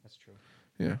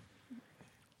Yeah.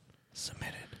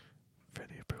 Submitted for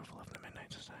the approval of the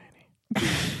Midnight Society.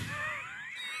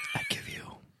 I give you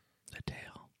the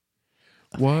tale.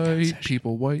 White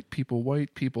people, white people,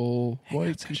 white people,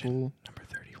 white people. Number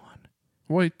 31.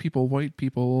 White people, white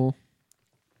people.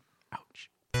 Ouch.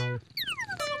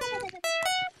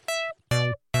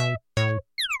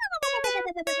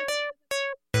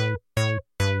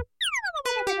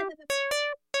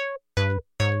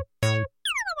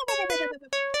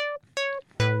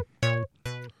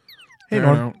 Hey,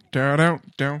 Norm. Down.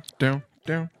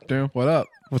 What up?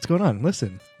 What's going on?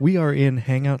 Listen, we are in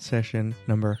Hangout session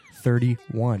number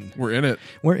 31. We're in it.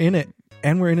 We're in it,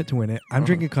 and we're in it to win it. I'm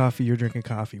drinking coffee. You're drinking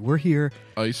coffee. We're here.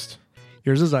 Iced.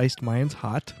 Yours is iced. Mine's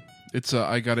hot. It's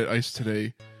I got it iced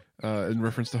today in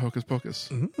reference to Hocus Pocus.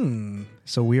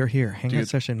 So we are here. Hangout Dude.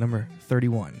 session number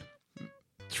 31.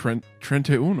 Trente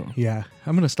uno. Yeah.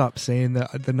 I'm going to stop saying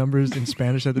the numbers in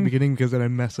Spanish at the beginning because then I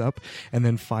mess up, and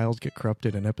then files get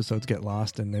corrupted and episodes get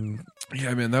lost, and then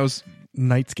Yeah, man, that was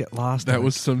nights get lost.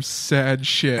 some sad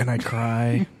shit. And I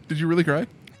cry. Did you really cry?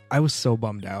 I was so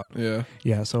bummed out. Yeah.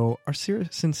 Yeah, so our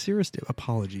sincerest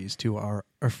apologies to our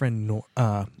friend Norm.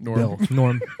 Bill.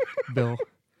 Norm. Bill.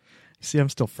 See, I'm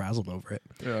still frazzled over it.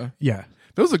 Yeah. Yeah.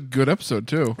 That was a good episode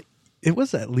too. It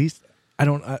was at least,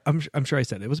 I'm sure I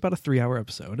said it was about a 3-hour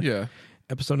episode. Yeah.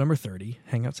 Episode number 30,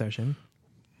 Hangout Session.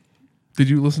 Did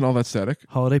you listen to all that static?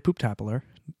 Holiday Poop Tappler.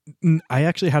 I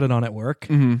actually had it on at work,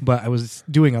 but I was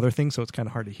doing other things, so it's kind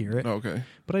of hard to hear it. Oh, okay.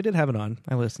 But I did have it on.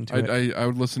 I listened to it. I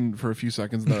would listen for a few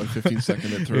seconds and then 15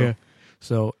 second it through. Yeah.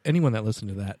 So anyone that listened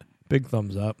to that, big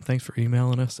thumbs up. Thanks for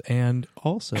emailing us. And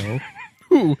also...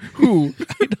 Who?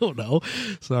 I don't know.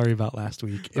 Sorry about last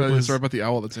week. Sorry about the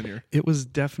owl that's in here. It was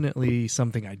definitely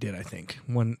something I did, I think.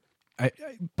 When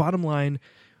bottom line,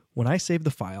 when I saved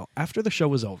the file after the show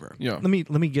was over. Yeah. Let me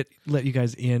let you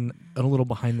guys in a little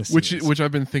behind the scenes. Which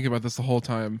I've been thinking about this the whole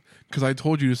time because I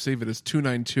told you to save it as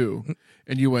 292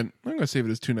 and you went, I'm going to save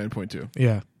it as 29.2.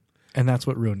 Yeah. And that's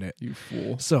what ruined it. You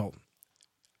fool. So,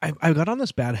 I got on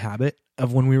this bad habit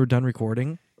of when we were done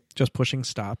recording, just pushing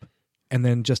stop and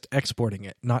then just exporting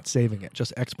it, not saving it,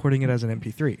 just exporting it as an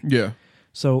MP3. Yeah.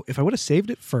 So if I would have saved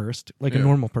it first, like a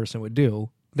normal person would do,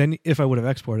 then if I would have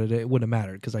exported it, it wouldn't have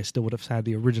mattered because I still would have had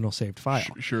the original saved file.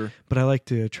 Sure. But I like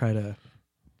to try to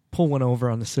pull one over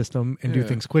on the system and do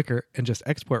things quicker and just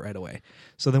export right away.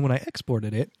 So then when I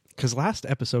exported it, because last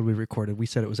episode we recorded, we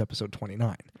said it was episode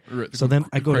 29. Right. So then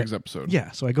I go Craig's to episode.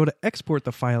 Yeah, so I go to export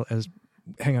the file as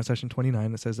Hangout Session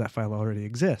 29 that says that file already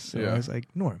exists. So I was like,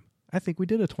 Norm, I think we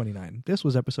did a 29. This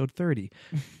was episode 30.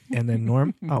 And then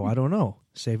Norm, I don't know.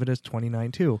 Save it as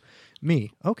 29 too.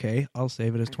 Me, okay, I'll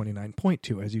save it as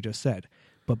 29.2 as you just said.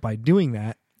 But by doing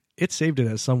that, it saved it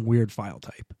as some weird file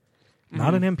type.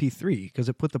 Not an MP3 because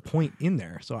it put the point in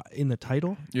there. So in the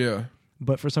title. Yeah.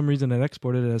 But for some reason it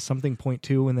exported it as something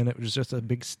 0.2 and then it was just a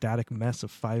big static mess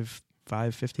of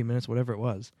 15 minutes, whatever it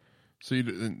was. So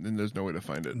and there's no way to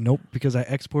find it. Nope, because I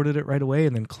exported it right away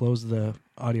and then closed the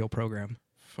audio program.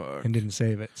 Fuck. And didn't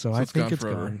save it. So I think it's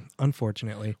gone,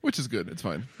 unfortunately. Which is good. It's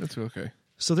fine. It's okay.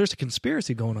 So there's a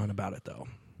conspiracy going on about it, though.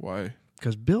 Why?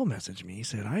 Because Bill messaged me. He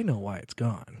said, I know why it's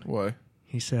gone. Why?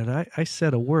 He said, I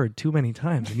said a word too many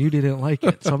times and you didn't like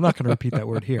it. So I'm not going to repeat that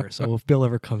word here. So if Bill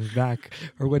ever comes back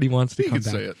or when he wants to come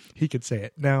back, he could say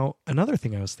it. Now, another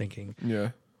thing I was thinking. Yeah.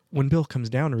 When Bill comes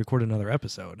down to record another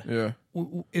episode,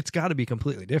 it's got to be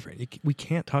completely different. We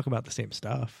can't talk about the same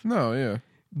stuff. No, yeah.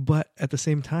 But at the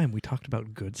same time, we talked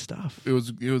about good stuff. I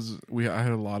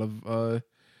had a lot of, I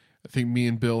think me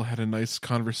and Bill had a nice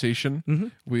conversation.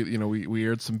 Mm-hmm. We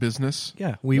aired some business.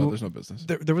 Yeah. There's no business.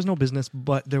 There was no business,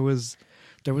 but there was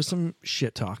some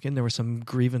shit talking. There were some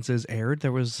grievances aired.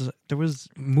 There was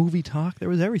movie talk. There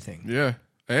was everything. Yeah.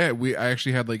 I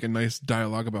actually had like a nice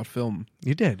dialogue about film.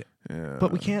 You did. Yeah.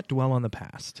 But we can't dwell on the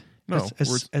past. No.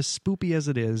 As spoopy as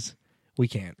it is, we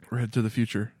can't. We're headed to the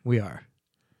future. We are.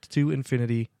 To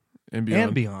infinity and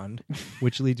beyond,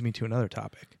 which leads me to another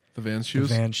topic. The Vans shoes?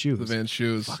 The Vans shoes. The Vans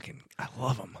shoes. Fucking, I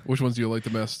love them. Which ones do you like the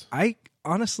best?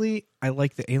 Honestly, I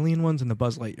like the Alien ones and the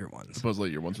Buzz Lightyear ones. The Buzz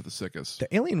Lightyear ones are the sickest.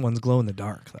 The Alien ones glow in the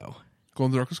dark, though. Glow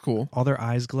in the dark is cool. All their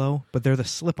eyes glow, but they're the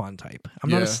slip-on type. I'm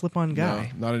not a slip-on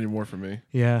guy. No, not anymore for me.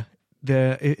 Yeah.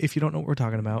 If you don't know what we're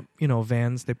talking about,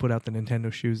 Vans, they put out the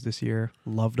Nintendo shoes this year.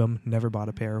 Loved them. Never bought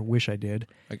a pair. Wish I did.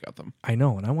 I got them. I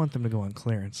know, and I want them to go on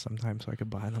clearance sometime so I could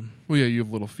buy them. Well, yeah, you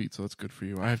have little feet, so that's good for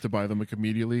you. I have to buy them like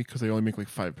immediately because they only make like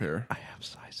 5 pair. I have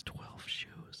size 12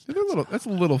 shoes. That's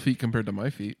little feet compared to my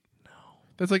feet. No.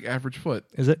 That's like average foot.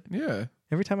 Is it? Yeah.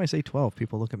 Every time I say 12,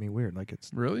 people look at me weird, like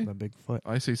it's Really? a big foot.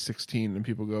 I say 16, and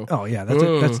people go, Oh yeah,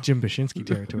 "Whoa." that's Jim Baczynski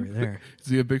territory there. Is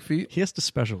he a big feet? He has to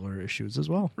special order his shoes as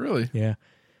well. Really? Yeah.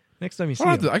 Next time you see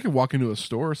I him, can walk into a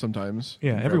store sometimes.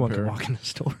 yeah, and grab everyone a can pair. walk into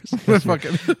stores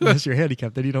Fucking- unless you're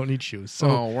handicapped. Then you don't need shoes. So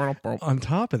on on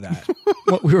top of that,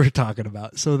 what we were talking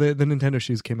about, so the Nintendo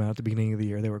shoes came out at the beginning of the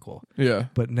year. They were cool, yeah.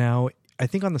 but now I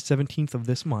think on the 17th of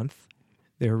this month,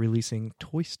 they're releasing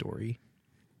Toy Story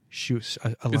shoes. A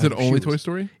Is line it of only shoes. Toy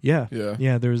Story? Yeah, Yeah.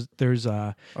 yeah. There's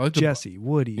I like the Jesse,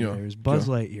 Woody. Yeah, There's Buzz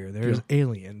yeah, Lightyear. There's yeah.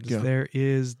 Aliens. Yeah. There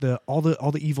is all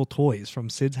the evil toys from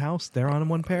Sid's house. They're on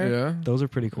one pair. Yeah. Those are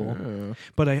pretty cool. Yeah.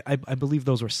 But I believe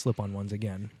those were slip-on ones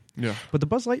again. Yeah. But the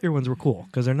Buzz Lightyear ones were cool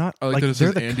because they're not I like like that it they're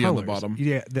says the Andy colors. on the bottom.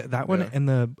 Yeah, that one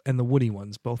Yeah. and the Woody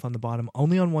ones both on the bottom,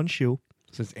 only on one shoe.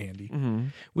 Says Andy, Mm-hmm.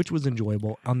 which was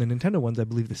enjoyable. On the Nintendo ones, I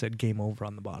believe they said "Game Over"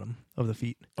 on the bottom of the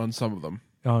feet. On some of them.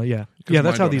 Oh yeah, 'Cause yeah.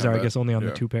 That's mine how don't these have are. I that. guess only on the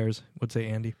Yeah. 2 pairs would say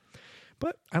Andy.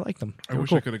 But I like them. I They were wish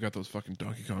cool. I could have got those fucking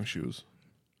Donkey Kong shoes.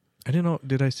 I didn't know.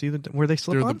 Did I see were they They're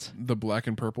slip-ons? the black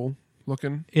and purple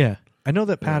looking. Yeah, I know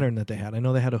that pattern that they had. I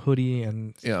know they had a hoodie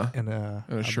and Yeah. and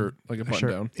a shirt, like a button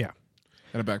shirt. down. Yeah,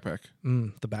 And a backpack.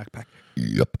 the backpack.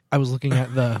 Yep. I was looking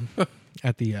at the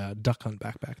Duck Hunt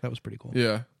backpack. That was pretty cool.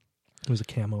 Yeah. It was a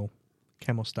camo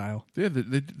style. Yeah,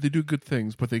 they do good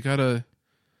things, but they gotta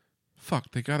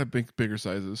make bigger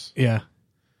sizes. Yeah,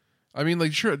 I mean,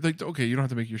 like, sure, like, okay, you don't have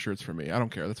to make your shirts for me. I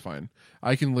don't care. That's fine.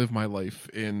 I can live my life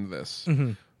in this.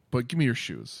 Mm-hmm. But give me your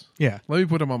shoes. yeah. Let me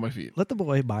put them on my feet. Let the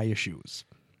boy buy you shoes.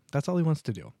 That's all he wants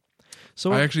to do.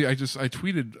 So I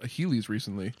tweeted Heelys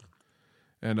recently,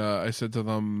 and I said to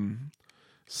them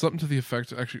something to the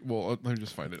effect. Actually, well, let me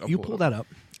just find it. you pull that up,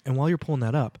 and while you're pulling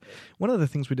that up, one of the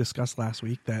things we discussed last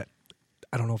week that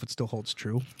I don't know if it still holds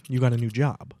true. You got a new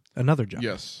job, another job.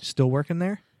 Yes. Still working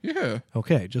there? Yeah.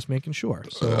 Okay, just making sure.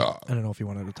 So I don't know if you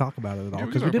wanted to talk about it at all Yeah, we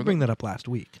because can we talk did bring that up last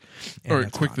week. and All right,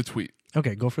 that's quick fine. the tweet.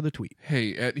 Okay, go for the tweet.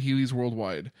 Hey, at Heelys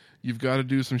Worldwide, you've got to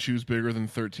do some shoes bigger than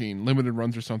 13, limited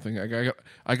runs or something.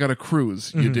 I got a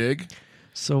cruise. You dig?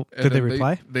 So And did they then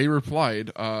reply? They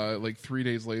replied like 3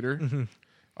 days later.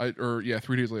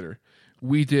 3 days later.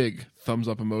 We dig. Thumbs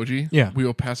up emoji. Yeah. We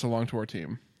will pass along to our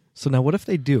team. So now what if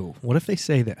they do? What if they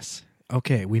say this?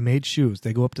 Okay, we made shoes.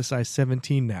 They go up to size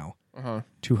 17 now.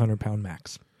 200-pound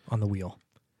max on the wheel.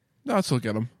 No, I'd still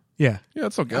get them. Yeah. Yeah,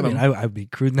 I'd still get I them. mean, I'd be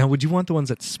crude. Now, would you want the ones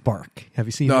that spark? Have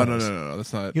you seen No, those? no.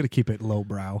 That's not. You got to keep it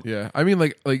lowbrow. Yeah. I mean,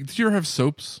 like, did you ever have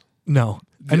soaps? No.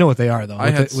 I know what they are, though. I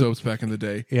had soaps back in the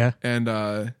day. Yeah. And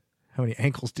How many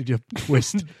ankles did you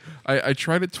twist? I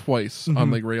tried it twice on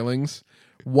like railings.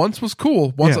 Once was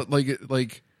cool. Once Yeah.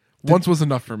 once was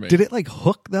enough for me. Did it like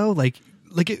hook though? Like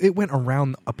it went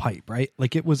around a pipe, right?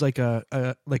 Like it was like a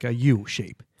U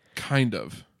shape, Kind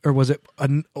of. or was it a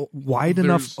wide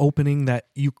enough There's- opening that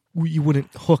you wouldn't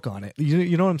hook on it?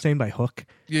 You know what I'm saying by hook?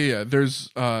 Yeah. There's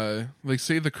like,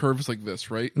 say the curve is like this,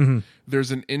 right?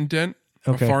 There's an indent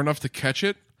Okay. far enough to catch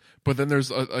it, but then there's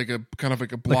a kind of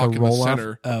like a block in the roll-off?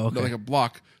 center. Oh, okay. Like a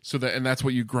block, so and that's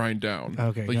what you grind down.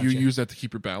 Okay, like you gotcha. use that to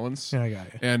keep your balance. Yeah, I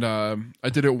got you. And I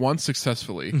did it once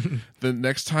successfully. The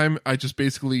next time, I just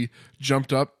basically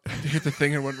jumped up, hit the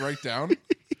thing, and went right down.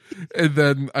 And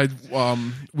then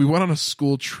we went on a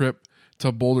school trip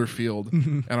to Boulder Field,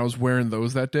 and I was wearing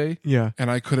those that day. Yeah.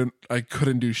 And I couldn't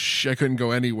do I couldn't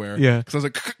go anywhere. Yeah. because I was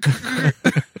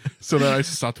like, so then I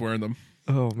just stopped wearing them.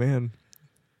 Oh man,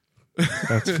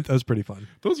 that was pretty fun.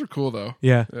 Those are cool though.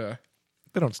 Yeah, Yeah,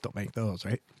 they don't still make those,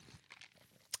 right?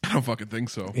 I don't fucking think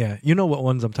so. Yeah, you know what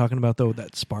ones I'm talking about though?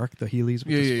 That spark, the Heelys.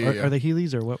 Yeah. Are they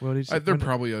Heelys or what? What is They're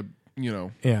probably a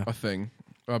Yeah. a thing,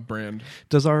 a brand.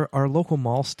 Does our local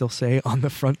mall still say on the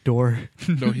front door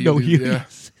No no Heelys,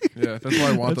 Heelys? Yeah, that's why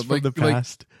I want That's them. from the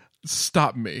past.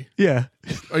 Stop me. Yeah.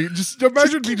 Just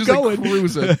imagine me keep just like going.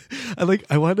 cruising.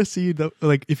 I want to see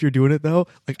if you're doing it though,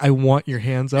 like I want your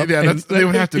hands up. Yeah, and, they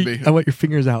would have to be. I want your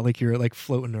fingers out like you're like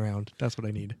floating around. That's what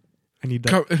I need. I need that.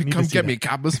 Come, I need to come see get that. me,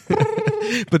 coppers.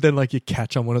 But then like you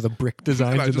catch on one of the brick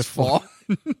designs And I and just fall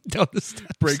fall, down the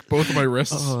steps. break both of my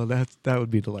wrists. Oh, that would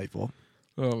be delightful.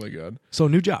 Oh my god. So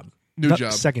new job. New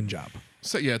job. Second job.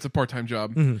 So yeah, it's a part-time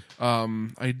job.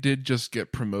 I did just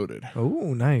get promoted.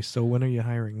 Oh, nice. So when are you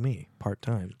hiring me? Part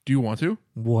time. Do you want to?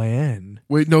 When?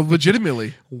 Wait, no,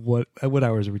 legitimately. What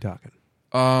hours are we talking?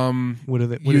 What are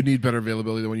they? You need better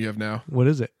availability than what you have now. What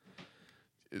is it?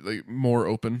 Like more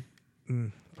open.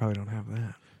 Probably don't have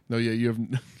that. No, yeah, you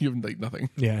have like nothing.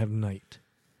 Yeah, I have night.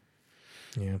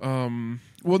 Yeah.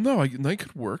 Well, no, night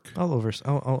could work.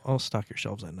 I'll stock your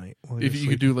shelves at night. If you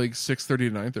could do like 6:30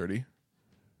 to 9:30,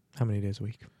 How many days a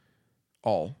week?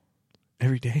 all.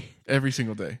 Every day? every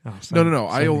single day. Oh, No. sign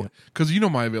me up. Because you know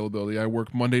my availability. I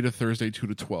work Monday to Thursday, 2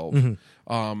 to 12.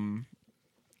 Mm-hmm.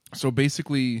 So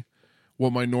basically,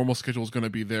 what my normal schedule is going to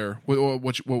be there,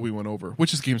 what we went over,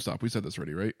 which is GameStop. We said this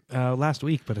already, right? Last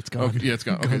week, but it's gone. Okay, yeah, it's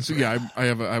gone. Okay, so yeah,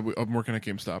 I'm working at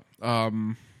GameStop.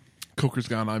 Coker's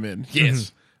gone. I'm in.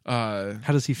 Yes. How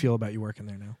does he feel about you working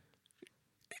there now?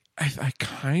 I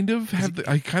kind of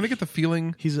I kind of get the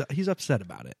feeling He's upset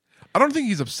about it. I don't think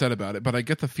he's upset about it, but I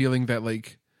get the feeling that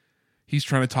like he's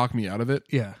trying to talk me out of it.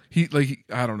 Yeah.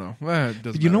 I don't know. It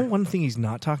doesn't You know, matter. one thing he's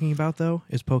not talking about though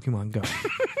is Pokemon Go.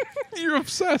 You're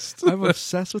obsessed. I'm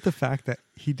obsessed with the fact that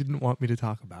he didn't want me to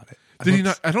talk about it. Did he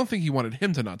not? I don't think he wanted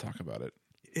him to not talk about it.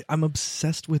 I'm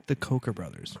obsessed with the Coker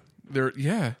brothers,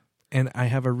 Yeah. and I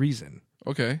have a reason.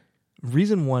 Okay.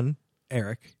 Reason one,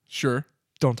 Eric, Sure.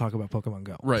 don't talk about Pokemon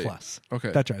Go. Right. Plus,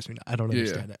 Okay. that drives me nuts. I don't Yeah,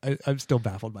 understand it. I'm still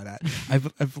baffled by that.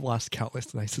 I've lost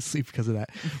countless nights of sleep because of that.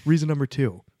 Reason number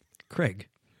two, Craig,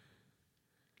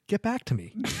 get back to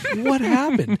me. What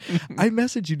happened? I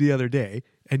messaged you the other day,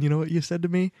 and you know what you said to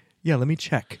me? Yeah, let me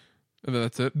check. And then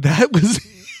that's it. That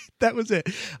was it.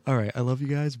 All right, I love you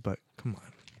guys, but come on,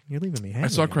 you're leaving me hanging. I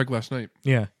saw here. Craig last night.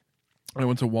 Yeah. I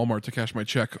went to Walmart to cash my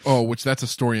check. Oh, which that's a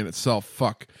story in itself.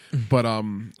 Fuck. But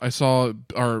I saw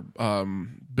our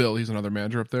Bill. He's another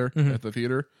manager up there at the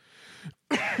theater.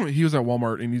 He was at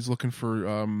Walmart and he's looking for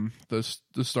the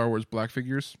Star Wars black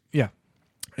figures. Yeah.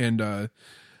 And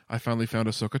I finally found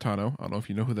Ahsoka Tano. I don't know if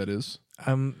you know who that is.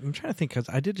 I'm trying to think because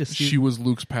I did just see. She was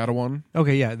Luke's Padawan.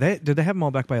 Okay, yeah. Did they have them all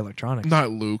back by electronics?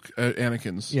 Not Luke,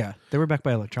 Anakin's. Yeah, they were back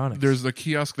by electronics. There's the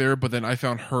kiosk there, but then I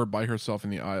found her by herself in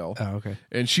the aisle. Oh, okay.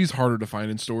 And she's harder to find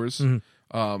in stores. So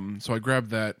I grabbed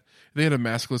that. They had a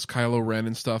maskless Kylo Ren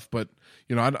and stuff, but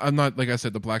you know, I'm not, like I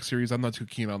said, the Black Series. I'm not too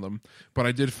keen on them. But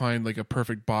I did find like a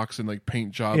perfect box and like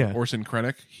paint job. Yeah. Orson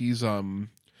Krennic. He's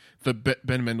the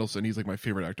Ben Mendelsohn. He's like my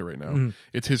favorite actor right now.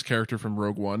 It's his character from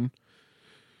Rogue One.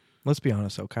 Let's be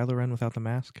honest, though. Kylo Ren without the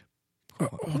mask.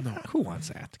 Oh no, Who wants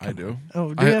that? I Come do. on.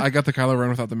 Oh, do ya? I got the Kylo Ren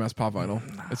without the mask pop vinyl.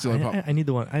 That's the only pop. I need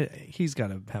the one. He's got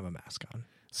to have a mask on.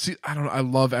 See, I don't know. I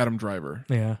love Adam Driver.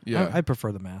 Yeah. Yeah. I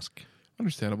prefer the mask.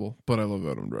 Understandable, but I love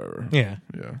Adam Driver. Yeah.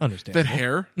 Yeah. Understandable. That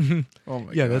hair. Oh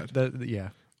my Yeah. god. Yeah.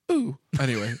 Ooh.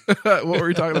 Anyway, what were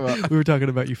we talking about? We were talking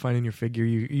about you finding your figure.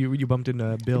 You bumped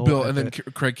into Bill. Bill, at and then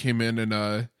the- Craig came in,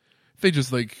 and they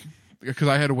just like because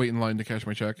I had to wait in line to cash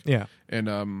my check. Yeah. And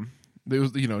they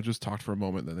was just talked for a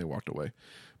moment, then they walked away.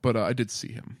 But I did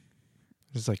see him.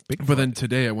 It's like big. But then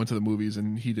today I went to the movies,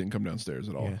 and he didn't come downstairs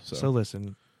at all. Yeah. So, So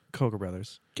listen, Coker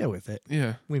Brothers, get with it.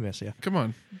 yeah, We miss you. come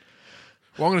on.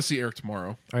 Well, I'm gonna see Eric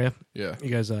tomorrow. Are you? Yeah, You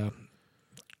guys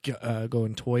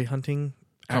going toy hunting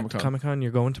at Comic-Con. Comic-Con?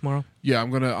 You're going tomorrow? yeah.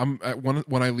 I'm at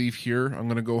when I leave here. I'm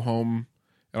gonna go home,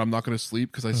 and I'm not gonna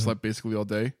sleep because I slept basically all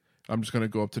day. I'm just gonna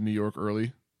go up to New York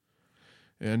early.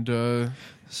 And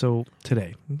So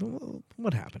today,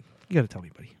 what happened? You got to tell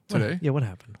me, buddy. Today? Yeah, what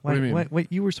happened? What do you mean?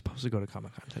 Wait, you were supposed to go to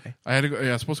Comic-Con today. I had to go. Yeah,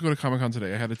 I was supposed to go to Comic-Con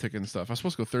today. I had a ticket and stuff. I was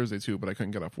supposed to go Thursday too, but I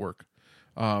couldn't get off work.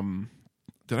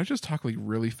 Did I just talk like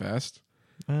really fast?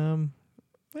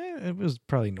 It was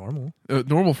probably normal.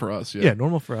 Normal for us, yeah. Yeah,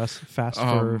 normal for us. Fast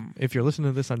for if you're listening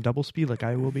to this on double speed, like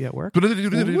I will be at work. But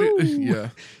yeah.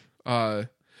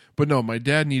 But no, my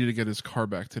dad needed to get his car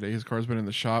back today. His car's been in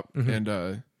the shop,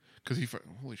 and because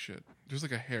holy shit, there's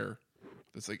like a hair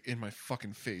that's like in my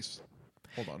fucking face.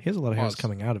 Hold on, He has a lot of hairs Pause.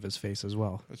 coming out of his face as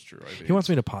well. That's true. He wants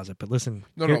me to pause it, but listen.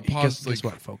 No, pause, Guess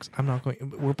like- what, folks? I'm not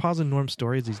going. We're pausing Norm's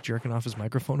story as he's jerking off his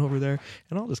microphone over there,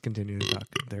 and I'll just continue to talk.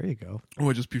 There you go. Oh,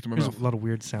 I just puked in my There's mouth. a lot of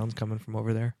weird sounds coming from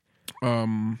over there.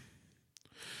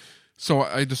 So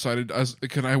I decided,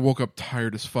 I woke up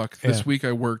tired as fuck. This Yeah. week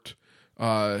I worked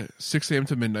 6 a.m.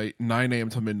 to midnight, 9 a.m.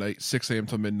 to midnight, 6 a.m.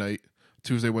 to midnight,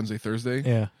 Tuesday, Wednesday, Thursday.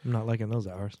 Yeah, I'm not liking those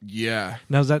hours. Yeah.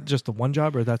 Now, is that just the one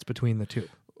job, or that's between the two?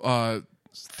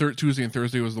 Tuesday and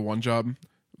Thursday was the one job.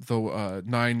 The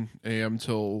 9 a.m.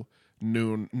 till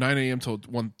noon, 9 a.m. till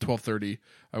 12:30,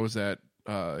 I was at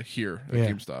here at Yeah,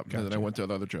 GameStop. And then I gotcha. went to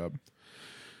the other job.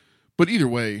 But either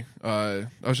way, I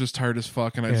was just tired as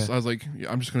fuck, and I was like,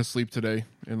 I'm just gonna sleep today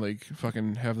and like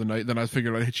fucking have the night. Then I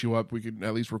figured I'd hit you up. We could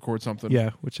at least record something.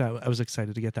 Yeah, which I was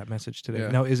excited to get that message today. Yeah.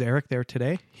 Now, is Eric there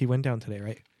today? He went down today,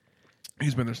 right?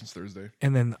 He's been there since Thursday.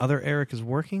 And then the other Eric is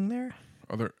working there?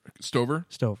 Other Stover?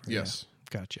 Stover. Yes.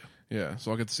 Yeah. Gotcha. Yeah. So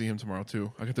I'll get to see him tomorrow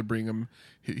too. I get to bring him.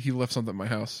 He left something at my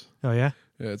house. Oh, yeah?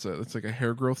 Yeah, it's like a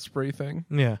hair growth spray thing.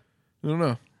 Yeah. I don't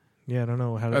know. Yeah, I don't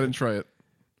know how I to... didn't try it.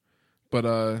 But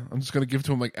I'm just gonna give it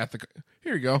to him like at the.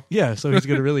 Here you go. Yeah, so he's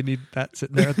going to really need that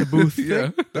sitting there at the booth. Yeah.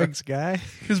 Thanks, guy.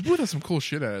 His booth has some cool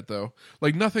shit at it though.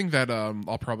 Like nothing that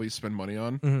I'll probably spend money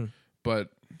on, but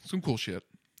some cool shit.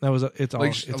 That was it's all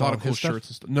Like it's a lot all of cool his stuff? shirts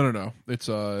and stuff. No. It's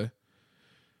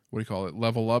what do you call it?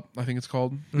 Level Up, I think it's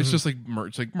called. It's just like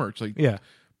merch, like Yeah,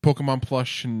 Pokemon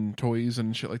plush and toys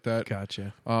and shit like that.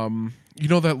 gotcha. You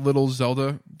know that little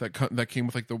Zelda that came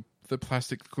with like the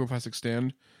clear plastic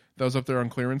stand that was up there on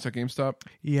clearance at GameStop?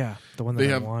 Yeah, the one that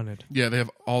I wanted. Yeah, they have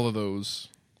all of those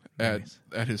Nice.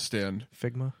 at his stand.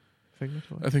 Figma toy?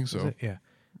 I think Is so. it? Yeah,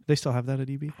 they still have that at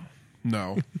EB.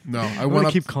 No. I I'm went gonna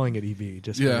up. keep calling it EB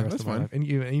just for Yeah, the rest that's of my fine. life.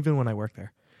 And even when I work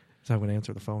there, so I would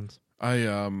answer the phones.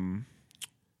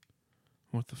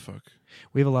 What the fuck?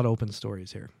 We have a lot of open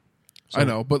stories here. So, I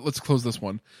know, but let's close this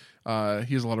one.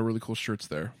 He has a lot of really cool shirts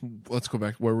there. Let's go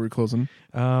back. Where were we closing?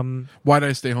 Why Did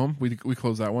I Stay Home? We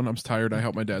closed that one. I'm tired. I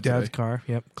helped my dad Dad's today. car.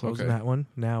 Yep, closing Okay. that one.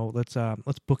 Now let's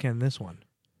bookend this one.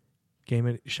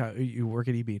 You work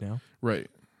at EB now. Right.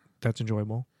 That's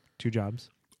enjoyable. 2 jobs,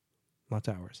 lots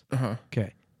of hours. Uh-huh.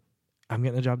 Okay, I'm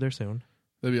getting a job there soon.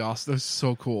 That'd be awesome. That's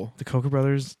so cool. The Coker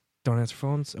brothers don't answer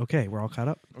phones. Okay, we're all caught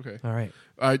up. Okay. All right.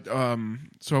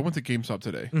 So I went to GameStop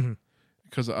today Mhm.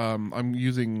 because I'm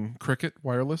using Cricket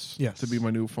Wireless Yes. to be my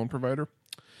new phone provider,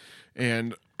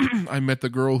 and I met the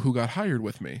girl who got hired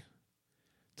with me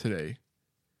today,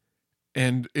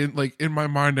 and in my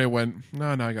mind I went, no,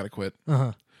 I gotta quit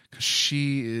Uh-huh. because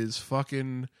she is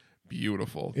fucking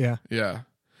beautiful. Yeah. Yeah,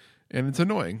 and it's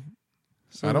annoying.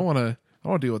 So I don't want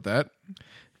to deal with that.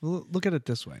 look at it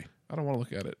this way. I don't want to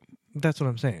look at it. That's what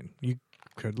I'm saying. You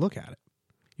could look at it.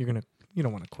 You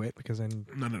don't want to quit because then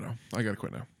No. I gotta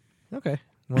quit now. okay.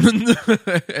 Well,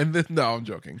 And then no, I'm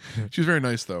joking. She's very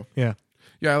nice though. yeah.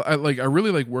 Yeah, I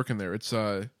really like working there. It's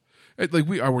I worked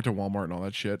at Walmart and all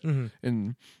that shit, Mhm.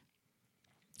 and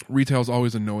retail's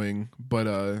always annoying,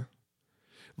 but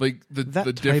like the That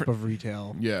type different of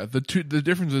retail. yeah the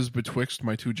differences betwixt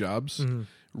my 2 jobs Mhm.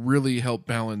 really help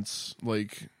balance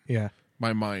like Yeah.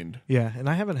 my mind. Yeah, and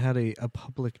I haven't had a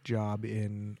public job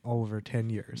in over 10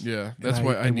 years. Yeah, And that's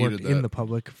why I needed worked that. in the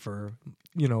public for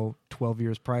 12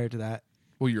 years prior to that.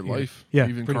 Well, your Yeah. life, Yeah,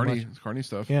 even pretty Carney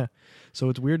stuff. Yeah, so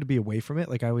it's weird to be away from it.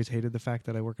 Like I always hated the fact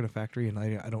that I work in a factory and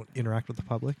I don't interact with the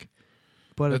public.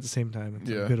 But at the That's- same time, it's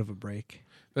yeah. a bit of a break.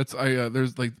 That's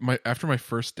there's like after my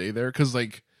first day there, because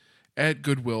like at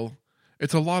Goodwill,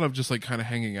 it's a lot of just like kind of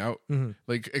hanging out, Mhm.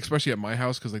 like especially at my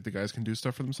house because like the guys can do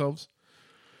stuff for themselves.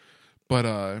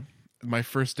 But my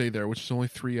first day there, which is only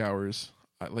 3 hours,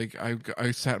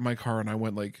 I sat in my car and I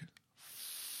went like,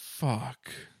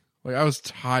 fuck, like I was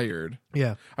tired.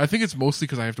 Yeah, I think it's mostly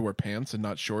because I have to wear pants and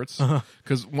not shorts. Uh-huh.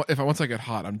 Because once I get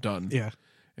hot, I'm done. yeah.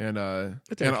 And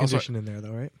It's and air also conditioned in there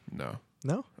though, right? no,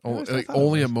 No, only, I like, thought it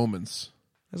only was. at moments.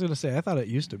 I was gonna say I thought it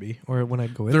used to be, or when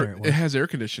I'd go in there. It has air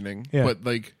conditioning, Yeah. but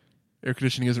like air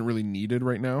conditioning isn't really needed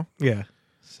right now. Yeah.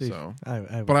 See, So,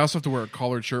 I but I also have to wear a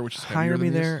collared shirt, which is hire heavier me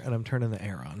than these. there, and I'm turning the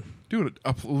air on. Dude.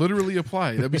 Literally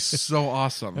apply. That'd be so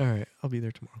awesome. All right, I'll be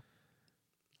there tomorrow.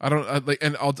 I don't like,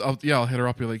 and I'll hit her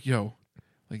up. Be like, yo,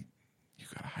 like you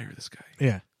gotta hire this guy.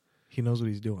 Yeah, he knows what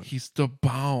he's doing, He's the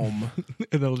bomb.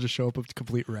 and that'll just show up a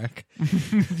complete wreck.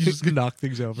 you just knock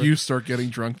things over. you start getting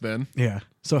drunk then. Yeah.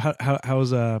 So how's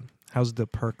the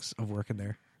perks of working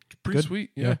there? Pretty Good.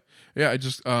 sweet. Yeah. I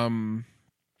just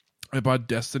I bought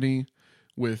Destiny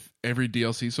with every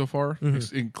DLC so far,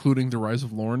 including the Rise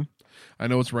of Lorne. I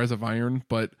know it's Rise of Iron,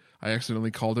 but I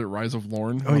accidentally called it Rise of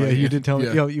Lorne. Oh yeah, you did tell me.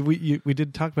 Yeah. Yo, we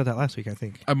did talk about that last week, I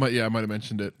think. I might have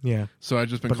mentioned it. Yeah. So I've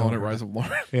just been But calling no, it Rise of Lorne.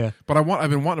 Yeah. But I've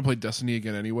been wanting to play Destiny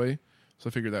again anyway, so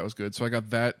I figured that was good. So I got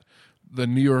that. The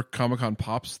New York Comic Con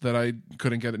pops that I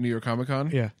couldn't get at New York Comic Con.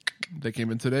 Yeah. They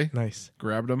came in today. Nice.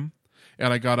 Grabbed them.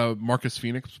 And I got a Marcus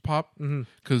Phoenix pop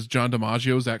because John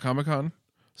DiMaggio's at Comic Con.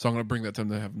 So I'm going to bring that to him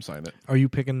to have him sign it. Are you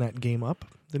picking that game up,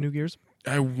 the new Gears?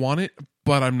 I want it,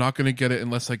 but I'm not going to get it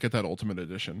unless I get that Ultimate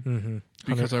Edition.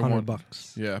 Mm-hmm. Because I want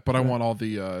 $100. Yeah, but I want all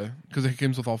the because it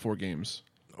comes with all 4 games.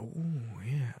 Oh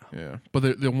yeah. Yeah,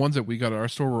 but the ones that we got at our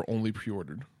store were only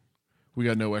pre-ordered. We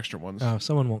got no extra ones. Oh,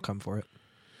 someone won't come for it.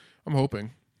 I'm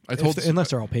hoping. I told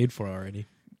Unless they're all paid for already.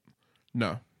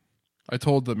 no. I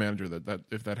told the manager that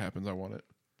if that happens, I want it.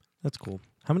 That's cool.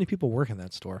 How many people work in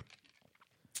that store?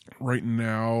 Right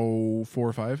now, 4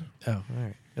 or 5. Oh, all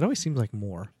right. It always seems like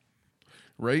more.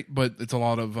 Right, but it's a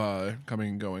lot of coming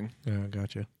and going. Yeah,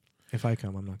 gotcha. If I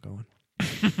come, I'm not going.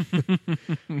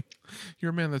 You're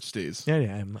a man that stays. Yeah, I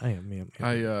am.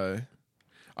 Yeah.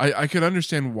 I could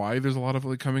understand why there's a lot of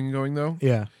like coming and going though.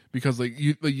 Yeah. Because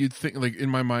you'd think like in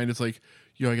my mind it's like,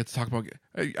 I get to talk about.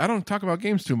 I don't talk about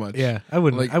games too much. Yeah, I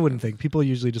wouldn't. Like- I wouldn't think people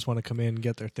usually just want to come in,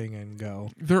 get their thing, and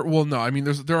go. No. I mean,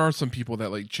 there are some people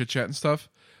that like chit chat and stuff,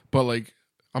 but like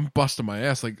I'm busting my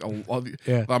ass. Like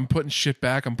Yeah. I'm putting shit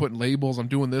back. I'm putting labels. I'm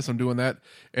doing this. I'm doing that,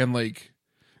 and like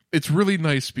it's really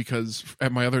nice because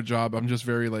at my other job, I'm just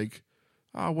very like,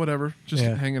 whatever, just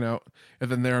hanging out. And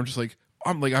then there, I'm just like,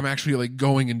 I'm actually like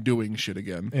going and doing shit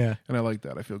again. Yeah. And I like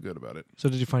that. I feel good about it. So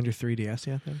did you find your 3DS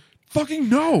yet then? Fucking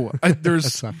no. That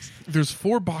sucks. There's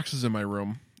 4 boxes in my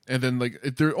room. And then like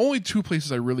there are only 2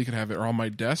 places I really could have it are on my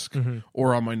desk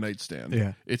or on my nightstand.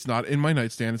 Yeah. It's not in my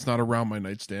nightstand. It's not around my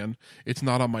nightstand. It's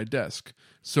not on my desk.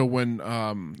 So when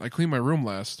I cleaned my room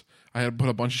last, I had to put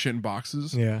a bunch of shit in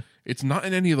boxes. Yeah. It's not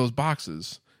in any of those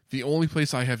boxes. The only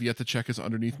place I have yet to check is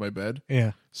underneath my bed.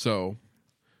 Yeah. So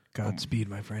Godspeed,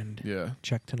 my friend. yeah.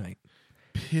 Check tonight.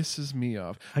 Pisses me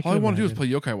off. I All I can want to do is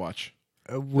imagine. play Yokai Watch.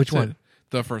 Which That's one? it.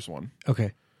 The first one.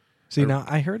 Okay. See, now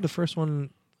I heard the first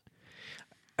one.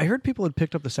 I heard people had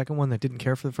picked up the second one that didn't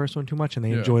care for the first one too much, and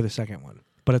they enjoy the second one.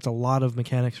 But it's a lot of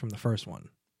mechanics from the first one.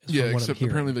 Yeah, except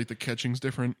apparently like the catching's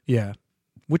different. Yeah.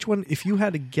 Which one? If you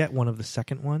had to get one of the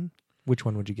second one, which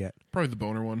one would you get? Probably the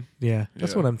boner one. Yeah,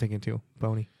 that's Yeah. what I'm thinking too.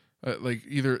 Bony, Like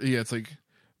either it's like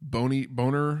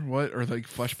boner what or like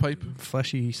flesh pipe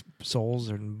fleshy souls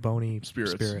and bony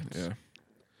spirits. Yeah.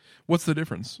 What's the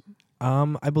difference?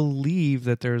 I believe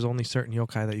that there's only certain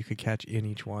yokai that you could catch in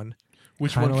each one.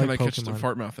 Which Kinda one can like I catch the Pokemon.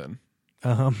 fart mouth in?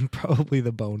 Probably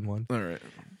the bone one. All right.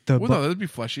 The Well, no, that'd be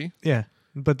fleshy. Yeah,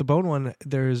 but the bone one,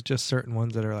 there's just certain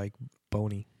ones that are like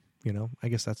bony. You know, I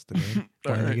guess that's the name.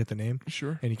 Why Alright. they get the name,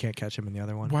 Sure. and you can't catch them in the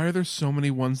other one. Why are there so many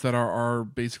ones that are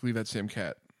basically that same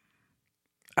cat?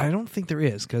 I don't think there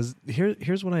is, because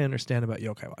here's what I understand about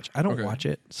Yokai Watch. I don't Okay. watch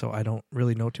it, so I don't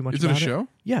really know too much Is it about a show?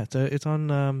 Yeah, it's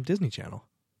on Disney Channel.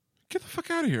 Get the fuck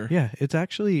out of here. Yeah, it's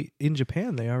actually in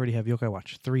Japan. They already have Yokai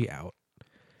Watch 3 out.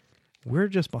 We're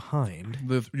just behind.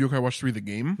 The Yokai Watch 3 the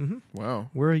game? Mhm. Wow.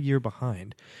 We're a year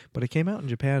behind, but it came out in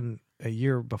Japan a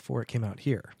year before it came out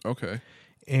here. Okay.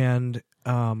 And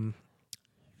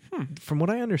from what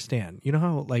I understand, you know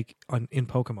how like in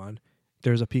Pokemon,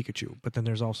 there's a Pikachu, but then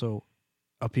there's also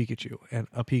a Pikachu and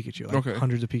a Pikachu, like Okay.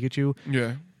 hundreds of Pikachu.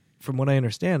 Yeah. From what I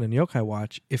understand in Yokai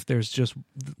Watch, if there's just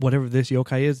whatever this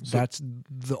yokai is, that's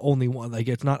the only one. Like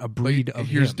it's not a breed Like, of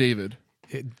here's him. David.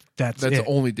 That's That's it.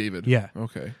 only David. Yeah.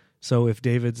 Okay. So if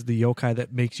David's the yokai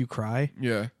that makes you cry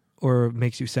Yeah. or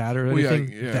makes you sad or Well, yeah,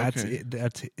 anything, yeah, that's okay. it.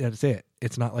 That's it.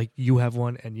 It's not like you have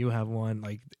one and you have one.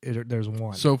 Like there's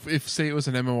one. So if say it was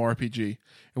an MMORPG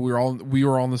and we were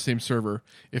all on the same server,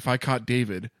 if I caught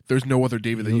David, there's no other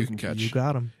David that you can catch, You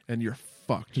got him. and you're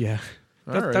fucked. Yeah.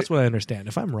 All right. That's what I understand.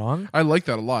 If I'm wrong, I like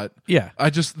that a lot. yeah.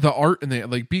 I just the art and the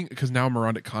like being because now I'm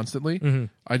around it constantly. Mhm.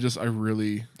 I just want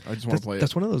to play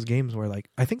That's it. one of those games where like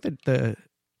I think that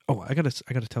I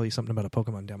gotta tell you something about a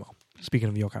Pokemon demo. Speaking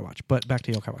of Yokai Watch, but back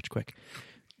to Yokai Watch quick.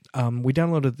 We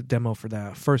downloaded the demo for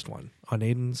the first one on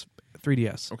Aiden's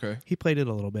 3DS. Okay. He played it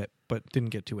a little bit, but didn't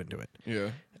get too into it. Yeah.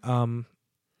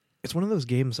 It's one of those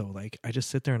games though. Like I just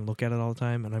sit there and look at it all the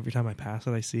time, and every time I pass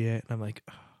it, I see it, and I'm like,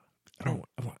 I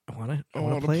want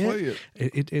to play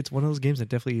it. It's one of those games that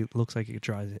definitely looks like it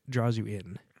draws you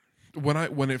in.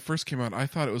 When it first came out, I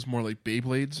thought it was more like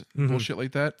Beyblades, bullshit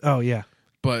like that. Oh yeah.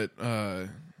 But I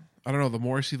don't know. The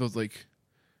more I see those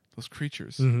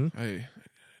creatures,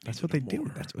 That's what they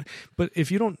do. But if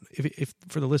you don't, if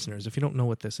for the listeners, if you don't know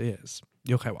what this is,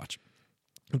 Yokai Watch,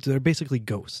 they're basically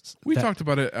ghosts. We talked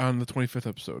about it on the 25th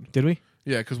episode. Did we?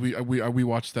 Yeah, because we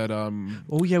watched that.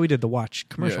 Oh yeah, we did the watch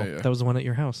commercial. Yeah. That was the one at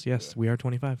your house. Yes, we are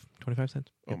 25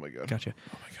 cents. Oh my god. Gotcha.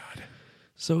 Oh my god.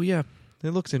 So yeah, it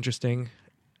looks interesting.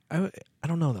 I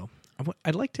don't know though.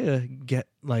 I'd like to get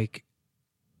like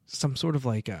some sort of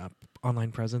like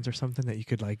online presence or something that you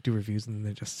could like do reviews and then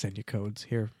they just send you codes.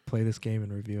 Here, play this game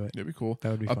and review it. That'd be cool.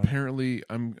 That would be fun. Apparently,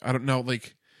 I don't know.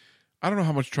 Like, I don't know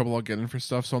how much trouble I'll get in for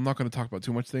stuff, so I'm not going to talk about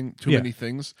too many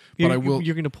things. But I will.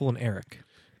 You're going to pull an Eric.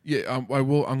 Yeah, I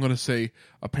will. I'm going to say.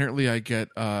 Apparently, I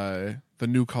get the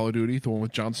new Call of Duty, the one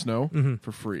with Jon Snow,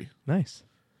 for free. Nice.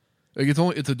 Like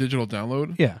it's a digital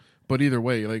download. Yeah. But either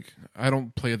way, like I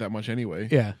don't play it that much anyway.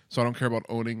 Yeah. So I don't care about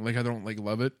owning. Like I don't like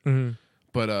love it. Mm-hmm.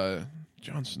 But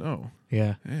Jon Snow.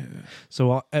 Yeah. Yeah.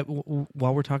 So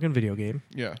while we're talking video game,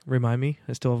 Yeah. remind me.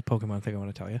 I still have a Pokemon thing I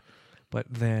want to tell you, but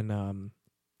then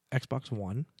Xbox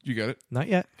One. You get it? Not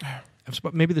yet.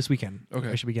 Maybe this weekend. Okay.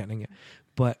 I should be getting it.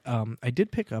 But I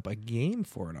did pick up a game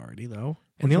for it already, though.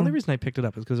 And Which the only one? reason I picked it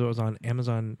up is because it was on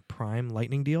Amazon Prime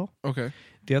Lightning Deal. Okay.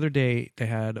 The other day, they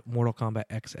had Mortal Kombat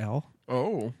XL,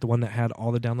 Oh. the one that had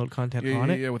all the download content on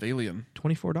it. Yeah, with Alien.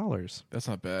 $24. That's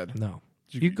not bad. No.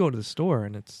 You go to the store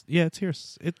and it's here.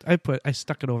 I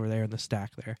stuck it over there in the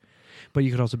stack there. But you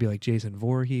could also be like Jason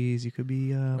Voorhees. You could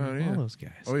be all those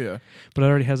guys. Oh yeah. But it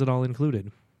already has it all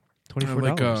included. $24.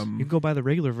 Like, you can go buy the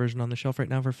regular version on the shelf right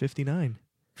now for $59.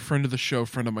 friend of the show,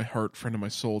 friend of my heart, friend of my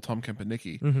soul, Tom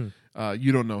Kempenicki. Mm-hmm.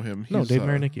 You don't know him. No, Dave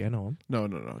Marinicki, I know him. No,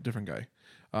 different guy.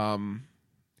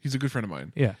 He's a good friend of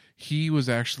mine. Yeah. He was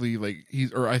actually like I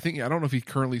don't know if he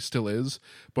currently still is,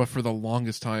 but for the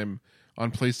longest time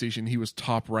on PlayStation, he was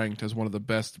top ranked as one of the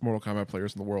best Mortal Kombat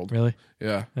players in the world. Really?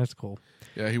 Yeah. That's cool.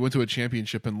 Yeah, he went to a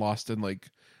championship and lost in like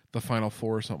the final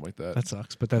 4 or something like that. That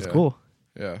sucks, but that's Yeah. cool.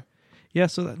 Yeah. Yeah,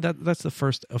 so that's the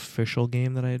first official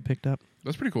game that I had picked up.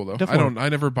 That's pretty cool though. Definitely. I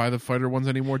never buy the fighter ones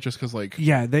anymore just because like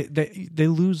Yeah, they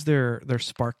lose their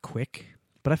spark quick,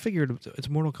 but I figured it's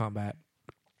Mortal Kombat.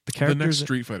 The the characters next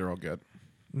Street Fighter I'll get.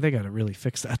 they got to really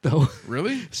fix that though.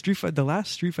 Really? The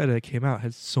last Street Fighter that came out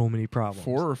had so many problems.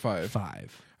 4 or 5?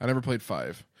 5. I never played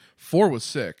 5. 4 was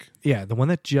sick. Yeah, the one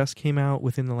that just came out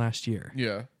within the last year.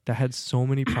 Yeah. That had so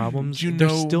many problems. Do you They're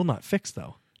know- still not fixed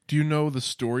though. Do you know the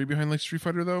story behind like Street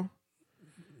Fighter though?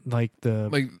 Like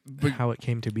how it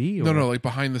came to be? Or? No, like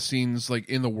behind the scenes, like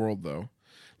in the world though.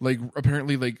 Like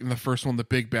apparently, like in the first one, the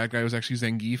big bad guy was actually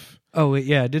Zangief. Oh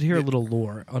yeah, I did hear a little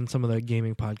lore on some of the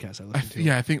gaming podcasts I listened to.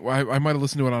 Yeah, I think I might have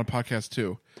listened to it on a podcast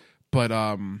too. But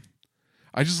I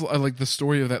like the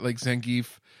story of that, like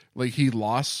Zangief, like he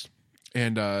lost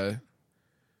and or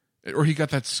he got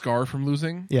that scar from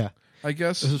losing. Yeah, I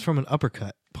guess. this was from an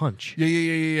uppercut punch.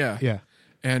 Yeah. Yeah.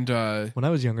 And When I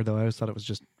was younger, though, I always thought it was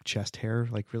just chest hair,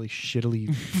 like really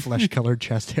shittily flesh-colored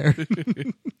chest hair.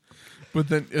 but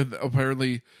then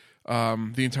apparently,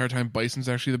 the entire time Bison's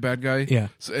actually the bad guy. Yeah.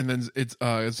 So, and then it's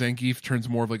Zangief turns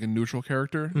more of like a neutral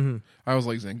character. Mm-hmm. I was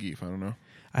like Zangief. I don't know.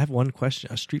 I have one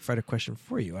question, a Street Fighter question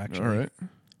for you, actually. All right,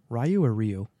 Ryu or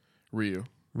Ryu? Ryu.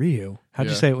 Ryu. How'd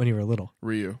you Yeah. say it when you were little?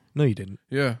 Ryu. No, you didn't.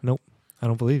 Yeah. Nope. I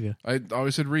don't believe you. I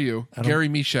always said Ryu. I don't- Gary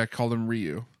Mishak called him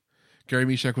Ryu. Gary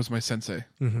Mishak was my sensei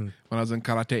Mm-hmm. when I was in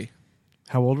karate.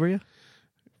 How old were you?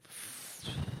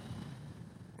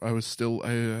 I was still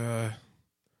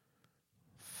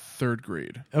 3rd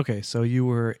grade. Okay, so you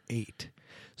were 8.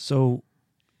 So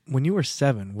when you were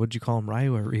 7, would you call him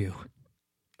Ryu or Ryu?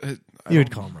 You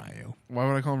would call him Ryu. Why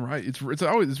would I call him Ryu? It's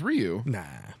Ryu. Nah,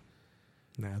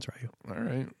 it's Ryu. All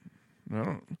right.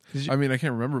 No. Did you- I mean, I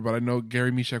can't remember, but I know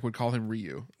Gary Mishak would call him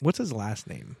Ryu. What's his last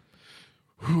name?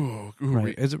 Ooh,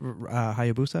 Right. Is it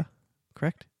Hayabusa?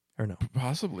 Correct or no?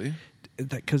 possibly.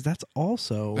 Because that's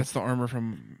also That's the armor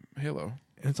from Halo.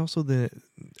 it's also the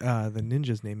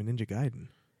ninja's name in Ninja Gaiden.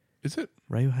 Is it?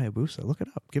 Ryu Hayabusa. Look it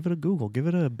up. Give it a Google. Give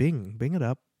it a Bing. Bing it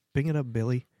up. Bing it up,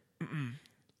 Billy.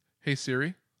 Hey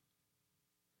Siri.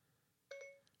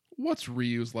 What's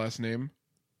Ryu's last name?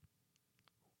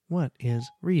 What is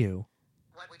Ryu?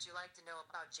 What would you like to know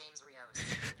about James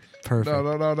Rios?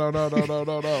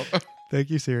 Perfect. No. Thank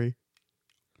you, Siri.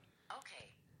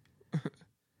 Okay,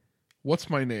 What's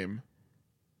my name?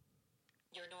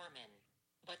 you're Norman.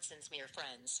 But since we're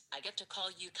friends, I get to call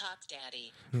you Cock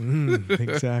Daddy.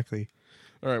 Exactly.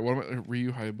 All right, what am I?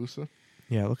 Ryu Hayabusa?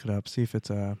 Yeah, look it up. See if it's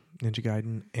Ninja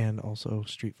Gaiden and also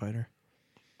Street Fighter.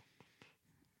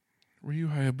 Ryu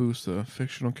Hayabusa,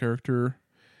 fictional character,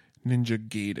 Ninja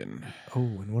Gaiden. Oh,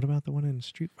 and what about the one in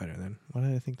Street Fighter then? Why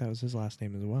did I think that was his last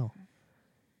name as well?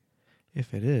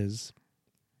 If it is,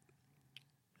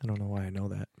 I don't know why I know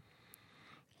that.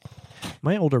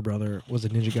 My older brother was a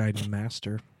Ninja Gaiden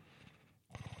master.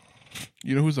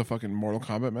 You know who's a fucking Mortal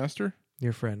Kombat master?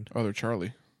 Your friend. Oh, they're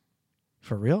Charlie.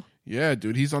 For real? Yeah,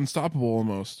 dude, he's unstoppable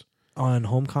almost On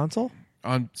home console?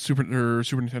 on Super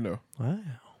Nintendo. Wow.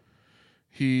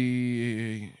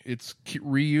 It's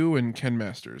Ryu and Ken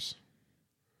Masters.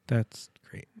 That's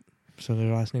great. So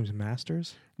their last name's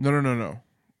Masters? No.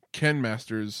 Ken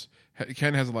Masters.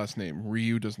 Ken has a last name.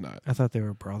 Ryu does not. I thought they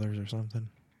were brothers or something.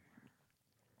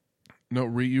 No,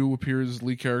 Ryu appears as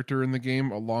lead character in the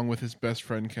game along with his best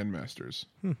friend Ken Masters.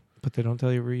 But they don't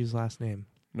tell you Ryu's last name.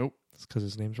 Nope. It's because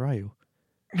his name's Ryu.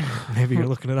 Maybe you're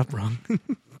looking it up wrong.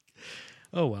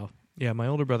 Oh, well. Yeah, my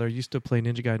older brother used to play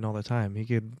Ninja Gaiden all the time. He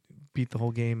could beat the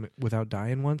whole game without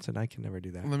dying once, and I can never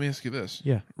do that. Let me ask you this.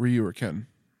 Yeah. Ryu or Ken?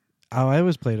 Oh, I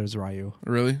always played as Ryu.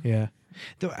 Really? Yeah.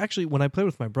 Though actually, when I played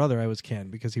with my brother, I was Ken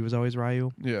because he was always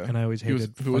Ryu, Yeah. and I always He was-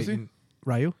 hated who was he? fighting-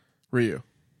 Ryu? Ryu.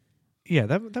 Yeah,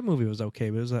 that movie was okay,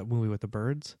 but it was that movie with the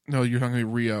birds. No, you're talking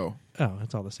about Rio. Oh,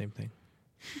 it's all the same thing.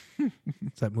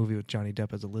 It's that movie with Johnny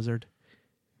Depp as a lizard.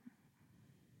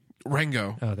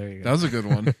 Rango. Oh, there you go. That was a good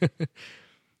one.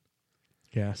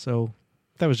 Yeah, so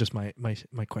that was just my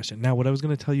question. Now, what I was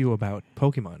going to tell you about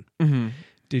Pokemon. Mm-hmm.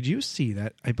 Did you see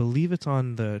that? I believe it's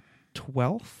on the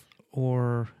 12th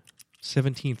or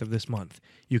 17th of this month.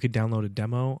 You could download a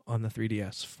demo on the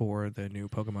 3DS for the new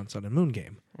Pokemon Sun and Moon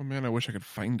game. Oh man, I wish I could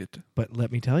find it. But let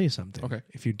me tell you something. Okay.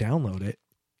 If you download it,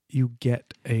 you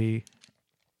get a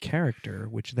character,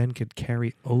 which then could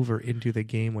carry over into the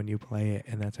game when you play it,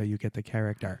 and that's how you get the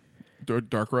character.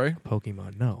 Darkrai?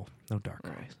 Pokemon. No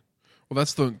Darkrai. Well,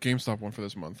 that's the GameStop one for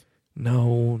this month.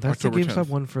 No, that's October the GameStop 10th.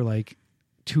 one for like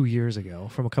 2 years ago,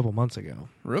 from a couple months ago.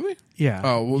 Really? Yeah.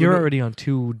 Oh, well, you're no- already on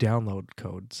 2 download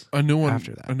codes. A new one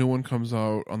After that. A new one comes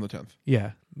out on the 10th.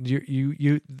 Yeah.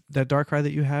 You that Darkrai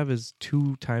that you have is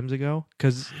 2 times ago,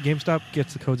 because GameStop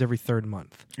gets the codes every 3rd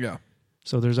month. Yeah.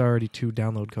 So there's already 2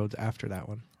 download codes after that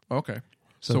one. Okay.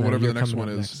 So So now whatever you're the next coming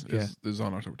one up is, next. is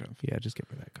on October 10th. Yeah, just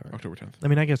get me that card. October 10th. I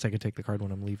mean, I guess I could take the card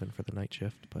when I'm leaving for the night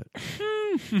shift, but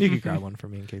you could grab one for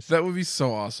me in case. That would be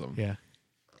so awesome. Yeah.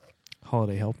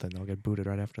 Holiday help, then they'll get booted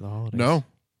right after the holidays. No.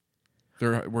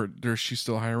 She's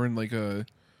still hiring like a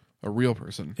real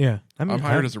person. Yeah. I'm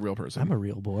hired as a real person. I'm a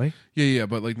real boy. Yeah,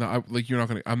 but like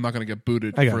I'm not gonna get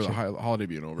booted I for gotcha. the holiday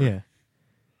being over. Yeah.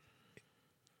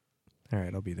 All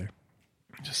right, I'll be there.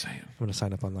 Just saying. I'm going to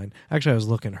sign up online. Actually, I was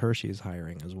looking. Hershey's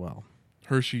hiring as well.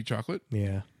 Hershey chocolate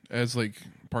Yeah. as like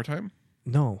part time.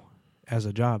 No, as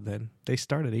a job. Then they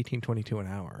start at $18.22 an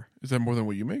hour. Is that more than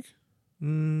what you make?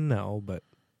 No, but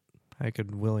I'd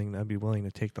be willing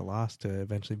to take the loss to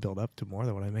eventually build up to more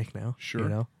than what I make now. Sure. You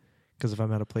know, because if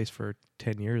I'm at a place for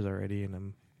 10 years already, and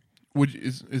I'm,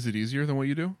 Is it easier than what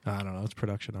you do? I don't know, it's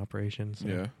production operations. So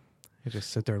Yeah. I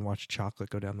just sit there and watch chocolate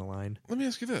go down the line. Let me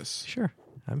ask you this. Sure,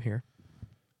 I'm here.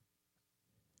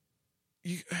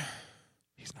 You,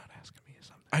 He's not asking me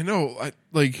something. I know.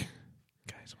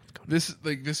 Guys, what's going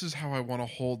on? This is how I want to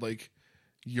hold like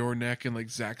your neck and like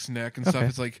Zach's neck and stuff. Okay.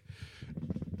 It's like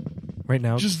Right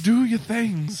now, just do your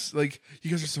things. Like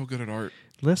you guys are so good at art.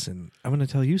 listen, I'm going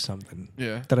to tell you something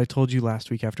Yeah. that I told you last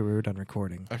week after we were done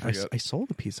recording. I forget. I sold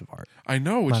a piece of art I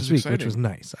know, which last is week, exciting. which was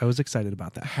nice. I was excited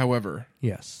about that. However,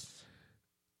 Yes.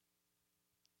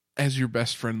 as your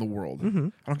best friend in the world, Mm-hmm.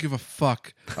 I don't give a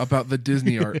fuck about the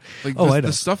Disney art. Like Oh, I know.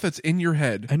 the stuff that's in your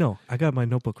head. I know. I got my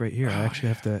notebook right here. I Oh, actually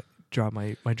have to draw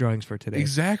my drawings for today.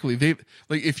 Exactly. They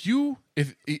like if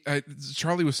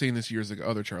Charlie was saying this years ago,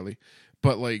 other Charlie,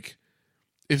 but like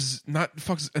if not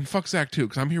fuck Zach too,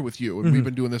 because I'm here with you and we've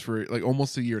been doing this for like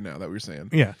almost a year now that we were saying.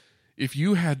 Yeah. If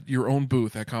you had your own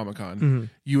booth at Comic-Con, Mm-hmm.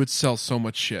 you would sell so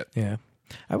much shit. Yeah.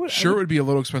 I would Sure, it would be a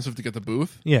little expensive to get the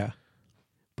booth. Yeah.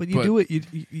 But you But- do it.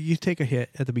 You take a hit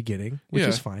at the beginning, which Yeah.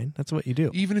 is fine. That's what you do.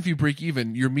 Even if you break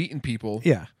even, you're meeting people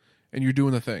Yeah. and you're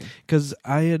doing the thing. Because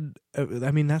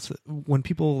that's when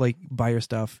people like buy your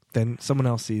stuff, then someone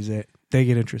else sees it, they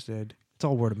get interested. It's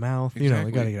all word of mouth. You know,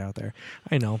 Exactly. you got to get out there.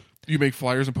 I know. You make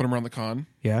flyers and put them around the con.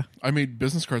 Yeah. I made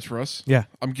business cards for us. Yeah.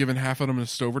 I'm giving half of them to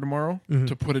Stover tomorrow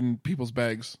to put in people's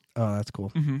bags. Oh, that's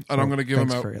cool. And I'm going to give them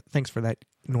thanks out. Thanks for that,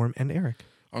 Norm and Eric.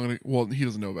 Well, he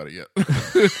doesn't know about it yet,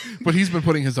 but he's been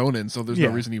putting his own in, so there's no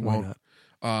reason he why won't.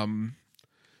 not?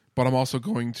 But I'm also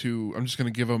I'm just going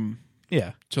to give them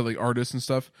Yeah. to like artists and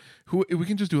stuff. Who we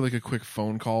can just do like a quick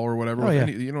phone call or whatever. Oh, with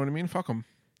yeah. you know what I mean? Fuck them.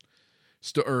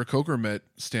 Or Coker met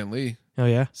Stan Lee. Oh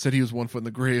yeah. Said he was 1 foot in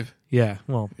the grave. Yeah.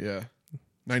 Well, Yeah,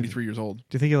 93 years old. do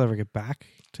you think he'll ever get back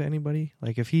to anybody?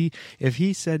 Like if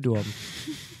he said to him,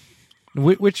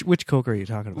 which Coker are you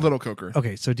talking about? Little Coker.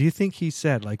 Okay, so do you think he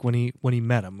said like when he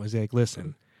met him, was he like,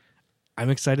 listen, I'm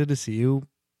excited to see you,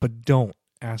 but don't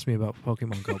ask me about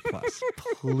Pokemon Go Plus.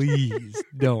 Please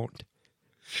don't.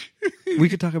 We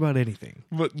could talk about anything.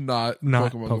 But not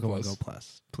Not Pokemon, Plus. Go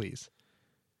Plus. Please.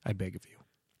 I beg of you.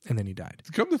 And then he died.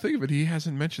 Come to think of it, he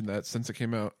hasn't mentioned that since it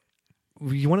came out.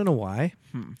 You want to know why?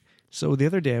 So the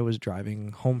other day I was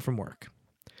driving home from work.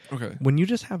 Okay. When you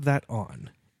just have that on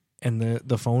and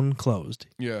the phone closed,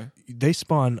 Yeah. they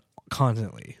spawn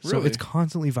constantly. So Really? it's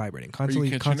constantly vibrating. Constantly,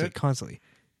 catching it? constantly.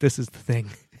 This is the thing.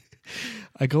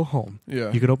 I go home.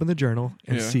 Yeah. You could open the journal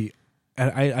and Yeah. see.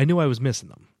 And I knew I was missing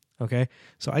them. Okay?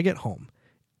 So I get home.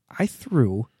 I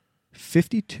threw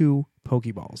 52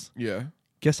 Pokeballs. Yeah.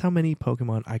 Guess how many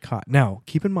Pokemon I caught? Now,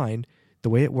 keep in mind, the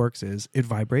way it works is it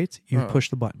vibrates, you push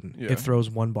the button, Yeah. it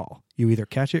throws one ball. You either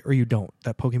catch it or you don't.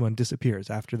 That Pokemon disappears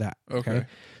after that. Okay.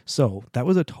 So that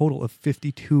was a total of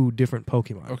 52 different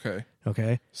Pokemon. Okay.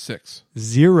 Okay? 6.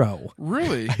 0.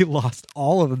 Really? I lost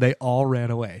all of them. They all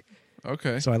ran away.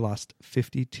 Okay. So I lost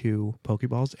 52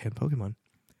 Pokeballs and Pokemon.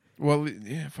 Well,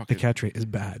 yeah, fuck The it. catch rate is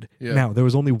bad. Yeah. Now, there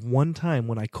was only one time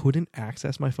when I couldn't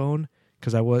access my phone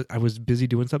because I was busy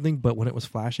doing something, but when it was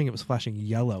flashing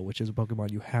yellow, which is a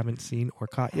Pokemon you haven't seen or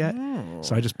caught yet. Oh.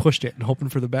 So I just pushed it and hoping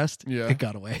for the best. Yeah. It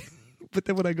got away. But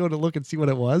then when I go to look and see what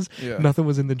it was, Yeah. nothing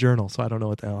was in the journal, so I don't know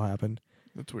what the hell happened.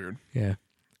 That's weird. Yeah.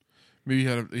 Maybe you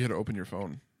had to open your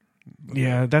phone.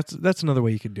 Yeah, that's another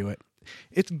way you could do it.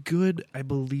 It's good, I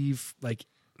believe, like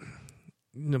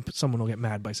someone will get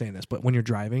mad by saying this, but when you're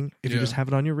driving, if you Yeah. just have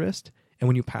it on your wrist and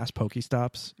when you pass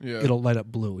Pokestops, Yeah. it'll light up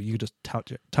blue. You just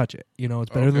touch it. You know, it's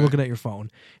better than Okay. looking at your phone,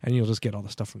 and you'll just get all the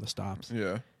stuff from the stops.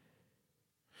 Yeah.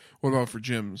 What about for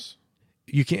gyms?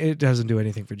 You can't. It doesn't do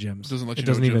anything for gyms. Doesn't let you It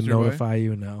know doesn't even gyms nearby? notify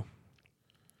you. No.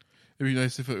 It'd be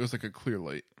nice if it was like a clear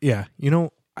light. Yeah, you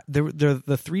know,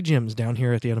 the 3 gyms down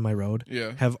here at the end of my road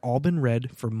Yeah. have all been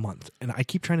red for months, and I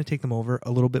keep trying to take them over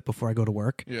a little bit before I go to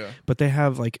work. Yeah. But they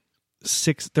have like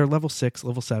 6. They're level 6,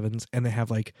 level 7s, and they have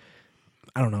like,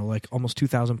 I don't know, like almost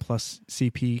 2,000 plus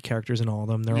CP characters in all of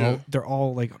them. They're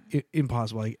all like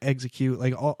impossible, like execute,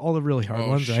 like all the really hard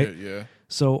ones, shit, right? Yeah.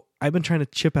 So I've been trying to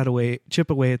chip away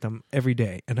at them every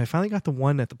day, and I finally got the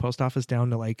one at the post office down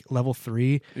to like level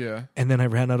 3. Yeah. And then I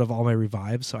ran out of all my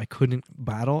revives, so I couldn't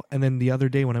battle. And then the other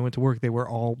day when I went to work, they were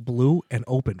all blue and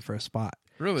open for a spot.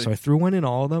 Really? So I threw one in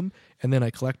all of them, and then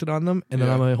I collected on them. And then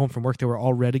Yeah. on my way home from work, they were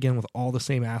all red again with all the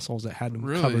same assholes that had them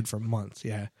Really? covered for months.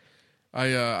 Yeah. I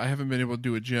haven't been able to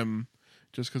do a gym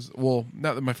just because. Well,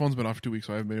 not that my phone's been off for 2 weeks,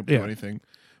 so I haven't been able to do Yeah. anything.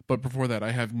 But before that,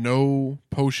 I have no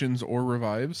potions or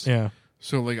revives. Yeah.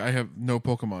 So like, I have no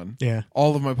Pokemon. Yeah.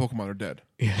 All of my Pokemon are dead.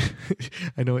 Yeah.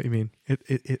 I know what you mean.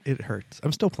 It hurts.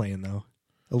 I'm still playing though,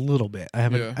 a little bit. I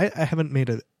haven't made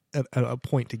a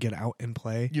point to get out and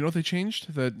play. You know what they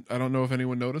changed? That I don't know if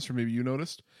anyone noticed, or maybe you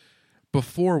noticed.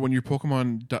 Before, when your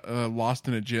Pokemon lost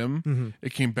in a gym, Mm-hmm.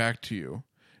 it came back to you.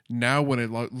 Now, when it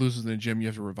loses in a gym, you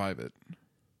have to revive it.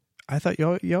 I thought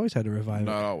you always had to revive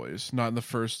Not always. Not in the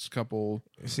first couple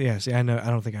it. See, I know. I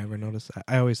don't think I ever noticed that.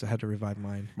 I always had to revive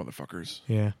mine. motherfuckers.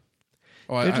 Yeah.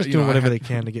 Oh, They're just doing whatever they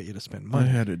can to get you to spend I money.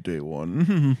 had it day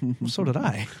one. So did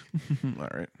I. All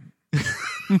right.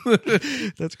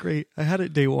 That's great. I had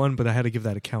it day 1, but I had to give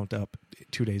that account up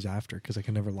 2 days after because I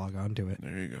could never log on to it.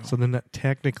 There you go. So then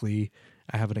technically,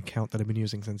 I have an account that I've been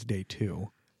using since day 2.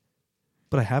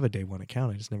 But I have a day 1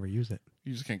 account. I just never use it.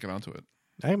 You just can't get onto it.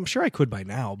 I'm sure I could by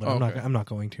now, but Okay. I'm not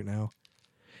going to now.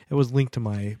 It was linked to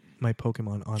my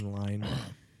Pokemon online.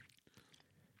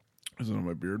 Is it on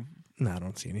my beard? No, I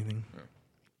don't see anything.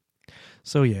 Yeah.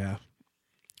 So yeah,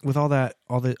 with all that,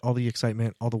 all the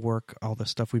excitement, all the work, all the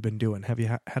stuff we've been doing, have you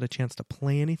had a chance to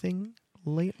play anything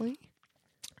lately?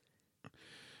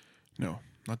 No,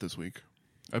 not this week.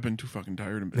 I've been too fucking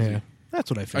tired and busy. Yeah, that's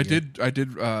what I figured. I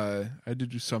did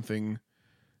do something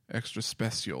extra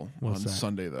special What's on that?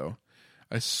 Sunday though.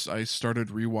 I started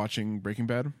rewatching Breaking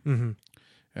Bad, Mm-hmm.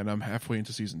 and I'm halfway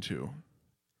into season 2.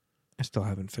 I still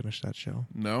haven't finished that show.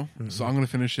 No, Mm-mm. so I'm gonna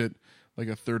finish it like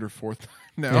a third or fourth time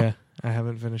now. Yeah, I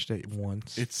haven't finished it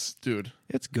once. It's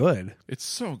It's good. it's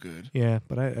so good. Yeah,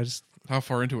 but I just How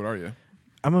far into it are you?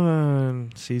 I'm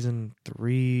on season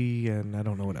 3, and I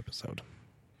don't know what episode.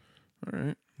 All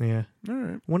right, Yeah, all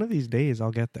right. one of these days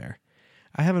I'll get there.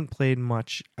 I haven't played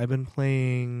much. I've been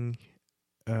playing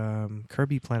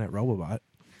Kirby Planet Robobot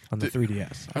on the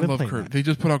 3DS. I I've been love playing Kirby. that. They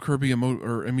just put out Kirby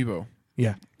Amiibo.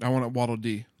 Yeah, I want a Waddle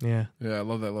Dee. yeah, Yeah, I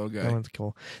love that little that guy. one's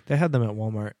cool. They had them at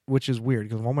Walmart, which is weird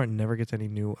because Walmart never gets any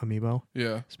new Amiibo.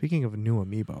 Yeah, Speaking of new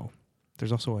Amiibo,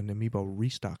 there's also an Amiibo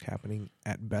restock happening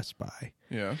at Best Buy.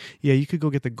 yeah. Yeah, you could go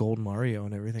get the gold Mario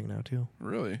and everything now too.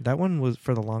 Really, That one was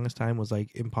for the longest time was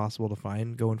like impossible to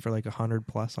find, going for like 100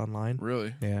 plus online.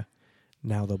 really. Yeah,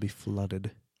 now they'll be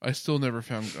flooded. I still never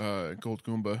found Gold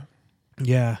Goomba.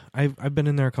 Yeah, I've been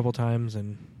in there a couple times,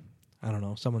 and I don't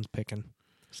know. Someone's picking.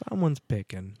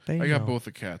 They I got know. both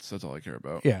the cats. That's all I care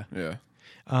about. Yeah. Yeah.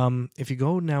 If you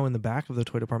go now in the back of the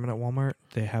toy department at Walmart,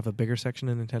 they have a bigger section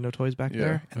of Nintendo toys back Yeah,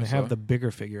 there, and I they have saw. the bigger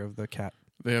figure of the cat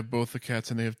They have both the cats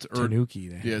and they have Tanuki.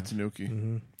 They yeah, have. Tanuki.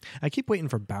 hmm I keep waiting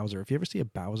for Bowser. If you ever see a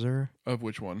Bowser, Of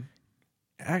which one?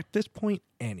 at this point,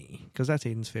 any, because that's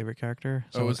Aiden's favorite character.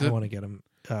 So Oh, is I it? want to get him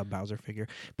a Bowser figure,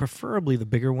 preferably the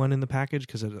bigger one in the package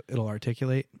because it'll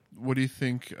articulate. What do you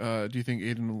think? Do you think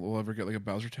Aiden will ever get like a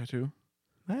Bowser tattoo?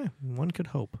 One could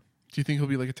hope. Do you think he'll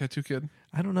be like a tattoo kid?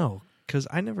 I don't know, because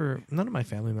none of my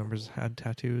family members had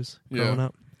tattoos Yeah. growing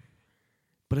up.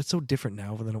 But it's so different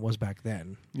now than it was back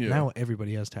then. Yeah. Now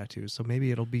everybody has tattoos, so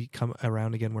maybe it'll come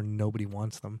around again where nobody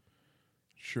wants them.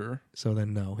 Sure. So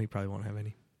then, no, he probably won't have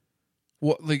any.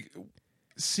 Well, like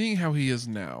seeing how he is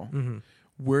now, Mm-hmm.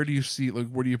 where do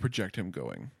you project him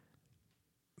going?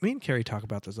 Me and Carrie talk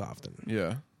about this often.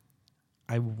 Yeah.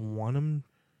 I want him.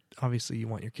 Obviously, you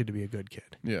want your kid to be a good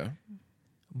kid, Yeah.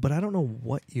 but I don't know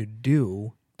what you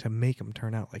do to make them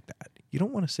turn out like that. You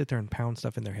don't want to sit there and pound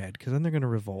stuff in their head because then they're going to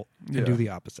revolt and Yeah. do the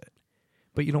opposite.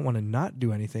 But you don't want to not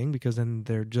do anything because then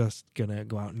they're just going to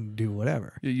go out and do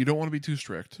whatever. Yeah, you don't want to be too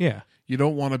strict. Yeah. You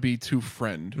don't want to be too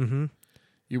friend. Mm-hmm.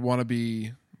 You want to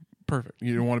be perfect.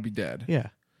 You don't want to be dead. Yeah.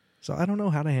 So I don't know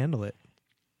how to handle it.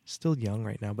 still young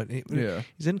right now, but Yeah.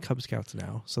 he's in Cub Scouts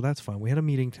now, so that's fun. We had a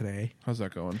meeting today. How's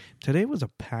that going? Today was a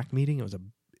pack meeting.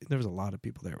 There was a lot of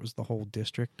people there. It was the whole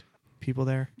district people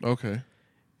there, Okay.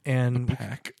 and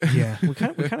Pack. yeah, we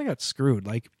kind of got screwed.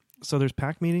 Like, so there's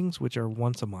pack meetings which are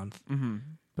once a month, Mm-hmm.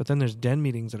 but then there's den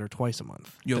meetings that are twice a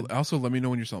month. Yo, also let me know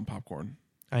when you're selling popcorn.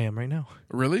 I am right now.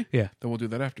 Really? Yeah. Then we'll do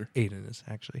that after. Aiden is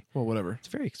actually. Well, whatever. It's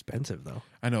very expensive though.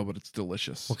 I know, but it's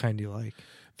delicious. What kind do you like?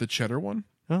 The cheddar one?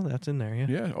 Oh, that's in there. Yeah.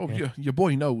 Yeah. Oh, Yeah. yeah. Your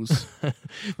boy knows.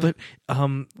 But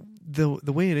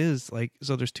the way it is, like,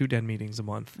 so there's 2 den meetings a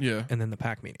month, Yeah. and then the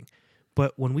pack meeting.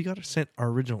 But when we got sent our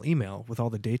original email with all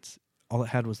the dates, all it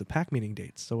had was the pack meeting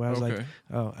dates. So I was like, Okay.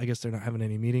 oh, I guess they're not having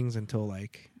any meetings until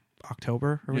like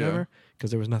October or Yeah. whatever,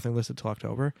 because there was nothing listed till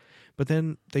October. But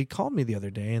then they called me the other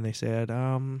day and they said,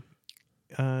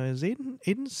 is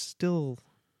Aiden still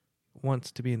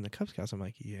wants to be in the Cub Scouts? I'm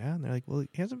like, yeah. And they're like, well,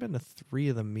 he hasn't been to 3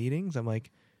 of the meetings. I'm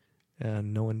like,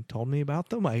 no one told me about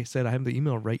them. I said, I have the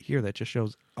email right here that just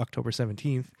shows October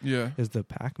 17th Yeah. is the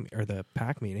pack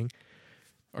meeting,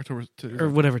 October. or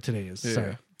whatever today is. Yeah.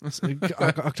 Sorry.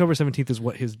 October 17th is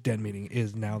what his den meeting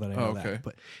is now that I know Oh, okay. that.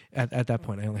 But at that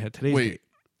point, I only had today's Wait. date.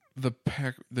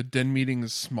 The den meeting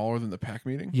is smaller than the pack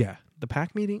meeting? Yeah. The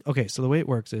pack meeting. Okay. So the way it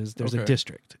works is there's a Okay.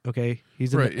 district. Okay.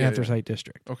 He's in Right, the yeah, anthracite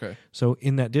district. Okay. So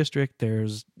in that district,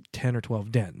 there's 10 or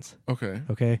 12 dens. Okay.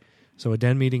 Okay. So a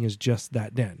den meeting is just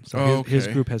that den. So Oh, his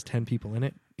okay. group has 10 people in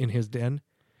it, in his den.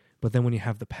 But then when you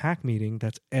have the pack meeting,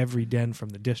 that's every den from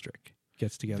the district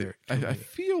gets together. I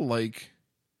feel like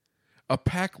a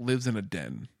pack lives in a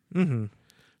den. Mm-hmm.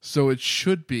 So it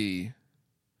should be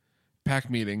pack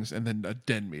meetings and then a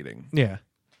den meeting, Yeah.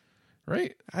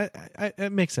 right?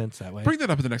 It makes sense that way. Bring that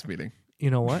up at the next meeting.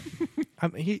 You know what?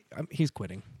 He's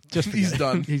quitting. Just He's forget it.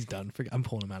 done. He's done. I'm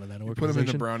pulling him out of that Put organization. them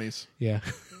into brownies. Yeah.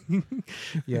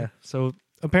 Yeah. So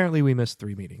apparently we missed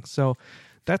 3 meetings. So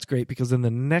that's great because then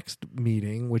the next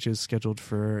meeting, which is scheduled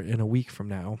for in a week from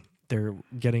now, they're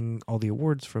getting all the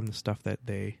awards from the stuff that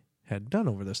they had done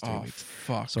over this 3 Oh, weeks.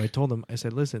 fuck. So I told them, I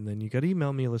said, listen, then you got to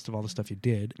email me a list of all the stuff you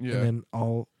did. Yeah. And then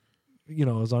I'll,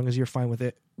 as long as you're fine with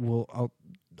it, I'll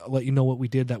let you know what we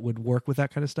did that would work with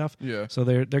that kind of stuff. Yeah. So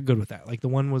they're good with that. Like the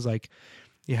one was like,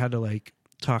 you had to like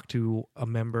talk to a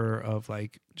member of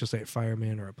like, just say a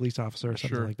fireman or a police officer or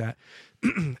something Sure. like that.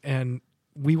 And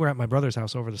we were at my brother's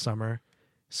house over the summer.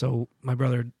 So my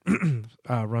brother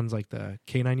runs like the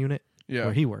K9 unit Yeah.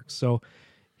 where he works. So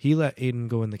he let Aiden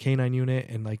go in the K9 unit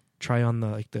and like try on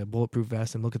the bulletproof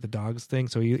vest and look at the dogs thing.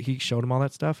 So he showed him all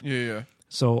that stuff. Yeah.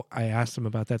 So I asked him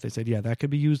about that. They said, yeah, that could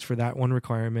be used for that one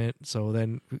requirement. So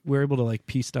then we're able to like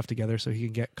piece stuff together so he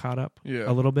can get caught up Yeah.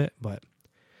 a little bit. But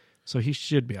so he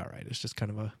should be all right. It's just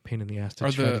kind of a pain in the ass to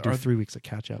Are try the- to do are 3 weeks of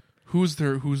catch up. Who's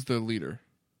the leader?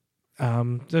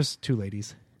 There's 2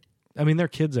 ladies. I mean, their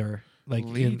kids are like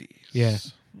Ladies. yeah.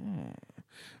 Hmm.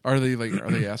 Are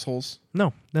they assholes?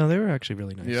 No, they were actually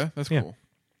really nice. Yeah, that's Yeah. cool.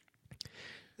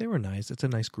 They were nice. It's a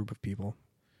nice group of people.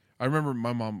 I remember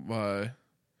my mom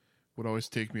would always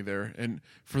take me there, and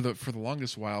for the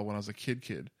longest while when I was a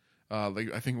kid,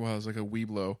 like I think when I was like a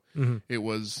weeblo, it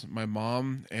was my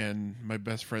mom and my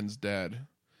best friend's dad.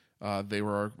 They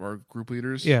were our group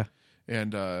leaders. Yeah.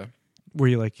 And Were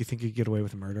you like, you think you could get away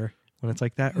with murder when it's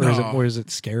like that? No. Or is it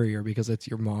scarier because it's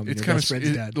your mom and it's your kind best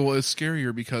friend's dad? well, it's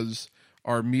scarier because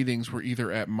our meetings were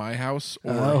either at my house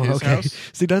or Oh, his okay. house.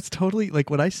 See, that's totally like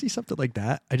when I see something like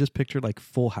that, I just picture like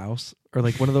Full House or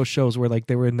like one of those shows where like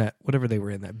they were in that whatever they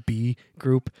were in that B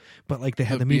group, but like they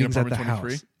had The the B in meetings at the Apartment house.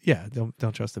 23? Yeah,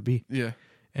 don't trust the B, Yeah,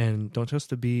 and don't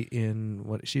trust the B in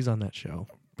what she's on that show,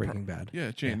 Breaking Bad. yeah,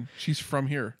 Jane. She's from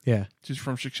here. Yeah. She's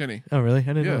from Shikshinny. Oh, really?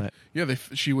 I didn't know Yeah, that. yeah.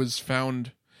 She was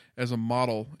found as a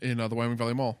model in the Wyoming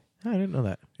Valley Mall. Oh, I didn't know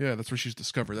that. Yeah, that's where she's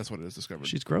discovered. That's what it is discovered.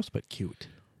 She's gross but cute.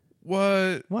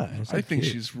 What? What? said I think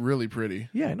cute. she's really pretty.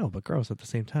 Yeah, I know, but gross at the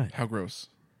same time. How gross?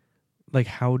 Like,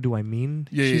 how do I mean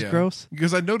Yeah, she's gross?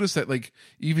 Because I noticed that like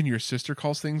even your sister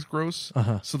calls things gross.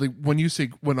 Uh-huh. So like when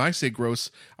I say gross,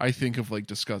 I think of like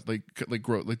disgust, like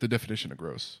gross, like the definition of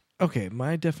gross. Okay,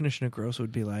 my definition of gross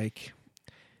would be like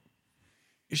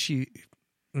she.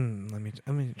 Let me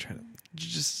try to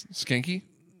just Skanky?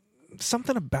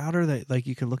 something about her that like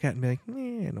you could look at and be like,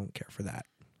 I don't care for that.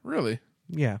 Really?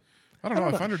 Yeah, I don't know.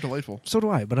 I find her delightful. so do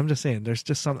I. But I'm just saying, there's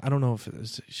just some. I don't know if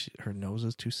her nose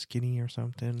is too skinny or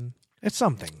something. It's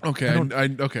something. Okay, I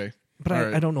don't, okay. but All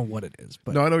right. I don't know what it is.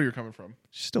 But No, I know where you're coming from.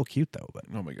 she's still cute though.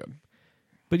 Oh my god.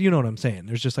 But you know what I'm saying.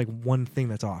 There's just like one thing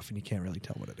that's off, and you can't really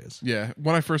tell what it is. Yeah.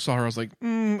 When I first saw her, I was like, I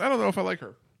don't know if I like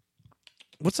her.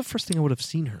 What's the first thing I would have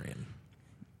seen her in?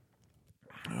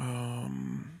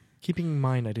 Keeping in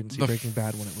mind, I didn't see The Breaking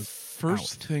Bad when it was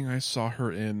First out. thing I saw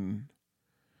her in,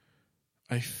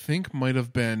 I think might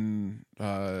have been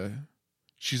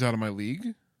She's Out of My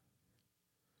League.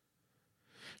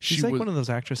 She's like one of those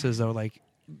actresses, though, like,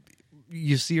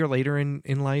 you see her later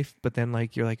in life, but then,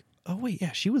 like, you're like, oh, wait,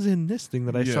 yeah, she was in this thing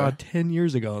that I saw 10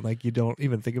 years ago. And, like, you don't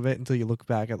even think of it until you look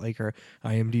back at, like, her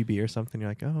IMDb or something. You're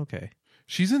like, oh, okay.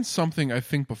 She's in something, I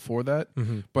think, before that.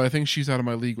 Mm-hmm. But I think She's Out of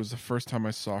My League was the first time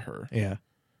I saw her. Yeah.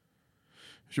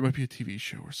 She might be a TV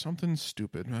show or something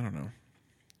stupid. I don't know.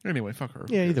 Anyway, fuck her.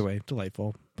 Yeah, either way,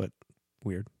 delightful, but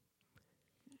weird.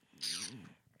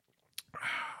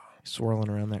 Swirling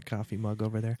around that coffee mug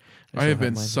over there. I have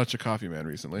been such a coffee man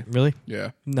recently. Really?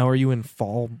 Yeah. Now, are you in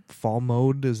fall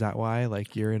mode? Is that why?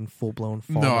 Like, you're in full blown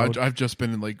fall mode? No, I've just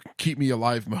been in, like, keep me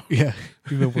alive mode. Yeah,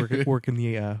 you've been working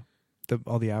the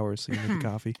all the hours so you need the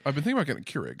coffee. I've been thinking about getting a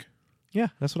Keurig. Yeah,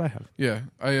 that's what I have.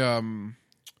 Yeah,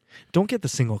 Don't get the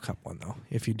single cup one though.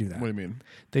 If you do that, what do you mean?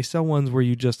 They sell ones where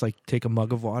you just like take a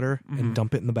mug of water and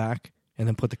dump it in the back, and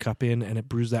then put the cup in, and it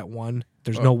brews that one.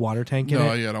 There's no water tank in it.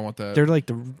 No, yeah, I don't want that.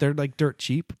 They're like dirt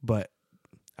cheap, but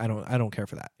I don't care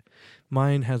for that.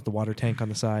 Mine has the water tank on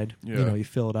the side. Yeah. You know, you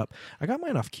fill it up. I got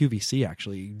mine off QVC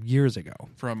actually years ago.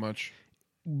 For how much?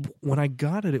 When I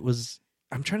got it, it was.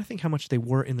 I'm trying to think how much they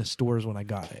were in the stores when I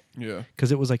got it. Yeah.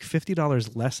 Because it was like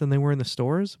 $50 less than they were in the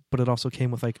stores, but it also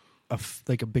came with like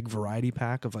a big variety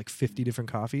pack of like 50 different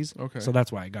coffees. Okay. So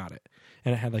that's why I got it.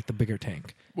 And it had like the bigger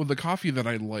tank. Well, the coffee that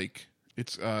I like,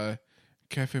 it's Café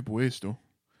Puesto,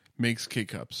 makes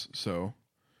K-Cups. So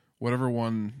whatever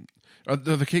one...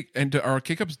 the K, and are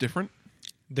K-Cups different?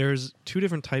 There's two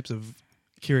different types of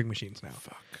Keurig machines now.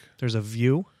 Fuck. There's a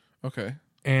View Okay.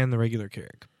 and the regular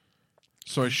Keurig.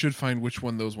 So I should find which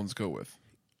one those ones go with.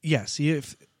 Yeah, see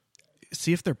if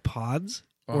they're pods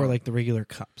or like the regular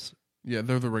cups. Yeah,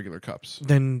 they're the regular cups.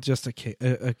 Then just a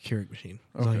Keurig machine.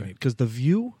 Okay. Because the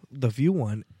View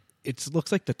one, it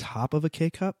looks like the top of a K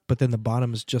cup, but then the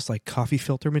bottom is just like coffee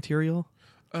filter material.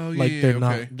 Oh, yeah, Like yeah, they're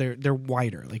okay. not they're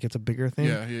wider. Like it's a bigger thing.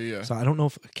 Yeah. So I don't know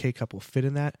if a K cup will fit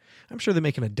in that. I'm sure they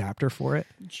make an adapter for it.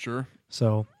 Sure.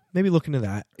 So maybe look into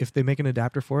that. If they make an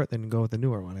adapter for it, then go with the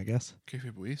newer one, I guess.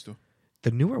 Café Puesto. The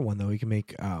newer one though, you can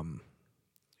make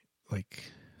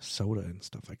like soda and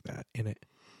stuff like that in it.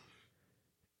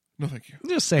 No, thank you. I'm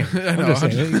just saying. I know. I'm just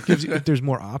saying. It gives you, there's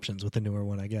more options with the newer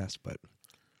one, I guess, but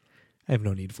I have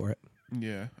no need for it.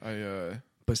 Yeah,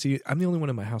 But see, I'm the only one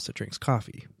in my house that drinks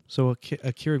coffee, so a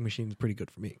Keurig machine is pretty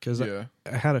good for me because yeah.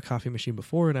 I had a coffee machine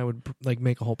before, and I would like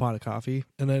make a whole pot of coffee,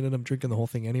 and I ended up drinking the whole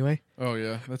thing anyway. Oh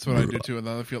yeah, that's what I do too. And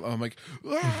then I'm like,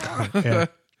 ah! Yeah.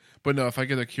 But no, if I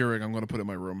get a Keurig, I'm going to put it in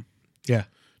my room Yeah.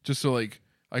 just so like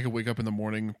I can wake up in the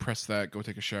morning, press that, go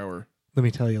take a shower. Let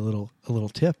me tell you a little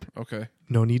tip. Okay.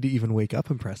 No need to even wake up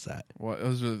and press that. What?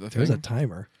 Those are the There's a thing?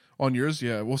 timer. On yours?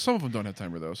 Yeah. Well, some of them don't have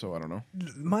timer though, so I don't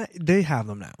know. They have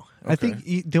them now. I Okay.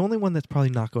 think the only one that's probably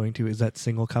not going to is that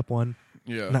single cup one.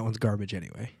 Yeah. And that one's garbage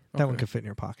anyway. That one Okay. could fit in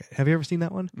your pocket. Have you ever seen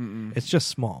that one? Mm-mm. It's just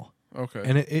small. Okay.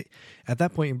 And it at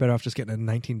that point, you're better off just getting a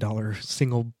 $19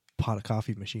 single pot of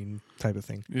coffee machine type of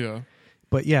thing. Yeah.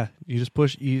 But yeah, you just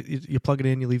push, you plug it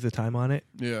in, you leave the time on it,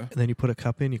 Yeah. and then you put a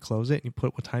cup in, you close it, and you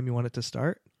put what time you want it to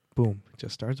start. Boom, it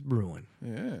just starts brewing.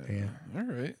 Yeah. Yeah. All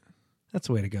right. That's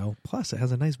the way to go. Plus, it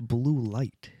has a nice blue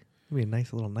light. It'll be a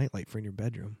nice little night light for in your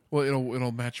bedroom. Well,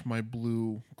 it'll match my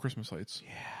blue Christmas lights.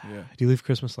 Yeah. Do you leave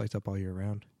Christmas lights up all year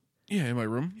round? Yeah, in my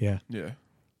room. Yeah. Yeah.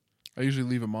 I usually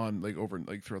leave them on like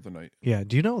throughout the night. Yeah.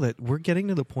 Do you know that we're getting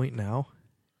to the point now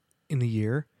in the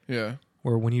year Yeah.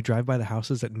 where when you drive by the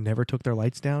houses that never took their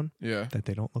lights down, Yeah. that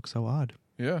they don't look so odd?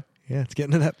 Yeah. Yeah, it's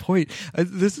getting to that point.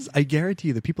 I guarantee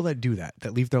you, the people that do that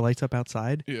leave their lights up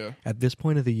outside, Yeah. at this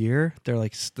point of the year, they're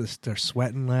like, they're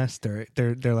sweating less. They're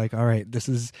like, all right,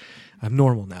 I'm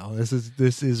normal now. This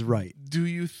is right. Do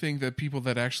you think that people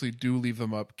that actually do leave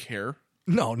them up care?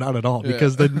 No, not at all. Yeah.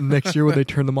 Because then next year when they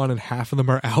turn them on and half of them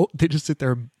are out, they just sit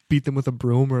there and beat them with a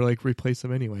broom or like replace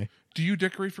them anyway. Do you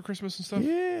decorate for Christmas and stuff?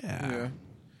 Yeah, Yeah.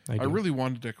 I I do. really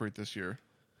wanted to decorate this year.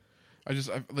 I'm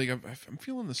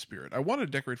feeling the spirit. I wanted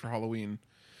to decorate for Halloween,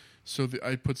 so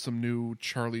I put some new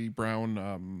Charlie Brown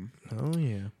Oh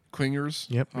yeah, clingers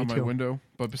Yep, me on my too. window.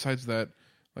 But besides that,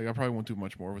 like I probably won't do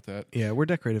much more with that. yeah. We're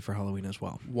decorated for Halloween as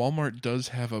well. Walmart does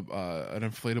have an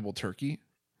inflatable turkey,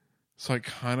 so I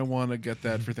kind of want to get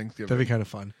that for Thanksgiving. That'd be kind of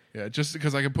fun. Yeah, just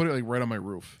because I can put it like right on my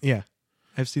roof. Yeah,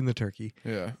 I've seen the turkey.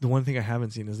 Yeah, The one thing I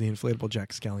haven't seen is the inflatable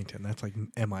Jack Skellington. That's like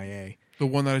MIA. the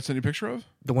one that I sent you a picture of.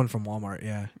 The one from Walmart,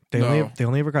 yeah. They No.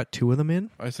 only ever got 2 of them in.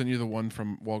 I sent you the one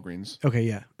from Walgreens. Okay,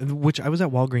 yeah. Which I was at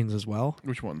Walgreens as well.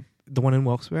 Which one? The one in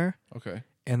Wilkes-Barre, Okay,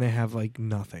 and they have like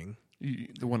nothing.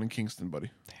 the one in Kingston,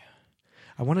 buddy.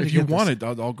 I wanted If to you get want it,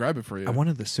 I'll grab it for you. I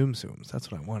wanted the Tsum Tsums.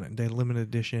 That's what I wanted. The limited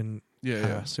edition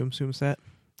yeah. Tsum Tsum set.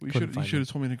 You couldn't should find have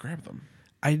told me to grab them.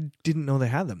 I didn't know they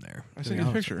had them there. I to sent be you the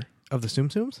honest. picture. Of the Tsum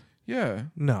Tsums? Yeah.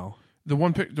 No. The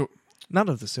one pic. Not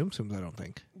of the Tsum Tsums, I don't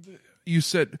think. You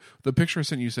said the picture I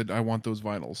sent you said I want those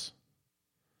vinyls.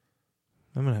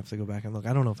 I'm going to have to go back and look.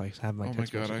 I don't know if I have my Oh my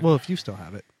text God, messages. Well, if you still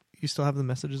have it. You still have the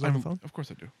messages on the phone? Of course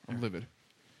I do. I'm livid.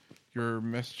 Your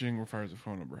messaging requires a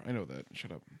phone number. I know that.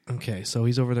 Shut up. Okay, so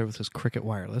he's over there with his Cricket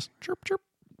Wireless. Chirp, chirp.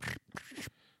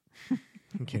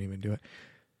 He can't even do it.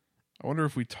 I wonder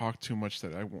if we talk too much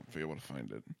that I won't be able to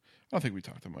find it. I don't think we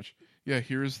talk too much. Yeah,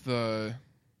 here's the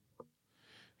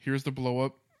blow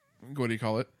up. What do you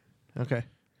call it? Okay.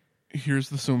 Here's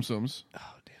the Tsum Tsums.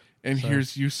 Oh, damn. And Sorry.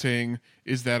 here's you saying,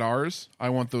 "Is that ours? I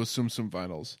want those Tsum Tsum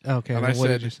vinyls." Okay, and well, I what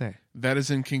said, did you say? "That is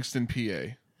in Kingston,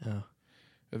 PA." Oh,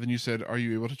 And then you said, "Are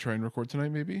you able to try and record tonight?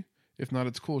 Maybe. If not,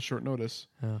 it's cool. Short notice."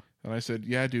 oh. And I said,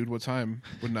 "Yeah, dude. What time?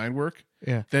 Would 9 work?"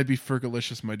 Yeah. That'd be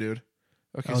Fergalicious, my dude.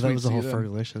 Okay, Oh, that sweet, was the see whole you then.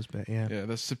 Fergalicious bit, yeah. Yeah,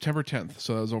 that's September 10th,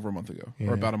 so that was over a month ago, Yeah.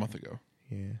 or about a month ago.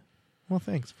 Yeah. Well,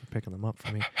 thanks for picking them up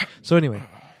for me. So anyway,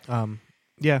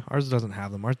 yeah, ours doesn't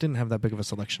have them. Ours didn't have that big of a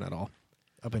selection at all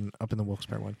up in the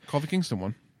Wilkes-Barre one. Call the Kingston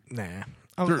one. Nah.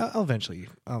 They're- I'll eventually.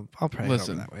 I'll probably go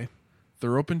Listen. that way.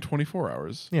 They're open 24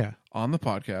 hours Yeah. on the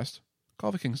podcast.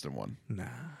 Call the Kingston one. Nah.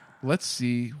 Let's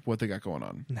see what they got going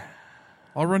on. Nah.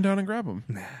 I'll run down and grab them.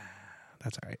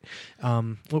 That's all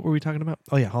right. What were we talking about?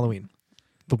 Oh yeah, Halloween.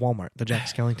 The Walmart, the Jack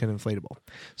Skellington inflatable.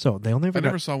 So they only I ever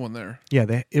never got, saw one there.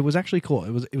 yeah, it was actually cool.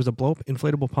 It was a blow up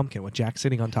inflatable pumpkin with Jack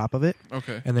sitting on top of it,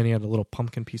 Okay. and then he had a little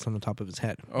pumpkin piece on the top of his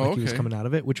head, Oh, like he was okay. coming out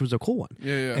of it, which was a cool one.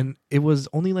 Yeah, yeah. And it was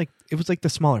only like the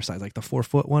smaller size, like the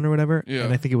 4-foot one or whatever. Yeah.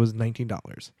 And I think it was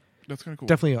 $19. That's kind of cool.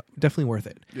 Definitely worth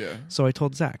it. Yeah. So I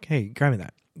told Zach, hey, grab me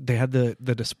that. They had the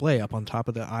display up on top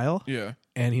of the aisle, Yeah.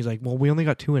 and he's like, well, we only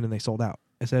got 2 in and they sold out.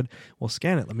 I said, well,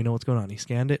 scan it. Let me know what's going on. He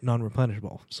scanned it,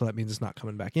 non-replenishable. So that means it's not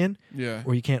coming back in, Yeah.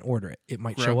 or you can't order it. It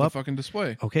might Grab show the up. fucking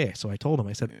display. Okay, so I told him,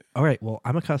 I said, all right, well,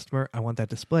 I'm a customer. I want that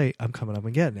display. I'm coming up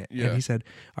and getting it. Yeah. And he said,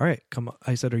 all right, come on.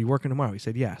 I said, are you working tomorrow? He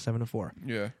said, yeah, 7 to 4.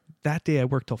 Yeah. That day I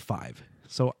worked till 5.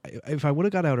 So if I would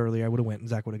have got out earlier, I would have went and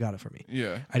Zach would have got it for me.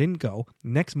 Yeah. I didn't go.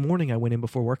 Next morning I went in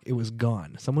before work. It was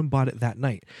gone. Someone bought it that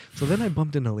night. So then I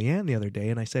bumped into Leanne the other day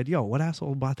and I said, yo, what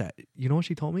asshole bought that? You know what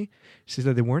she told me? She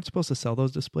said they weren't supposed to sell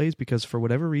those displays because for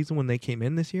whatever reason when they came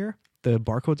in this year, the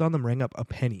barcodes on them rang up a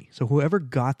penny. So whoever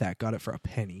got that got it for a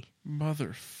penny.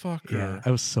 Motherfucker. Yeah,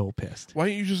 I was so pissed. Why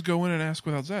don't you just go in and ask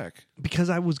without Zach? Because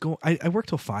I was going, I worked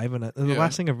till 5 and the Yeah.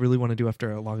 last thing I really want to do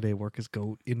after a long day of work is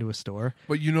go into a store.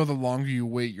 But you know the longer you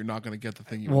wait, you're not going to get the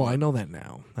thing you Well, want. I know that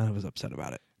now. I was upset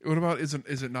about it. What about, is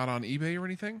it not on eBay or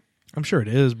anything? I'm sure it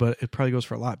is, but it probably goes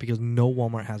for a lot because no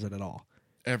Walmart has it at all.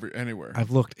 Anywhere. I've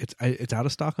looked. It's out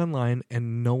of stock online,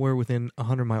 and nowhere within a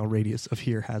 100-mile radius of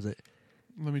here has it.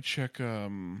 Let me check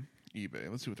eBay.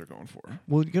 Let's see what they're going for.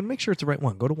 Well, you got to make sure it's the right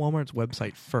one. Go to Walmart's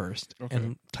website first Okay.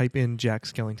 and type in Jack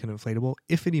Skellington inflatable.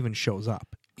 If it even shows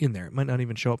up in there, it might not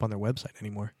even show up on their website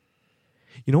anymore.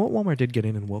 You know what Walmart did get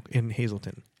in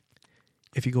Hazleton?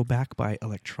 If you go back by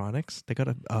electronics, they got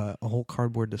a whole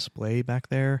cardboard display back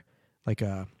there, like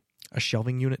a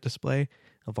shelving unit display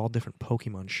of all different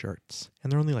Pokemon shirts,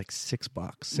 and they're only like $6,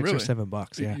 $6 or Really?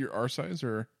 $7. Yeah, You're our size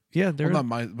or? yeah, they're Well, not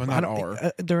my, but I not don't-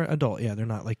 our. they're adult. Yeah, they're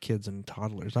not like kids and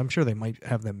toddlers. I'm sure they might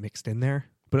have them mixed in there,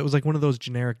 but it was like one of those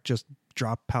generic just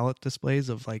drop pallet displays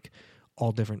of like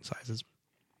all different sizes.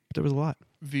 But there was a lot.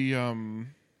 The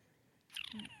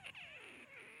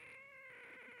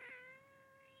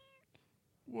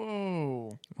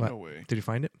Whoa. What? No way. Did you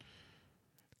find it?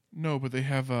 No, but they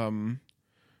have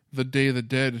the Day of the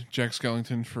Dead Jack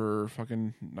Skellington for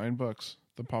fucking $9.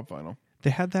 The pop vinyl. They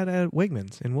had that at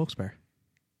Wegmans in Wilkes-Barre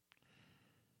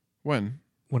When?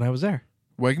 when I was there.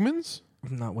 Wegmans?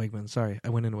 Not Wegmans. Sorry, I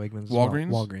went into Wegmans. as Walgreens?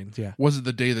 Well. Walgreens. Yeah. Was it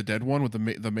the Day of the Dead one with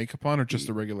the makeup on, or just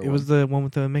the regular It one? was the one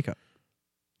with the makeup.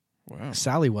 Wow.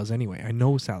 Sally was anyway. I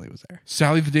know Sally was there.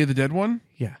 Sally the Day of the Dead one?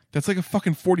 Yeah. That's like a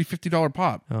fucking $40-$50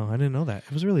 pop. Oh, I didn't know that.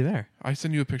 It was really there. I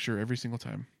send you a picture every single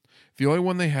time. The only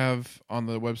one they have on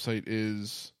the website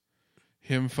is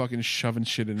him fucking shoving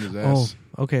shit in his ass.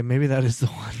 Oh, okay. Maybe that is the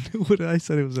one. What I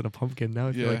said it was in a pumpkin. Now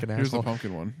I feel yeah, like an here's asshole. the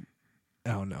pumpkin one.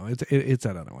 Oh no, it's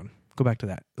that other one. Go back to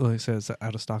that. Oh, it says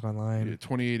out of stock online. Yeah,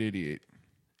 $28.88.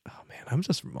 Oh man, I'm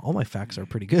just all my facts are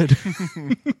pretty good.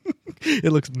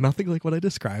 It looks nothing like what I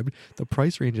described. The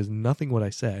price range is nothing what I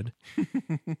said.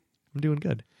 I'm doing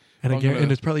good. And I'm again, gonna-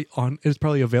 and it's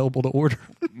probably available to order.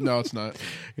 No, it's not.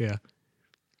 Yeah.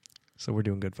 So we're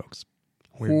doing good, folks.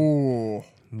 Cool.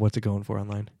 What's it going for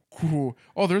online? Cool.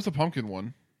 Oh, there's a pumpkin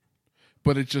one,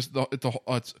 but it's just the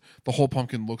whole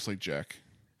pumpkin looks like Jack.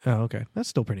 Oh, okay. That's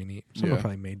still pretty neat. Someone Yeah.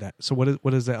 probably made that. So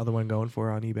what is the other one going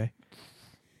for on eBay?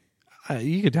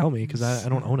 You could tell me because I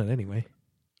don't own it anyway.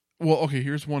 Well, okay,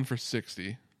 here's one for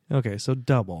 60. Okay, so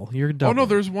double. You're doubling. Oh no,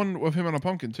 there's one of him on a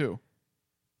pumpkin too.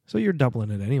 So you're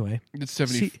doubling it anyway. It's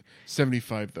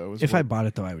 75 though. If I bought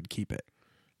it though, I would keep it.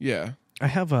 Yeah. I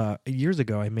have years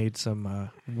ago I made some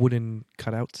wooden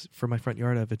cutouts for my front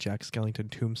yard. I have a Jack Skellington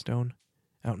tombstone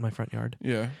out in my front yard.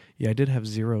 Yeah. Yeah, I did have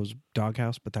Zero's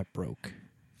doghouse, but that broke.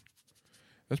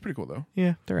 That's pretty cool though.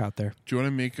 Yeah, they're out there. Do you want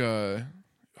to make a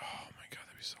oh my god,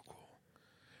 that'd be so cool.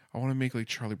 I want to make like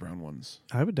Charlie Brown ones.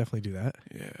 I would definitely do that.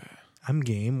 Yeah. I'm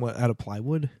game. What, out of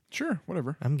plywood? Sure,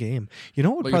 whatever. I'm game. You know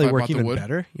what would Like if probably I work bought the even wood?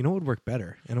 better? You know what would work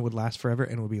better? And it would last forever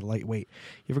and it would be lightweight.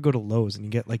 You ever go to Lowe's and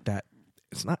you get like that?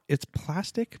 It's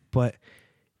plastic, but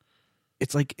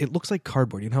it's like, it looks like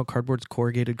cardboard. You know how cardboard's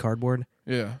corrugated cardboard?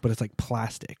 Yeah. But it's like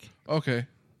plastic. Okay.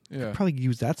 Yeah. Probably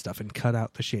use that stuff and cut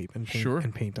out the shape and paint, Sure.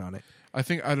 and paint on it. I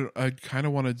think I kind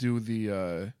of want to do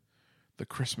the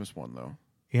Christmas one though.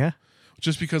 Yeah.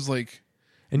 Just because like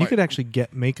And you My- could actually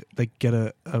get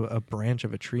a branch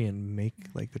of a tree and make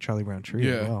like the Charlie Brown tree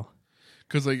as Yeah. well.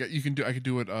 Because like I could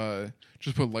do it.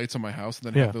 Just put lights on my house and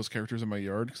then Yeah. have those characters in my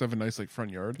yard because I have a nice like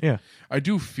front yard. Yeah. I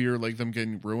do fear like them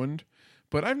getting ruined,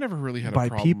 but I've never really had a By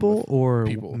problem people with or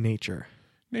people. nature?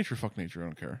 Nature. Fuck nature. I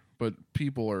don't care. But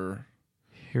people are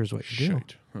Here's what you do.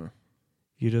 shite. Huh.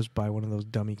 You just buy one of those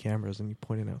dummy cameras and you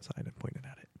point it outside and point it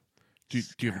at it. Do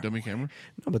you have a dummy camera?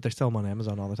 No, but they sell them on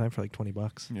Amazon all the time for like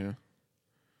 $20. Yeah.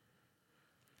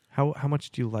 How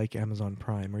much do you like Amazon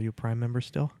Prime? Are you a Prime member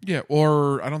still? Yeah.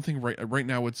 Or I don't think right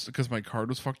now it's because my card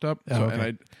was fucked up, Oh, so, okay. and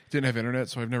I didn't have internet,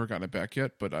 so I've never gotten it back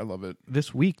yet. But I love it.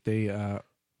 This week they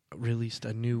released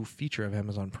a new feature of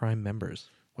Amazon Prime members.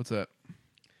 What's that?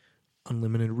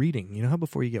 Unlimited reading. You know how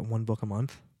before you get one book a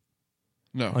month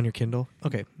No. on your Kindle?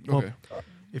 Okay. Well, Okay.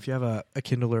 if you have a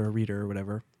Kindle or a reader or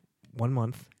whatever, 1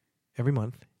 month, every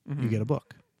month, Mhm. you get a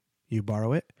book. You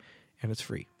borrow it, and it's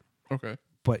free. Okay.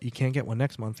 But you can't get one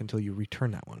next month until you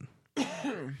return that one.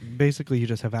 Basically, you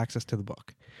just have access to the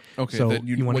book. Okay. So then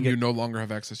you wanna when you get- no longer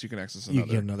have access, you can access You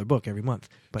another. get another book every month.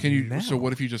 But Can you? now, So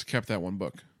what if you just kept that one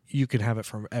book? you can have it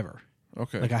forever.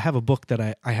 Okay. Like I have a book that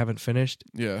I haven't finished,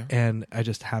 Yeah. and I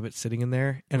just have it sitting in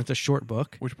there, and it's a short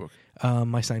book. Which book?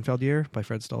 My Seinfeld Year by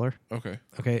Fred Stoller. Okay.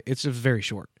 Okay, it's just very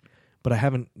short, but I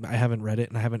haven't read it,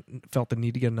 and I haven't felt the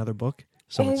need to get another book.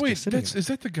 So oh it's wait, just sitting is there.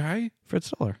 that the guy? Fred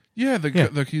Stoller. Yeah,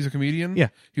 Yeah. he's a comedian. Yeah.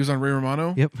 He was on Ray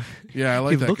Romano. Yep. Yeah, I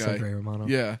like he that looks guy. like Ray Romano.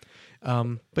 Yeah.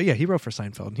 But yeah, he wrote for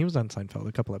Seinfeld, and he was on Seinfeld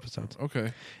a couple episodes.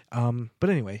 Okay. But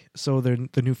anyway, so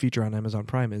the new feature on Amazon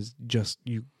Prime is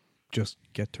you just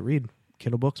get to read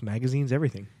Kindle books, magazines,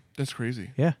 everything. That's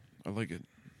crazy. Yeah, I like it.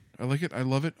 I like it. I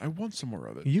love it. I want some more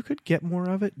of it. you could get more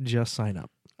of it. Just sign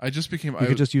up. I just became. You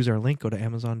could just use our link. Go to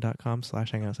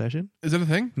Amazon.com/hangout session. Is that a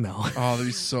thing? No. Oh, that'd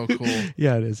be so cool.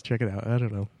 Yeah, it is. Check it out. I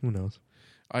don't know. Who knows?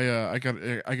 I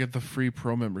get the free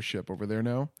pro membership over there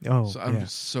now. Oh, So I'm yeah.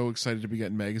 just so excited to be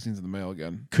getting magazines in the mail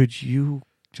again Could you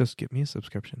just get me a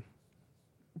subscription?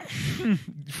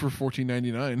 for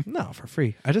 $14.99. No, for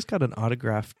free. I just got an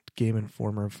autographed Game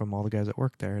Informer from all the guys that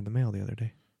work there in the mail the other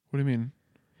day. What do you mean?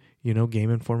 You know Game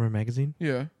Informer magazine?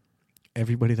 Yeah.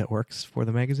 Everybody that works for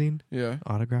the magazine Yeah.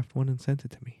 autographed one and sent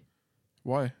it to me.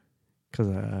 Why? Because,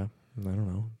 I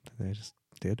don't know. They just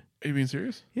did. Are you being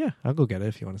serious? Yeah, I'll go get it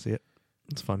if you want to see it.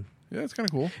 It's fun. Yeah, it's kind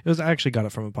of cool. I actually got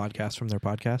it from a podcast, from their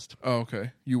podcast. Oh,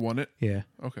 okay. You won it? Yeah.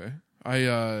 Okay.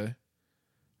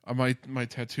 My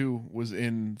tattoo was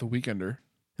in The Weekender.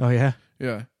 Oh, yeah?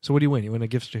 Yeah. So what do you win? You win a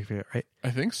gift certificate, right?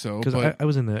 I think so, Because but I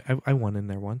was I won in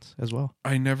there once as well.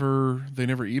 they never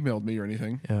emailed me or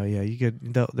anything. Oh, yeah, you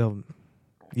could,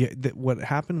 what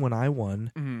happened when I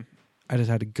won, Mm-hmm. I just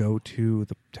had to go to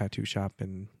the tattoo shop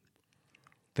and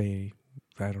I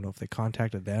don't know if they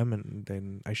contacted them and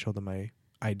then I showed them my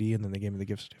ID and then they gave me the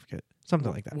gift certificate.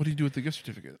 Something like that. What do you do with the gift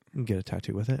certificate? You can get a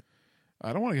tattoo with it.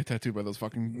 I don't want to get tattooed by those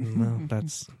fucking. Well,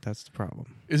 that's the problem.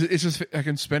 Is it? It's just I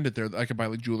can spend it there. I could buy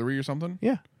like jewelry or something.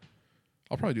 Yeah.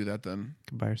 I'll probably do that then. You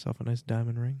can buy yourself a nice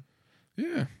diamond ring.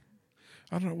 Yeah.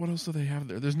 I don't know what else do they have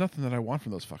there. There's nothing that I want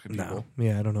from those fucking people. No.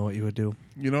 Yeah, I don't know what you would do.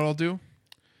 You know what I'll do?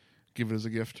 Give it as a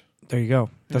gift. There you go.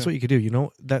 That's Yeah. what you could do. You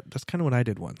know, that's kind of what I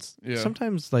did once. Yeah.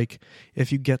 Sometimes, like,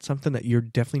 if you get something that you're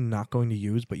definitely not going to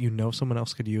use, but you know someone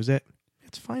else could use it,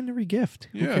 it's fine to re-gift.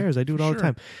 Who Yeah, cares? I do it all the sure.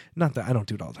 time. Not that I don't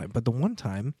do it all the time, but the one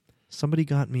time somebody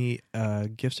got me a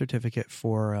gift certificate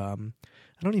for, I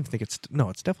don't even think it's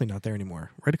definitely not there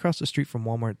anymore. Right across the street from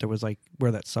Walmart, there was like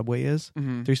where that Subway is.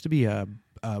 Mm-hmm. There used to be a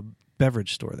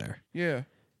beverage store there. Yeah.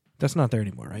 That's not there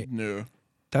anymore, right? No.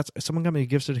 Someone got me a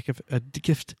gift certificate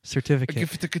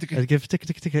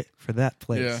for that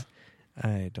place.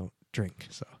 I don't drink,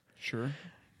 Sure.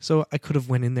 so I could have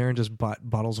went in there and just bought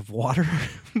bottles of water,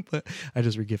 but I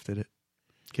just regifted it,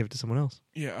 gave it to someone else.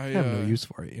 Yeah, I have no use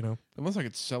for it, Unless I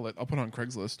could sell it, I'll put it on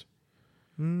Craigslist.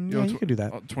 Yeah, you could do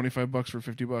that. $25 for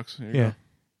 $50. There you Yeah, go.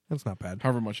 that's not bad.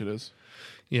 However much it is.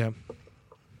 Yeah,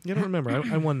 you don't remember?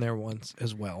 I won there once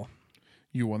as well.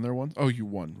 You won there once? Oh, you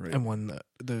won, right? I won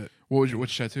the What was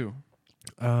which tattoo?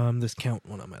 this count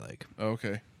one on my leg. Oh,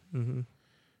 okay. Mm-hmm.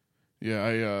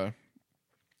 Yeah,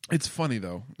 it's funny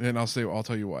though, and I'll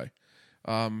tell you why.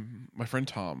 My friend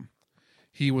Tom,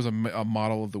 he was a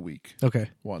model of the week Okay.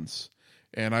 once,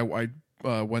 and I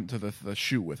went to the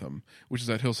shoot with him, which is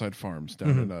at Hillside Farms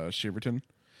down in Shaverton,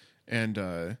 and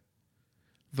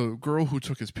the girl who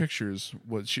took his pictures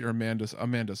was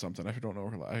Amanda something. I don't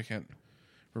know I can't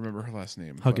remember her last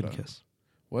name. Hug and kiss.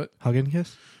 What? Hug and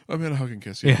kiss? Amanda Hug and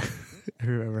Kiss. Yeah. I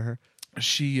remember her.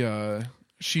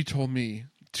 She told me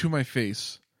to my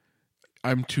face,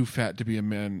 I'm too fat to be a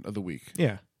man of the week.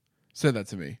 Yeah. Said that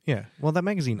to me. Yeah. Well, that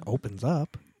magazine opens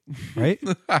up, right?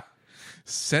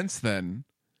 Since then,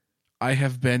 I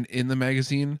have been in the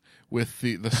magazine with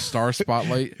the star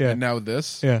spotlight, Yeah. and now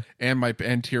this, Yeah. and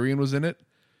Tyrion was in it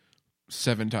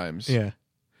 7 times. Yeah.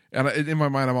 And in my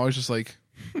mind, I'm always just like,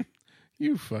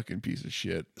 you fucking piece of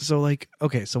shit. So, like,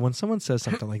 okay, so when someone says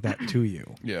something like that to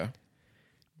you, Yeah,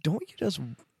 don't you just...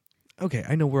 Okay,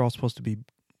 I know we're all supposed to be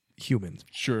humans,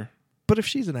 sure. but if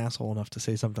she's an asshole enough to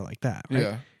say something like that, right?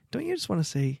 Yeah, Don't you just want to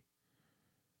say,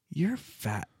 you're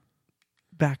fat,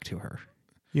 back to her?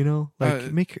 You know?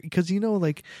 Like, make her... Because,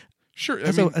 like, sure.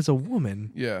 as a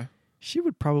woman, yeah. she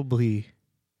would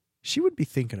be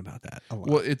thinking about that a lot.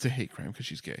 Well, it's a hate crime because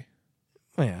she's gay.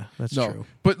 Oh, yeah, that's true.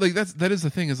 But like that is the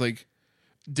thing is like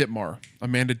Ditmar,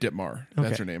 Amanda Ditmar. That's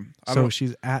Okay. her name. So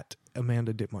she's at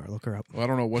Amanda Ditmar. Look her up. I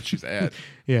don't know what she's at.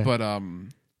 Yeah. But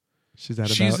She's at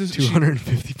she's about this-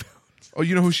 250 pounds. oh,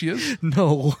 you know who she is?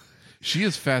 No. She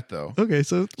is fat though. Okay,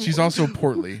 so... She's also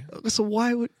portly. So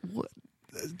why would... What?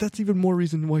 That's even more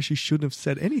reason why she shouldn't have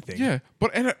said anything. Yeah,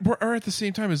 but or at the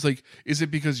same time is like, is it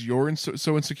because you're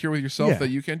so insecure with yourself Yeah. that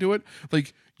you can't do it?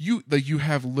 Like you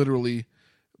have literally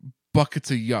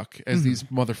buckets of yuck as these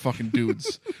motherfucking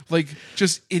dudes, like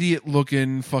just idiot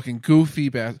looking, fucking goofy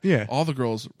Yeah. All the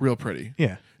girls real pretty.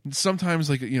 Yeah. Sometimes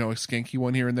like a skanky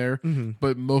one here and there,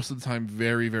 but most of the time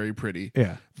very very pretty.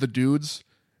 Yeah. The dudes,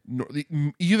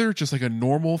 either just like a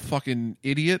normal fucking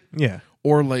idiot, Yeah.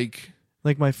 or like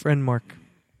Like my friend Mark,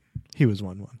 he was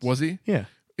one once. was he? Yeah.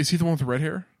 Is he the one with the red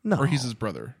hair? No. or he's his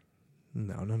brother.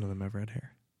 No, none of them have red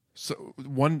hair. So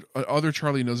one other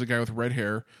Charlie knows a guy with red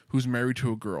hair who's married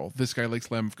to a girl. This guy likes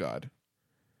Lamb of God.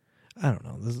 I don't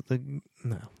know.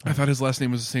 No. I thought his last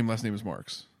name was the same last name as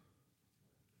Mark's.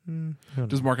 I don't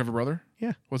Does know. Mark have a brother?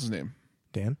 Yeah. What's his name?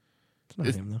 Dan? It's not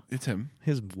him, though. It's him.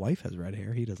 His wife has red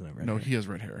hair. He doesn't have red No, hair. he has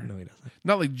red hair. No, he doesn't.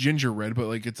 Not like ginger red, but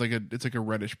like it's like a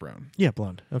reddish brown. Yeah,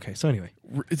 blonde. Okay, so anyway.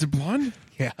 Is it blonde?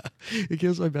 Yeah. It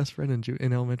was my best friend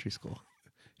in elementary school.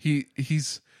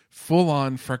 He's full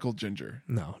on freckled ginger.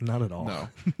 No, not at all. No.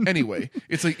 Anyway,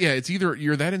 it's like it's either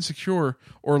you're that insecure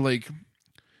or like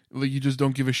you just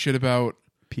don't give a shit about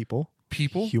People.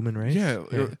 human race? Yeah,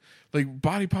 Yeah. like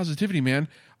body positivity, man.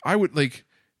 I would like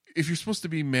if you're supposed to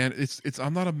be man. It's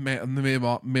I'm not a man. I'm the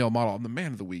male model. I'm the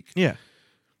man of the week. Yeah.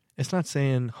 It's not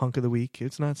saying hunk of the week.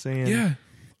 It's not saying... Yeah,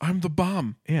 I'm the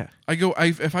bomb. Yeah.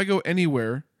 If I go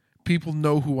anywhere, people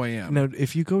know who I am. Now,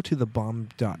 if you go to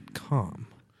thebomb.com,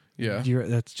 Yeah.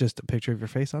 that's just a picture of your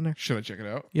face on there? Should I check it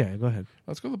out? Yeah, go ahead.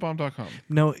 Let's go to thebomb.com.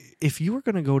 Now, if you were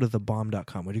going to go to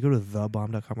thebomb.com, would you go to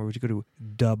thebomb.com or would you go to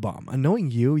the bomb? And knowing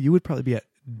you would probably be at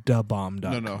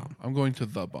thebomb.com. No. I'm going to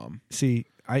the bomb. See,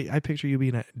 I picture you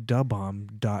being at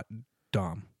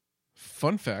thebomb.dom.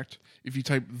 Fun fact, if you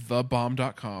type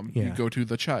thebomb.com, you Yeah. go to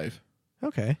the chive.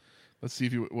 Okay. Let's see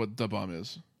what the bomb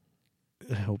is.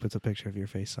 I hope it's a picture of your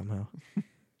face somehow.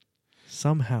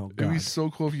 Somehow, It'd be God. so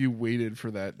cool if you waited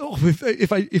for that. Oh,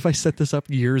 if I set this up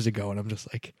years ago and I'm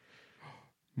just like,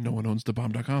 No one owns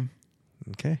thebomb.com.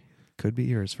 okay, could be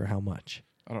yours for how much?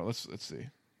 I don't. Let's see.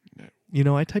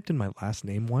 I typed in my last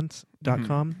name once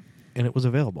 .com and it was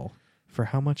available. For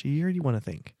how much a year do you want to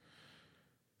think?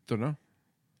 Don't know.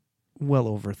 Well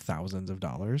over thousands of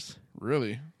dollars.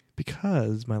 Really?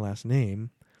 Because my last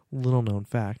name, little known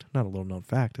fact, not a little known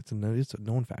fact, it's a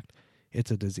known fact. It's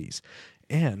a disease.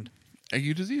 And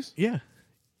Ague disease? yeah,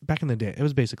 back in the day, it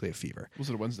was basically a fever. Was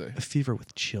it a Wednesday? A fever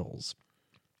with chills.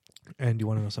 And do you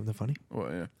want to know something funny? Oh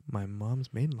yeah. My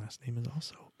mom's maiden last name is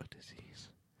also a disease.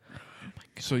 Oh my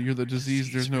God. So you're the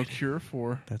disease there's no ridden. cure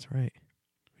for. That's right.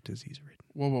 Disease ridden.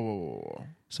 Whoa.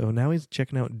 So now he's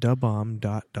checking out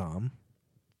dubomb.dom.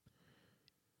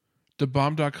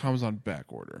 Thebomb.com is on back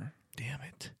order. Damn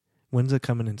it. When's it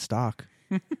coming in stock?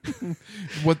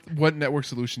 What Network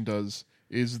Solution does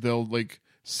is they'll like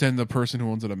send the person who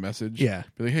owns it a message. Yeah.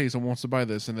 Be like, hey, someone wants to buy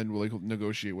this, and then we'll like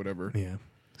negotiate whatever. Yeah.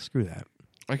 Screw that.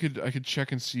 I could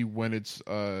check and see when it's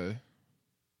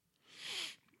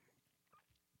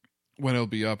when it'll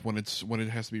be up, when it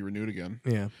has to be renewed again.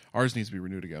 Yeah. Ours needs to be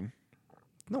renewed again.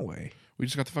 No way. We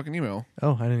just got the fucking email.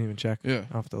 Oh, I didn't even check. Yeah.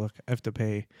 I'll have to look. I have to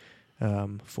pay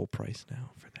full price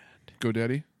now for that.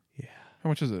 GoDaddy? Yeah. How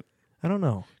much is it? I don't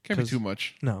know. Can't be 'Cause- too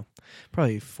much. No.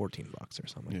 Probably $14 or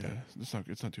something like Yeah, that.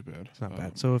 it's not too bad. It's not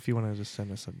bad. So if you want to just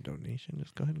send us a donation,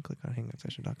 just go ahead and click on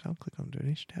hangoutsession.com, click on the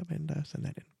donation tab, and send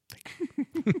that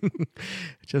in.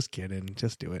 Just kidding.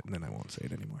 Just do it, and then I won't say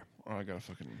it anymore. Oh, I gotta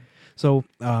fucking So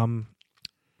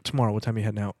tomorrow, what time are you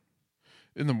heading out?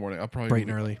 in the morning. I'll probably Bright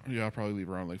and leave- early. Yeah, I'll probably leave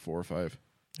around like 4 or 5.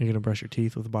 You're going to brush your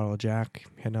teeth with a bottle of Jack,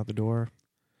 heading out the door,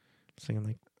 singing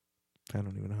like, I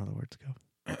don't even know how the words go.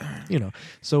 You know.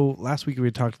 So last week we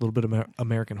had talked a little bit about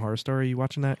American Horror Story. You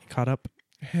watching that? You caught up?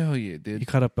 Hell yeah, You dude.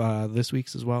 caught up this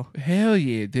week's as well? Hell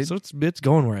yeah, dude. So it's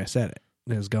going where I said it.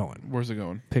 It's going. Where's it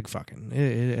going? Pig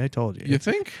fucking. I told you. You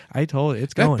think I told you.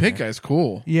 It's that going. pig there. guy's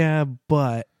cool? Yeah,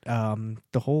 but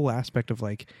the whole aspect of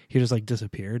like he just like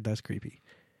disappeared, that's creepy.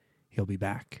 He'll be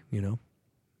back, you know?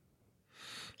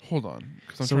 Hold on,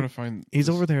 because I'm So trying to find. He's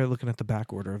this- over there looking at the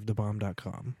back order of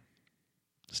thebomb.com.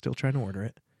 Still trying to order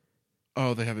it.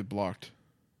 Oh, they have it blocked,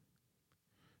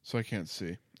 so I can't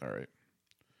see. All right.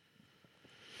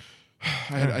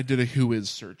 I did a who is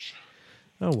search.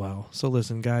 Oh well. So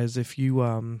listen, guys, if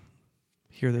you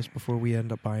hear this before we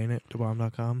end up buying it,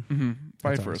 thebomb.com. Mm-hmm.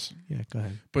 Buy it that's first. us. Yeah, go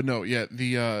ahead. But no, yeah,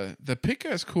 the pig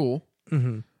guy's cool.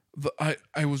 Mm-hmm.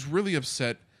 I was really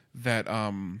upset that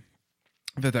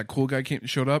that cool guy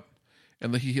showed up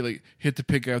and like he like hit the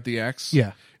pig guy with the axe.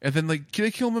 Yeah. And then like they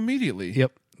kill him immediately.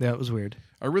 Yep. That was weird.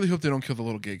 I really hope they don't kill the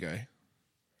little gay guy.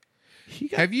 He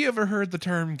got Have you ever heard the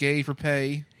term "gay for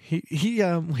pay"? he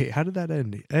wait, how did that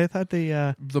end? I thought they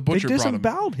The butcher they brought him.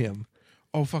 disemboweled him.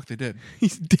 Oh fuck, they did.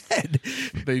 He's dead.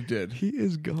 They did. He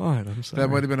is gone. I'm sorry. That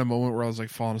might have been a moment where I was like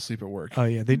falling asleep at work. Oh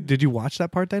yeah. Did you watch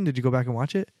that part then? Did you go back and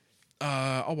watch it?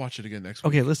 I'll watch it again next week.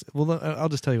 Okay, listen. Well, I'll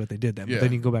just tell you what they did then. Yeah. But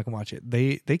then you can go back and watch it.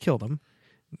 They killed him.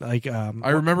 Like I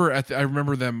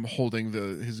remember them holding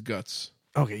his guts.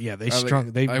 okay, yeah, they I, like,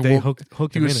 strung. They I they woke-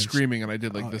 hooked He him in. was And, screaming, and I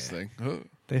did like Oh, this yeah. thing. Ugh.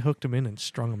 they hooked him in and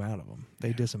strung him out of him.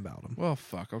 They disemboweled him. Well,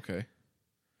 fuck. Okay.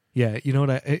 Yeah, you know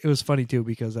what? It was funny too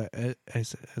because I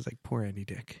was like, poor Andy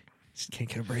Dick. Just can't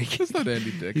get a break. That's not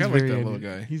Andy Dick. He's I like very that Andy, little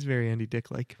guy. He's very Andy Dick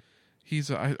like. He's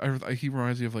he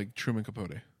reminds me of like Truman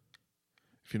Capote,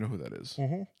 if you know who that is.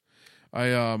 Mm-hmm. I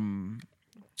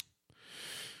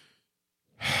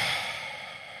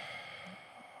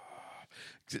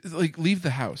like leave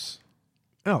the house.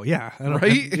 Oh yeah,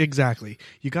 Right? exactly.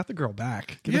 You got the girl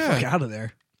back. Get the Yeah. fuck out of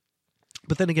there.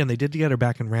 But then again, they did get her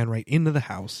back and ran right into the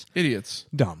house. Idiots.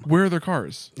 Dumb. Where are their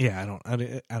cars? Yeah,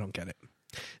 I don't get it.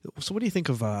 So, what do you think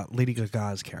of Lady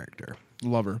Gaga's character?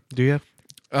 Lover. Do you?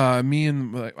 Me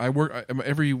and I work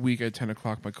every week at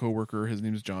 10:00. My coworker, his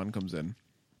name is John, comes in.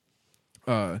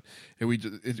 And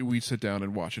we sit down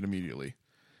and watch it immediately,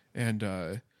 and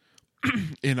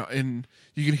and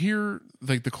you can hear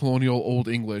like the colonial old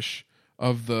English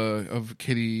of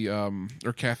Kitty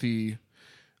or Kathy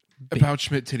about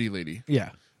Schmidt titty lady. Yeah.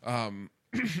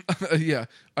 Yeah,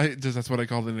 that's what I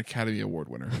called an Academy Award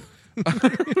winner.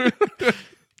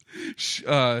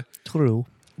 True.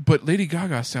 But Lady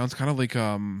Gaga sounds kind of like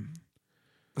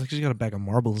Like she's got a bag of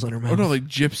marbles in her mouth. oh no, like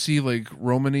gypsy, like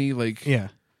Romany, like Yeah.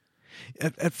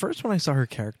 At first, when I saw her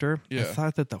character, I Yeah.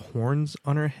 thought that the horns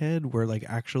on her head were like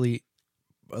actually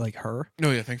like her.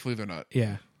 no, yeah. Thankfully, they're not.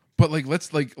 Yeah. But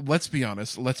let's be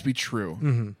honest. Let's be true.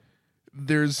 Mm-hmm.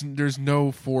 There's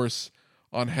no force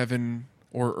on heaven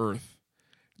or earth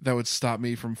that would stop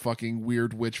me from fucking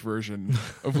weird witch version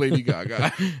of Lady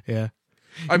Gaga. Yeah.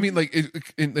 I mean, like,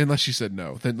 unless she said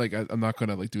no, then like I'm not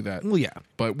gonna like do that. Well, yeah.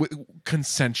 But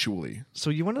consensually. So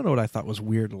you want to know what I thought was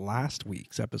weird last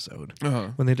week's episode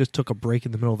Uh-huh. when they just took a break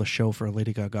in the middle of the show for a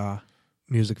Lady Gaga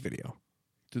music video.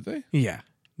 Did they? Yeah,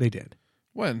 they did.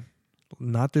 When?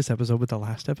 Not this episode, but the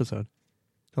last episode,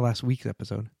 the last week's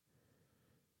episode.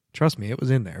 Trust me, it was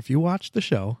in there. If you watched the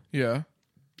show, Yeah.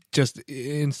 just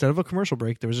instead of a commercial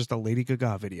break, there was just a Lady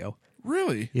Gaga video.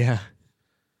 Really? Yeah.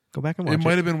 Go back and watch It it.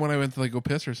 might have been when I went to like go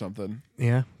piss or something.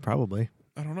 Yeah, probably.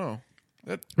 I don't know.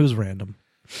 It was random.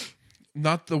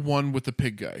 Not the one with the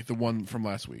pig guy. The one from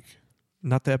last week.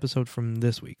 Not the episode from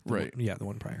this week. The Right. one- yeah, the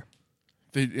one prior.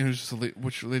 It was just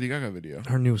which Lady Gaga video?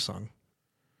 Her new song.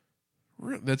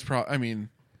 That's probably. I mean,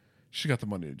 she got the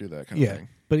money to do that kind Yeah. of thing.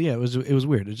 But yeah, it was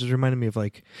weird. It just reminded me of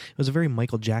like, it was a very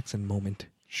Michael Jackson moment.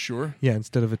 Sure. Yeah,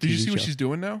 instead of a TV Did you see show. what she's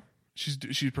doing now? She's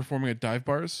performing at dive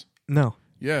bars. No,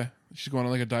 Yeah, she's going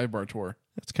on like a dive bar tour.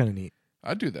 that's kind of neat.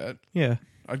 I'd do that. Yeah,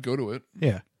 I'd go to it.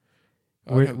 yeah.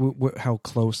 How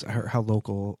close? How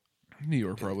local? New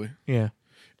York, probably. Yeah,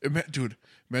 Dude,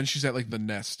 man, she's at like the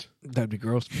Nest. that'd be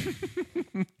gross.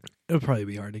 It would probably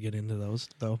be hard to get into those,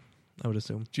 though. I would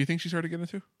assume. Do you think she's hard to get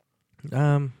into?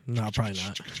 No, probably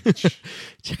not.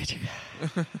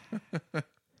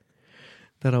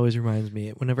 That always reminds me.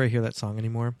 Whenever I hear that song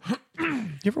anymore, you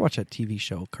ever watch that TV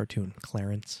show cartoon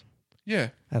Clarence? Yeah,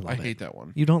 I love it. hate that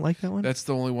one. You don't like that one? That's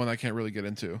the only one I can't really get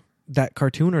into. That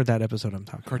cartoon or that episode I'm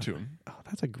talking Cartoon. about? Oh,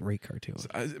 that's a great cartoon.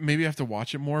 Maybe I have to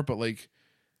watch it more, but like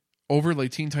over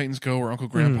like Teen Titans Go or Uncle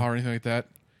Grandpa or anything like that,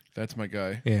 that's my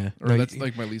guy. Yeah. Or that's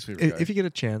like my least favorite guy. If you get a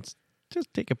chance,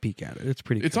 just take a peek at it. It's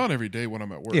pretty It's cool. on every day when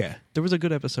I'm at work. Yeah. There was a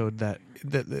good episode that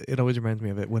it always reminds me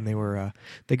of it when they were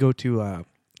they go to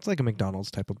it's like a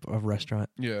McDonald's type of restaurant,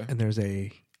 Yeah. and there's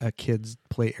a kids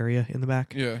play area in the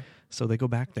back. Yeah. So they go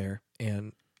back there,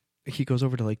 and he goes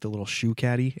over to like the little shoe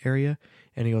caddy area,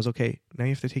 and he goes, "Okay, now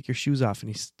you have to take your shoes off."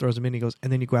 And he throws them in. He goes,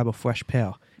 and then you grab a fresh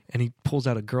pair, and he pulls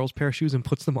out a girl's pair of shoes and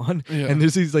puts them on. Yeah. And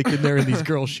he's like in there in these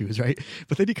girls' shoes, right?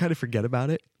 But then you kind of forget about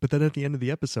it. But then at the end of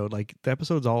the episode, like the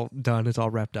episode's all done, it's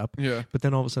all wrapped up. Yeah. But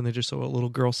then all of a sudden they just saw a little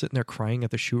girl sitting there crying at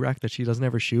the shoe rack that she doesn't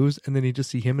have her shoes, and then you just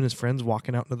see him and his friends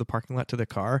walking out into the parking lot to their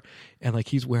car, and like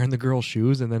he's wearing the girl's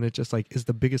shoes, and then it just like is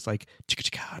the biggest like chicka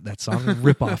chicka that song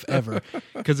ripoff ever,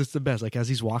 because it's the best. Like as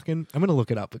he's walking, I'm gonna look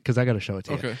it up because I got to show it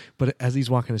to you. Okay. But as he's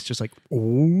walking, it's just like,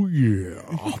 oh yeah,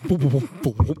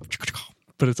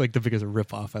 but it's like the biggest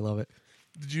ripoff. I love it.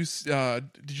 Did you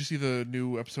see the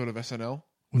new episode of SNL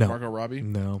with No. Margot Robbie?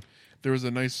 No. There was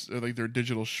a nice like their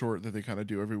digital short that they kind of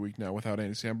do every week now without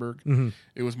Andy Samberg. Mm-hmm.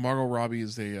 It was Margot Robbie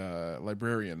as a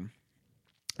librarian,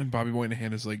 and Bobby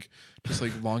Moynihan is like just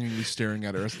like longingly staring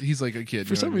at her. He's like a kid.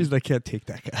 For some reason, I can't take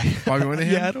that guy. Bobby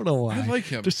Moynihan? Yeah, I don't know why. I like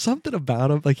him. There's something about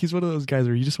him. Like he's one of those guys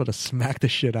where you just want to smack the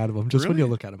shit out of him just when Really?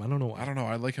 you look at him. I don't know why. I don't know.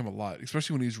 I like him a lot,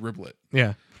 especially when he's Riblet.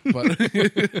 Yeah.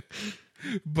 But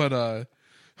but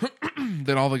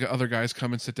then all the other guys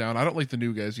come and sit down. I don't like the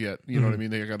new guys yet. You know what I mean?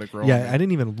 They got to grow. Yeah, on I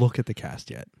didn't even look at the cast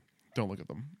yet. don't look at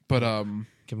them. But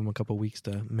Give them a couple weeks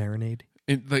to marinate.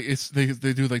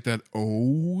 they do like that.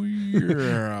 Oh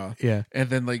yeah, Yeah. and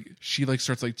then like she like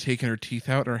starts like taking her teeth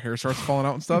out and her hair starts falling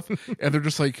out and stuff, and they're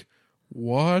just like,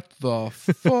 what the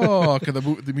fuck? And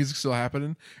the music's still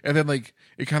happening, and then like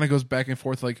it kind of goes back and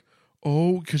forth like,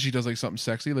 oh, because she does like something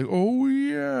sexy, like oh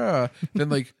yeah, then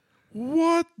like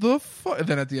what the fuck, and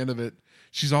then at the end of it,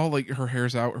 she's all like her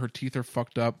hair's out, her teeth are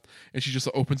fucked up, and she just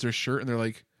opens her shirt and they're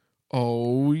like,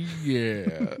 oh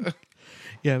yeah.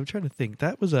 Yeah, I'm trying to think.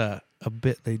 That was a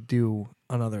bit they do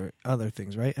on other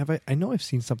things, right? I know I've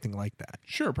seen something like that.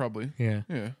 Sure, probably. Yeah.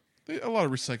 Yeah. A lot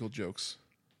of recycled jokes.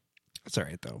 That's all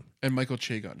right though. And Michael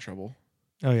Che got in trouble.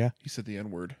 Oh yeah. He said the N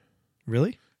word.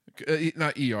 Really?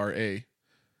 Not ERA.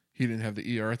 He didn't have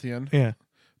the ER at the end. Yeah.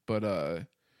 But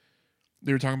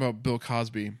they were talking about Bill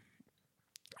Cosby.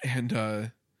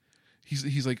 And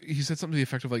he's like, he said something to the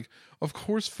effect of like, of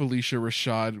course Felicia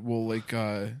Rashad will like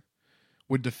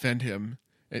would defend him.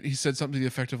 And he said something to the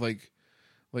effect of like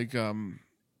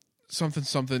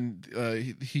something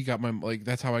he got my, like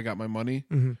that's how I got my money.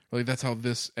 Mm-hmm. Like that's how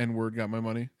this N word got my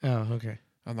money. Oh, okay.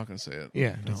 I'm not gonna say it.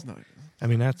 Yeah, That's no. not. I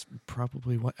mean, that's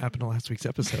probably what happened in last week's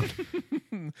episode.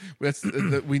 That's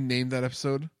that we named that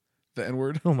episode the N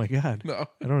word. Oh my god. No.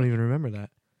 I don't even remember that.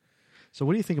 So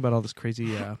what do you think about all this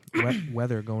crazy wet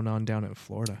weather going on down in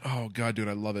Florida? Oh god, dude,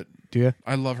 I love it. Do you?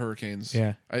 I love hurricanes.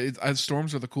 Yeah.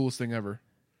 Storms are the coolest thing ever.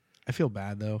 I feel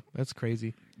bad though. That's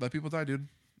crazy. Let people die, dude.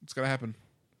 It's gotta happen.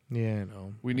 Yeah,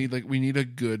 no. We need a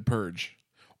good purge,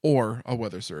 or a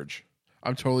weather surge.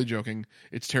 I'm totally joking.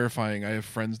 It's terrifying. I have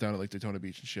friends down at like Daytona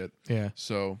Beach and shit. Yeah.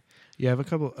 So Yeah, I have a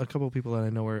couple of people that I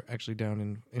know are actually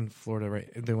down in Florida. Right,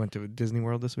 they went to Disney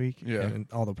World this week. Yeah. and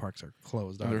all the parks are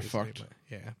closed. And they're obviously, fucked. but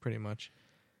yeah, pretty much.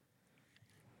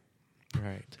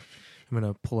 Right, I'm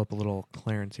gonna pull up a little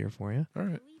Clarence here for you. all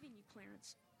right. believe in you,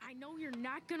 Clarence. I know you're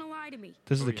not gonna lie to me.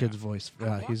 This is Oh, the yeah. kid's voice. I'll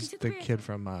walk He's into the the kid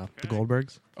bathroom. from the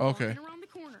Goldbergs. Okay. Walking around the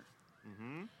corner.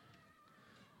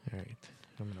 All right,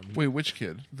 I'm gonna. Wait, which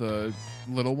kid? The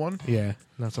little one? Yeah,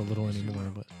 not so little anymore,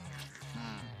 but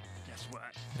Guess what?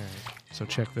 all right. So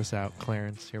check this out,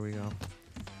 Clarence. Here we go.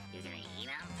 You gonna eat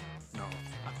him? No,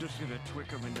 I'm just gonna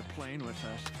trick him into playing with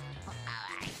us.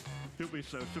 He'll be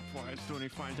so surprised when he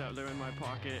finds out they're in my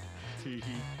pocket. Hee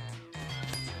hee.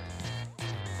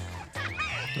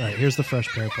 All right, here's the fresh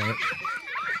pair part.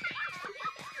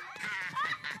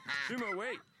 Sumo,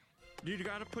 wait! You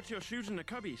gotta put your shoes in the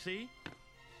cubby, see?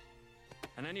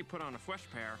 And then you put on a fresh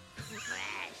pair.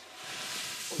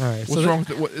 All right. What's wrong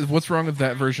with what's wrong with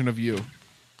that version of you?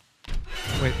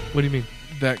 Wait, what do you mean?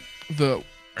 That That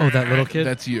little kid?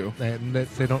 That's you.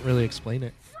 They don't really explain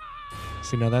it.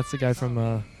 See, no, that's the guy from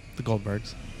the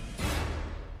Goldbergs.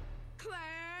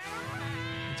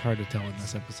 It's hard to tell in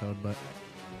this episode, but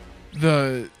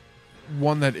The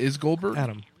one that is Goldberg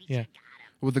Adam. Yeah.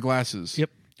 with the glasses. Yep.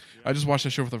 I just watched that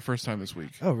show for the first time this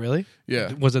week. Oh, really?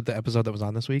 Yeah. Was it the episode that was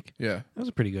on this week? Yeah. That was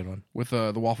a pretty good one. With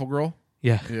the Waffle Girl.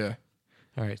 Yeah. Yeah.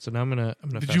 All right. So now I'm gonna.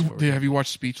 Have you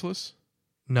watched Speechless?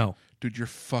 No. Dude, you're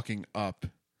fucking up.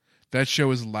 That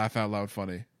show is laugh out loud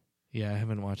funny. Yeah, I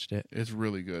haven't watched it. It's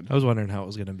really good. I was wondering how it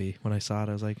was gonna be when I saw it.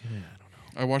 I was like, I don't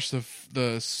know. I watched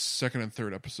the second and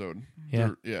third episode.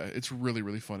 Yeah. Yeah, it's really,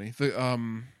 really funny. The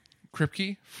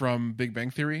Kripke from Big Bang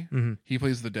Theory, Mm-hmm. he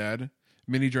plays the dad.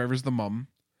 Minnie Driver's the mum.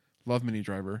 Love Minnie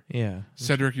Driver. Yeah.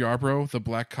 Cedric Yarbrough, the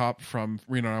black cop from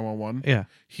Reno 911. Yeah.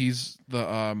 He's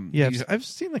the Yeah. he- I've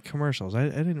seen the commercials. I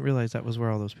didn't realize that was where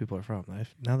all those people are from.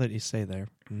 Now that you say their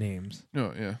names.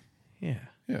 no, yeah. Yeah.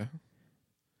 Yeah.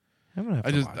 I'm gonna have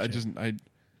to watch it.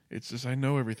 It's just I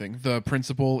know everything. The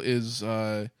principal is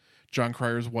John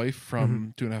Cryer's wife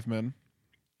from 2.5 Men.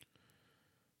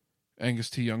 Angus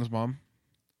T. Young's mom.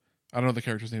 I don't know the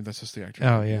character's name. That's just the actor.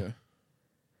 Oh, yeah.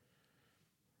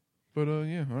 But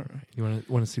yeah, all right. You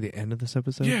want to see the end of this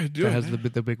episode? Yeah, do That it, has man.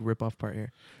 the big rip off part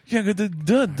here. Yeah, get it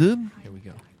done, dude. Here we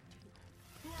go.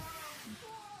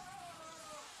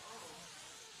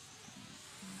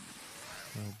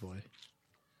 Oh boy.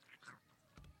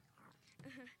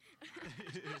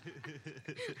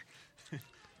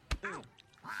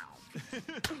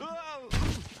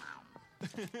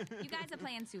 You guys are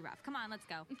playing too rough. Come on, let's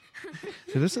go.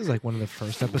 So this is like one of the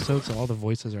first episodes, so all the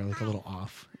voices are like a little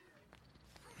off.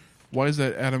 Why is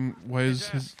that, Adam? Why is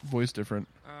his voice different?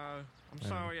 I'm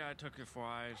sorry I took your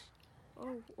fries.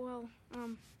 Oh, well,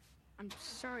 I'm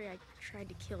sorry I tried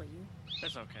to kill you.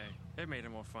 That's okay. It made it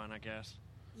more fun, I guess.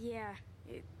 Yeah,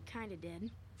 it kinda did.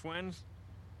 Twins?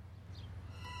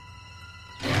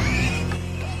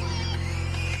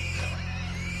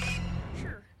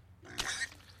 Sure.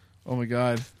 Oh my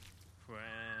God. Friends.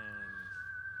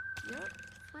 Yep,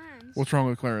 friends. What's wrong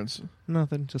with Clarence?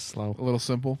 Nothing, just slow. A little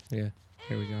simple. Yeah.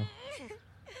 Here we go.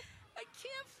 I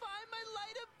can't find my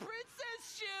light up princess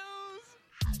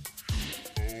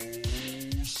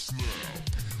shoes.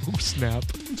 Oh snap!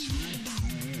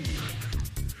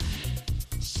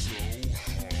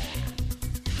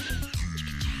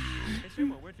 Hey,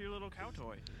 Sumo, where's your little cow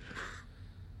toy?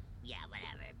 Yeah,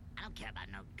 whatever. I don't care about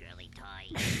no girly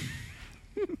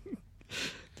toy.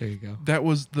 There you go. That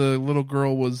was the little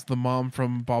girl. Was the mom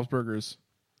from Bob's Burgers?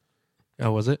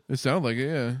 Oh, was it? It sounded like it.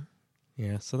 Yeah.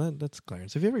 Yeah. So that's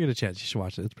Clarence. If you ever get a chance, you should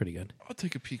watch it. It's pretty good. I'll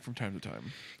take a peek from time to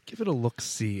time. Give it a look,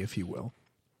 see if you will.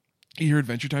 Your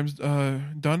Adventure Time's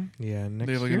done. Yeah. Next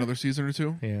They have like year? another season or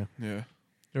two. Yeah. Yeah.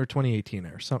 Or 2018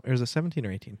 or something. Or is it 17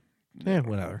 or 18? Yeah,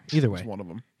 whatever. Either way. It's one of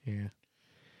them. Yeah.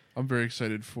 I'm very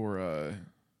excited for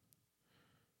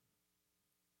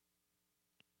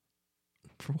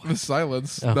For the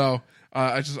silence. Oh. No,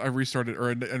 I restarted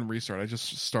and restart. I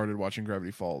just started watching Gravity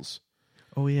Falls.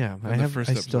 Oh yeah, And the first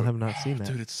I still episode. have not seen that.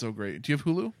 Dude, it's so great. Do you have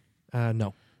Hulu?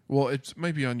 No. Well, it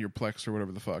might be on your Plex or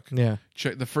whatever the fuck. Yeah.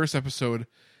 Check the first episode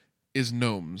is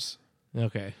gnomes,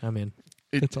 Okay, I'm in.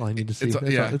 It- That's all I need to see. it's-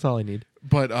 That's, yeah. all, that's all I need.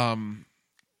 but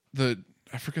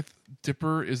I forget.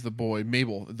 Dipper is the boy.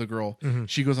 Mabel, the girl. Mhm.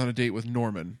 She goes on a date with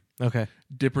Norman. Okay.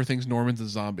 Dipper thinks Norman's a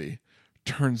zombie.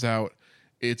 Turns out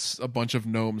it's a bunch of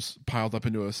gnomes piled up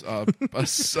into a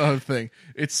thing.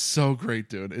 It's so great,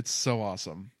 dude. It's so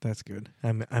awesome. That's good.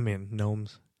 I'm in.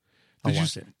 Gnomes. I'll Did you?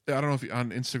 watch it. I don't know if on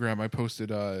Instagram I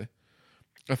posted a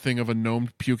thing of a gnome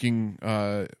puking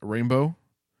rainbow.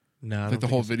 No, I Like don't the think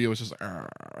whole it's- video was just.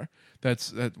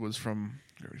 That was from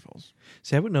Gravity Falls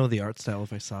See, I would know the art style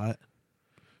if I saw it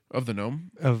of the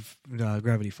gnome. of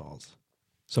Gravity Falls.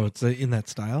 So it's in that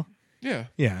style. Yeah,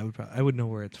 Yeah, I would know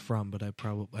where it's from, but I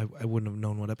wouldn't have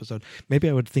known what episode. Maybe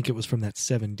I would think it was from that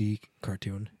 7D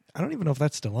cartoon. I don't even know if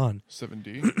that's still on.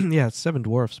 7D. Yeah, it's Seven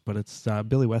Dwarfs, but it's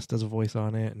Billy West does a voice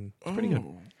on it, and it's pretty good.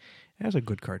 Oh. It has a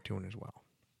good cartoon as well.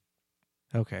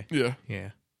 Okay. Yeah.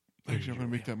 Yeah. Actually, I'm gonna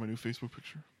make that my new Facebook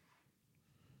picture.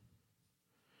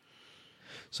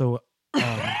 So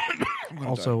I'm gonna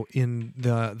also in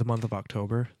the month of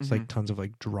October, it's like Mhm. tons of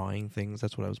like drawing things.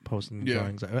 That's what I was posting. Yeah.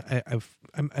 Drawings.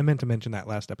 I meant to mention that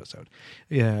last episode.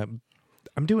 Yeah,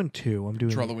 I'm doing two. I'm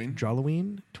doing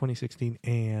Drawloween 2016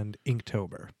 and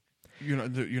Inktober. You're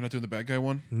not doing the bad guy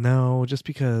one, No, just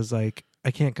because like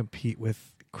I can't compete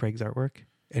with Craig's artwork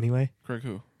anyway. Craig.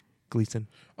 Who? Gleason.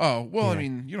 Oh well, I Yeah.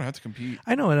 mean, you don't have to compete.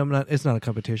 I know, and I'm not. It's not a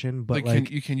competition, but Like,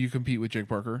 can you compete with Jake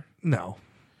Parker? no,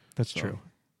 that's So, true.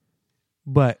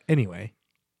 But anyway,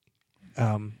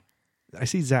 I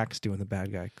see Zach's doing the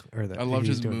bad guy. I loved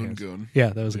he's his doing Moon his. Goon. Yeah,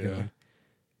 that was a good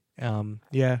one.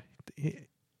 Yeah,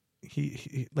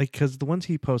 he like, because the ones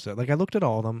he posted, like I looked at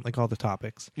all of them, like all the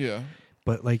topics, Yeah.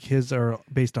 but like his are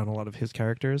based on a lot of his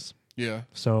characters. Yeah.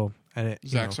 So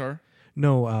Zach's are?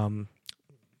 no,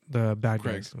 the bad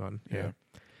Craig. guys one. Yeah.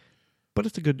 But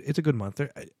it's a good month.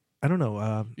 I don't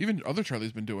know. Even other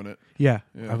Charlie's been doing it. Yeah,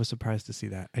 Yeah. I was surprised to see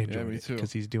that. I enjoyed me it too.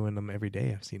 because he's doing them every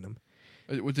day. I've seen them.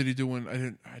 What did he do when I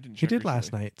didn't check He did recently.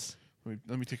 last night's.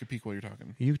 Let me take a peek while you're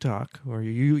talking. You talk or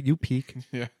you peek.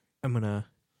 Yeah. I'm gonna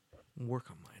work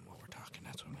on mine while we're talking.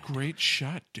 That's what I'm gonna Great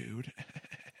shot, dude.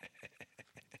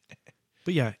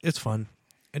 But yeah, it's fun.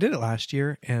 I did it last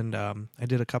year, and I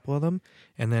did a couple of them,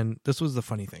 and then this was the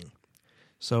funny thing.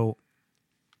 So,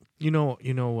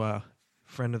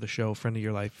 friend of the show, friend of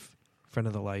your life, friend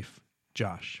of the life,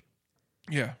 Josh.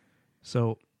 Yeah.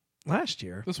 So last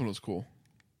year, This one was cool.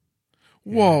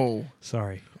 Whoa.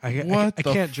 sorry, What I the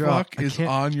can't draw. fuck is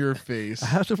on your face? I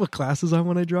have to put glasses on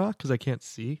when I draw because I can't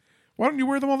see. Why don't you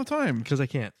wear them all the time? Because I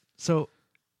can't. So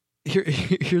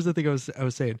here's the thing I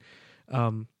was saying.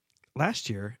 Last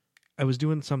year, I was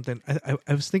doing something.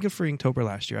 I was thinking for Inktober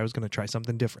last year, I was going to try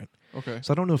something different. Okay.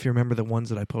 So I don't know if you remember the ones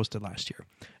that I posted last year.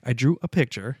 I drew a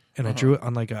picture, and I drew it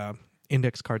on like a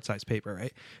index card size paper,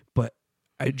 right? But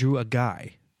I drew a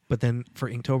guy. But then for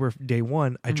Inktober day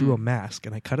one, I drew a mask,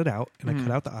 and I cut it out, and I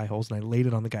cut out the eye holes, and I laid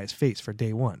it on the guy's face for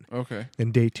day one. Okay.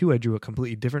 Then day two, I drew a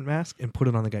completely different mask and put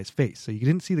it on the guy's face. So you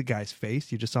didn't see the guy's face.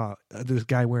 You just saw this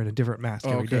guy wearing a different mask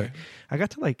every okay. day. I got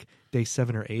to like day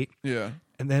 7 or 8. Yeah.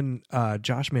 And then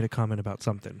Josh made a comment about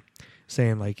something,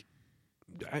 saying like,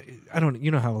 I don't,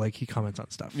 you know how like he comments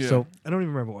on stuff. Yeah. So I don't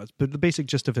even remember what it was, but the basic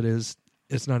gist of it is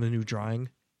it's not a new drawing,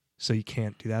 so you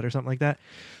can't do that or something like that.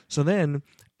 So then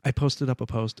I posted up a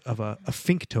post of a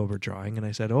Finktober drawing, and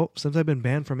I said, "Oh, since I've been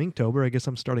banned from Inktober, I guess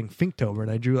I'm starting Finktober." And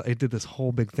I did this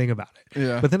whole big thing about it.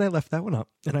 Yeah. But then I left that one up,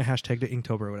 and I hashtagged it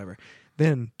Inktober or whatever.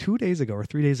 Then 2 days ago or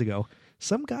 3 days ago,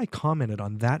 some guy commented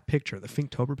on that picture, the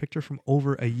Finktober picture from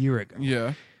over a year ago.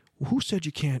 Yeah. Who said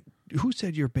you can't? Who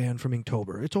said you're banned from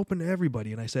Inktober? It's open to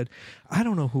everybody. And I said, I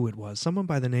don't know who it was. Someone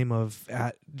by the name of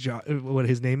what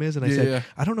his name is. And I said,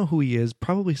 I don't know who he is.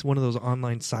 Probably one of those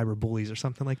online cyber bullies or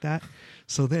something like that.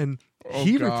 So then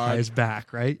he replies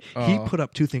back, right? He put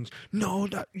up 2 things. No,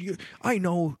 I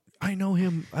know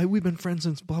him. We've been friends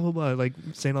since blah blah blah. Like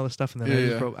saying all this stuff, and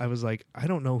then I was like, I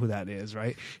don't know who that is,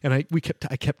 right? And I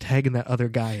kept tagging that other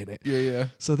guy in it. Yeah.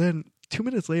 So then 2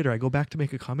 minutes later, I go back to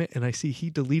make a comment, and I see he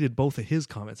deleted both of his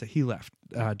comments that he left,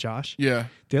 Josh. Yeah.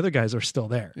 The other guys are still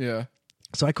there. Yeah.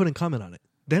 So I couldn't comment on it.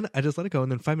 Then I just let it go,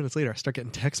 and then 5 minutes later, I start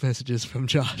getting text messages from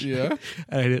Josh. Yeah.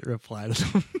 And I didn't reply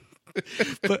to them.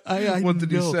 But I What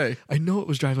did he say? I know it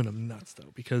was driving him nuts,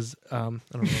 though, because I don't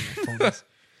know where my phone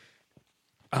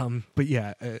is. But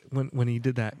yeah, when he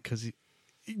did that, because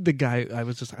the guy, I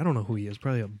was just, I don't know who he is,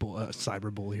 probably a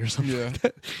cyber bully or something like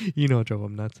that. It drove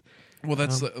him nuts. Well,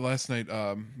 that's last night.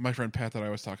 My friend Pat that I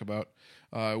always talk about.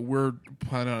 We're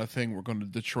planning on a thing. We're going to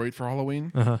Detroit for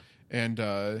Halloween, and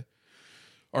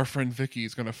our friend Vicky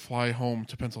is going to fly home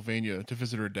to Pennsylvania to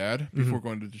visit her dad before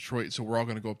going to Detroit. So we're all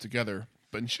going to go up together.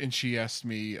 But and she asked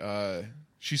me.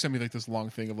 She sent me like this long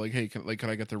thing of like, hey, can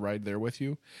I get the ride there with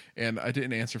you? And I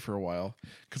didn't answer for a while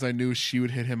because I knew she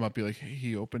would hit him up, be like, hey,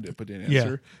 he opened it but didn't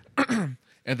answer.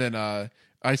 And then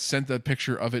I sent the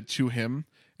picture of it to him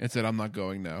and said, I'm not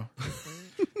going now.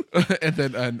 and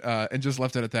then and just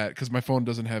left it at that because my phone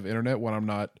doesn't have internet when I'm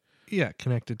not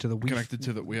connected to the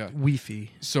Wi-Fi.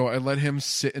 So I let him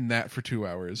sit in that for 2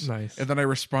 hours. Nice. And then I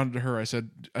responded to her. I said,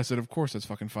 of course, that's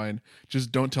fucking fine.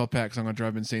 Just don't tell Pat because I'm gonna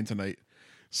drive insane tonight.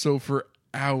 So for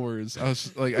hours, I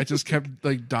was like, I just kept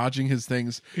like dodging his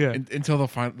things. Yeah. Until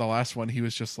the last one, he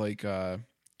was just like,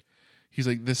 he's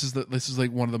like, this is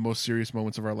like one of the most serious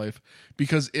moments of our life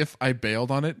because if I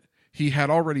bailed on it, he had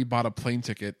already bought a plane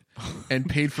ticket and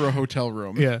paid for a hotel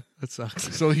room. Yeah, that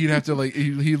sucks. So he'd have to like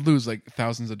he'd lose like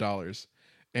thousands of dollars.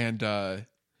 And I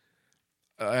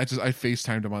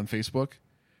FaceTimed him on Facebook.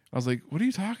 I was like, "What are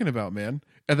you talking about, man?"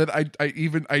 And then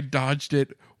I dodged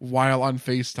it while on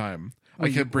FaceTime. I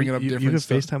kept bringing up different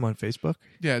stuff. You can FaceTime on Facebook?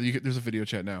 Yeah, there's a video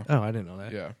chat now. Oh, I didn't know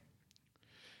that. Yeah.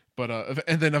 But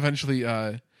and then eventually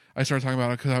I started talking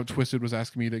about how Twisted was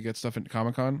asking me to get stuff at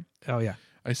Comic-Con. Oh yeah.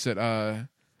 I said I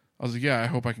was like, yeah, I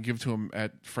hope I can give it to him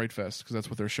at Fright Fest because that's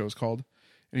what their show's called.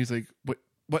 And he's like,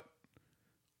 what?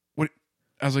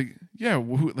 I was like, yeah,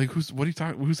 what are you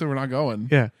talking? Who said we're not going?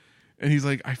 Yeah. And he's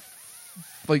like, I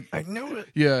knew it.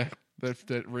 Yeah,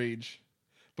 that rage.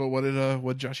 But what did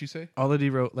Joshy say? All that he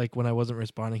wrote, like when I wasn't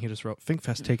responding, he just wrote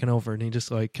ThinkFest taken over, and he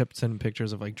just like kept sending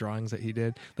pictures of like drawings that he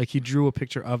did. Like he drew a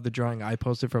picture of the drawing I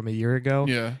posted from a year ago.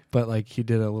 Yeah. But like he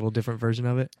did a little different version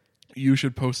of it. You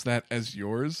should post that as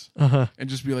yours Uh-huh. and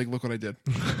just be like, look what I did.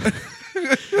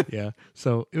 Yeah.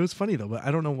 So it was funny though, but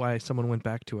I don't know why someone went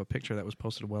back to a picture that was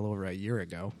posted well over a year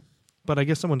ago. But I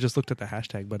guess someone just looked at the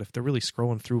hashtag. But if they're really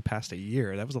scrolling through past a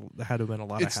year, that had to have been a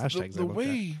lot It's of hashtags. the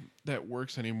way that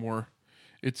works anymore.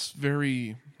 It's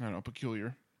very, I don't know,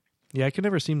 peculiar. Yeah, I can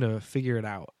never seem to figure it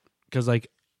out because like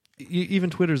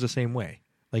even Twitter's the same way.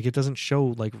 Like it doesn't show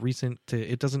like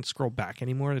it doesn't scroll back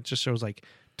anymore. It just shows like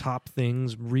top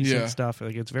things, recent stuff.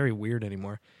 Like it's very weird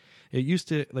anymore. It used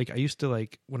to I used to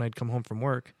like when I'd come home from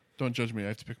work. Don't judge me. I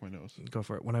have to pick my nose. Go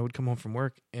for it. When I would come home from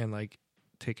work and like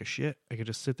take a shit, I could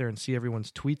just sit there and see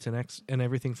everyone's tweets and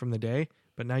everything from the day.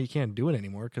 But now you can't do it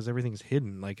anymore because everything's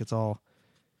hidden. Like it's all,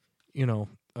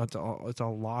 it's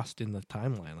all lost in the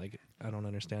timeline. Like I don't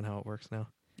understand how it works now.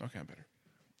 Okay, I'm better.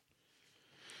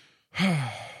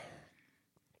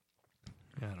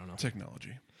 Yeah, I don't know.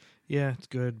 Technology. Yeah, it's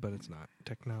good, but it's not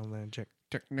technologic.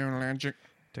 Technologic.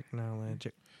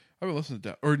 I've been listening to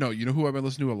that. Or no, you know who I've been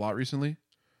listening to a lot recently?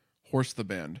 Horse the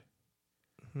Band.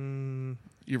 You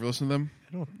ever listen to them?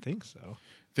 I don't think so.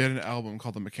 They had an album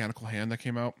called The Mechanical Hand that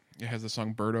came out. It has the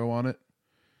song Birdo on it.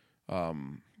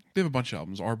 They have a bunch of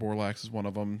albums. Arborlax is one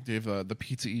of them. They have the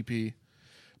Pizza EP.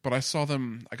 But I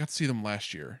got to see them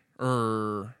last year.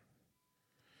 Or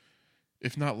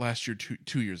if not last year,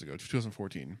 2 years ago,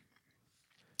 2014.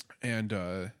 And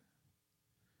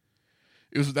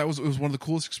it was one of the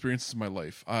coolest experiences of my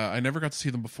life. I never got to see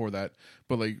them before that,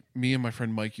 but like me and my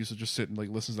friend Mike used to just sit and like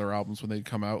listen to their albums when they'd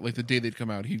come out. Like the day they'd come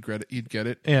out, he'd get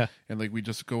it, Yeah. and like we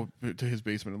just go to his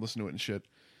basement and listen to it and shit.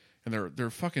 And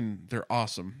they're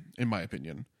awesome in my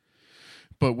opinion.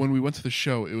 But when we went to the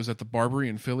show, it was at the Barbary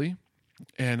in Philly,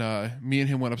 and me and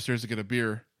him went upstairs to get a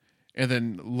beer. And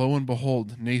then, lo and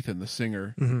behold, Nathan, the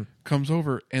singer, comes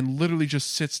over and literally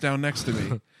just sits down next to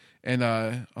me. And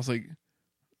I was like,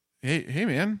 "Hey,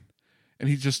 man!" And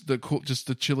he's just the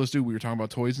chillest dude. We were talking about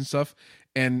toys and stuff,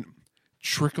 and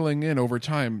trickling in over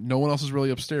time. No one else is really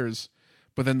upstairs,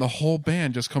 but then the whole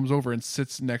band just comes over and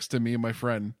sits next to me and my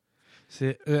friend.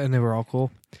 See, and they were all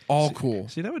cool. Cool.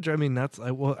 See, that would drive me nuts.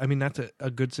 That's a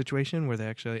good situation where they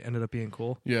actually ended up being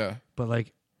cool. Yeah. But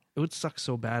like, it would suck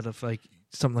so bad if like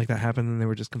something like that happened and they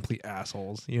were just complete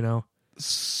assholes,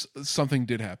 Something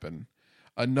did happen.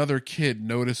 Another kid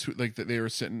noticed that they were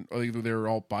sitting, like they were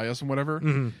all by us and whatever,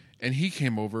 and he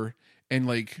came over and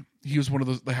like he was one of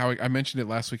those. How I mentioned it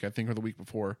last week, I think, or the week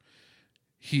before.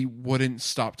 He wouldn't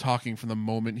stop talking from the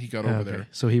moment he got over there.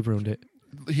 So he ruined it.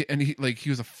 He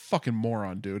was a fucking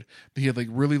moron, dude. He had like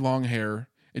really long hair.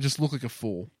 It just looked like a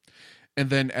fool. And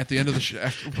then at the end of the show,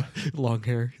 long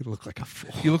hair, he looked like a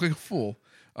fool. He looked like a fool.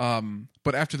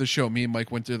 But after the show, me and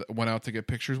Mike went out to get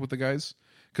pictures with the guys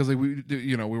because like we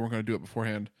weren't going to do it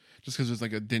beforehand just because it was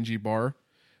like a dingy bar.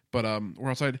 But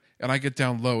we're outside and I get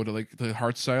down low to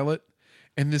hard style it,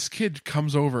 and this kid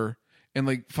comes over and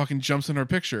like fucking jumps in our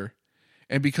picture.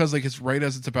 And because like it's right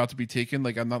as it's about to be taken,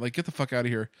 like I'm not like, get the fuck out of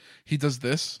here. He does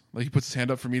this, like he puts his hand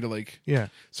up for me to like. Yeah.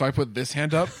 So I put this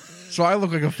hand up, so I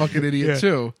look like a fucking idiot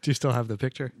too. Do you still have the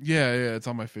picture? Yeah, it's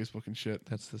on my Facebook and shit.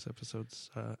 That's this episode's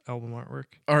album artwork.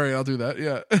 All right, I'll do that.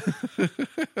 Yeah.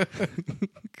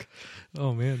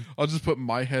 Oh man. I'll just put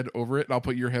my head over it, and I'll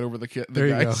put your head over the there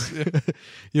guys. You go.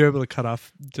 You're able to cut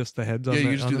off just the heads. Yeah, on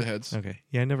you just do the heads. Okay.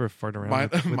 Yeah, I never fart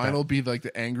around. Mine will be like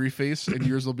the angry face, and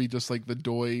yours will be just like the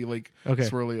doy, like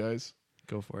swirly eyes.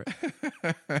 Go for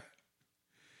it.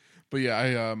 But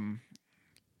yeah,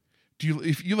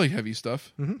 if you like heavy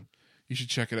stuff, you should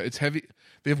check it out. It's heavy.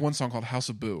 They have one song called House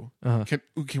of Boo.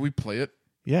 Can we play it?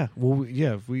 Yeah. Well,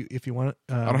 yeah. If you want it,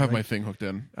 I don't have my thing hooked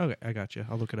in. Okay, I got you.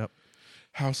 I'll look it up.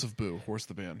 House of Boo, Horse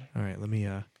the Band. All right, let me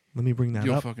bring that up.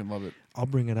 You'll fucking love it. I'll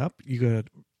bring it up. You gotta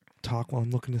talk while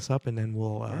I'm looking this up, and then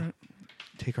we'll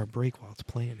take our break while it's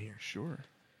playing here. Sure.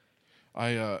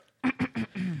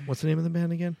 What's the name of the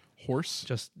band again? Horse.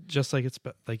 Just like it's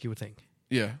like you would think.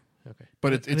 Yeah. Okay.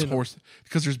 But it's Horse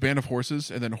because there's Band of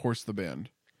Horses and then Horse the Band.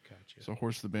 Gotcha. So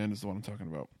Horse the Band is the one I'm talking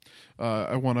about.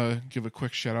 I want to give a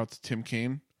quick shout out to Tim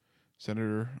Kaine,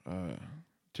 Senator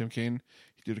Tim Kaine.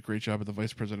 He did a great job at the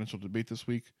vice presidential debate this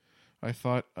week. I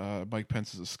thought Mike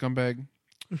Pence is a scumbag.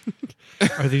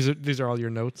 Are these are all your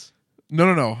notes?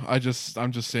 No. I'm just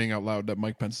saying out loud that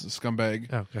Mike Pence is a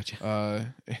scumbag. Oh,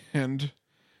 gotcha. And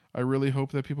I really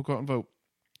hope that people go out and vote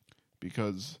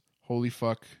because holy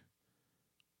fuck,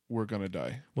 we're gonna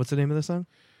die. What's the name of the song?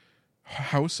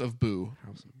 House of Boo.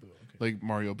 House of Boo. Okay. Like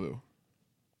Mario Boo.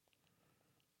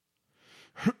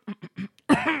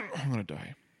 I'm gonna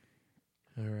die.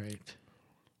 All right.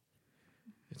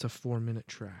 It's a 4-minute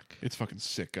track. It's fucking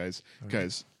sick, guys. All right.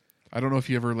 Guys, I don't know if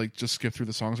you ever like just skip through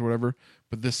the songs or whatever,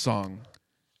 but this song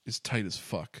is tight as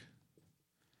fuck.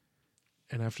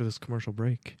 And after this commercial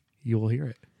break, you will hear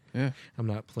it. Yeah. I'm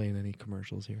not playing any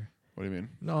commercials here. What do you mean?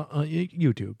 No,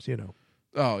 YouTube's, you know.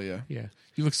 Oh yeah. Yeah.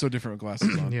 You look so different with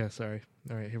glasses on. Yeah, sorry.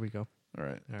 All right, here we go. All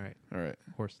right. All right. All right.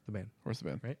 Horse the band. Horse the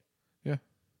band. Right? Yeah.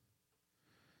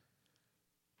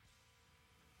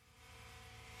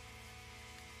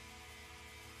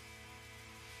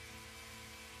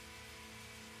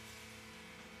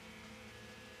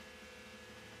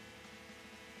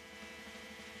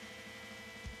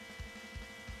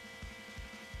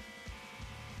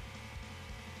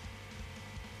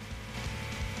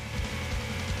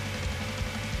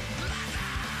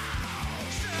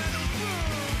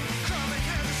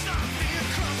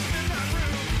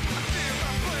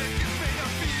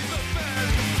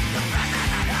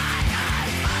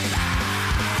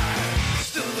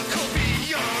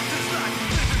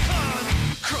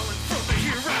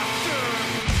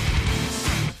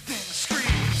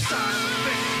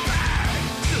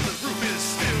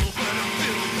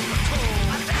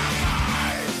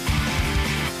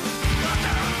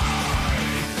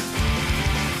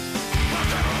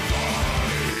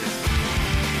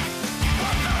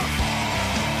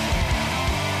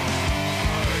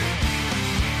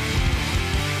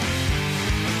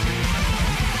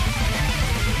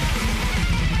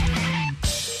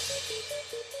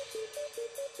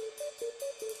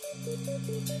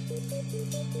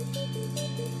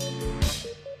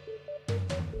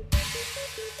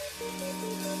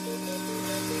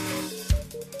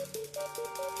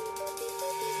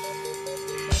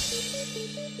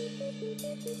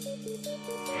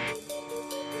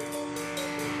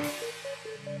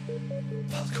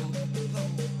 I'll call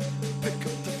alone, pick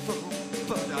up the phone,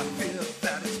 but I feel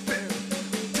that it's been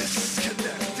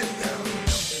disconnected now.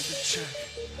 Need to check,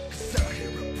 'cause I hear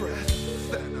a breath,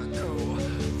 then I know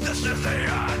this is the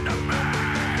enemy.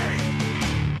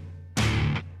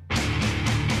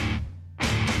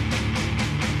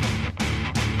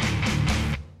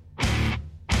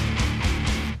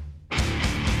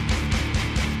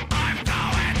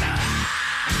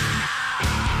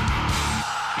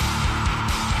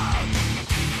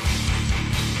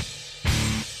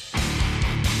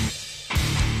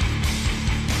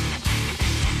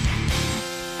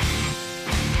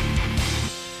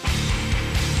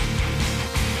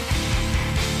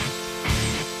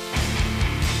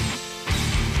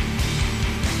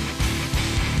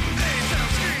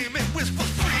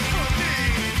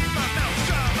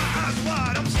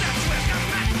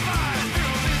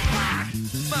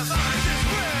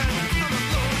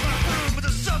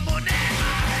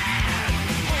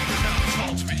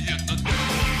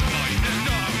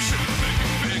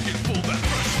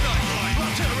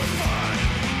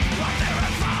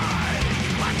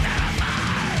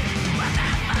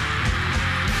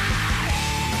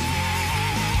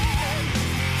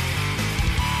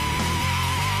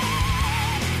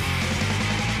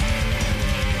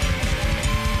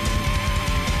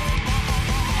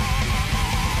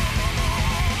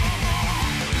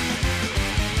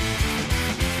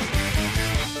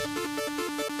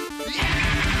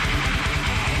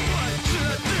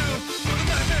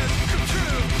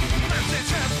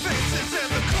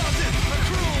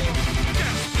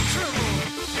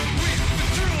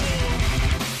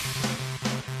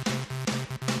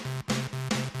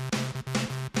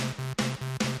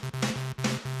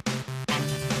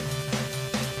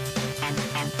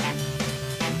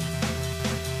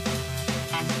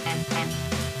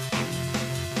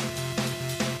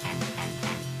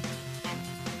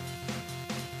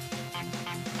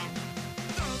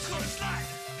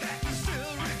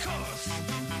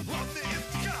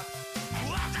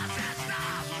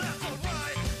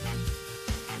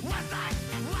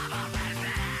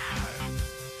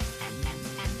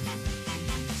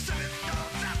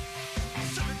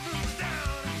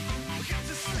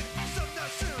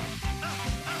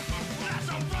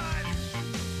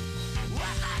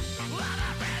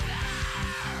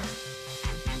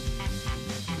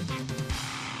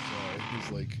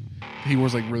 He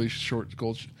wears like really short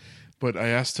gold, but I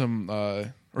asked him,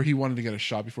 or he wanted to get a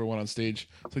shot before he went on stage.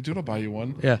 It's like, dude, I'll buy you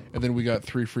one. Yeah. And then we got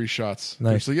 3 free shots.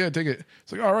 Nice. So yeah, take it.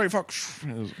 It's like, all right, fuck.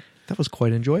 That was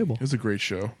quite enjoyable. It was a great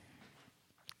show.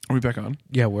 Are we back on?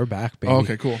 Yeah, we're back, baby. Oh,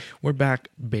 okay, cool. We're back,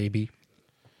 baby.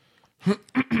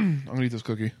 I'm gonna eat this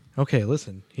cookie. Okay,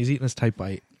 listen. He's eating his tight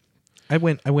bite. I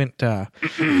went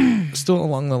still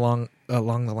along the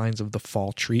lines of the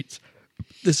fall treats.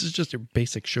 This is just your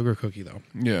basic sugar cookie, though.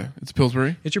 Yeah, it's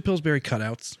Pillsbury. It's your Pillsbury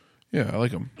cutouts. Yeah, I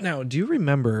like them. Now, do you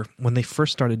remember when they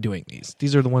first started doing these?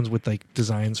 These are the ones with like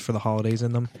designs for the holidays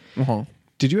in them. Uh-huh.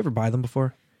 Did you ever buy them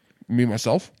before? Me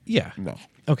myself? Yeah. No.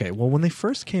 Okay. Well, when they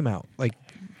first came out, like,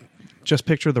 just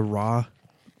picture the raw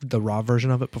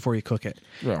version of it before you cook it.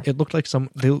 Yeah. It looked like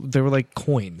they were like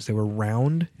coins. They were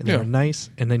round and they Yeah. were nice,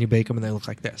 and then you bake them and they look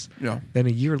like this. Yeah. Then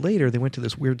a year later, they went to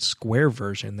this weird square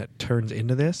version that turns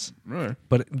into this. Right.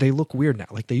 But they look weird now.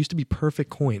 Like, they used to be perfect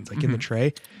coins, like in the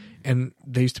tray, and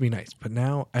they used to be nice. But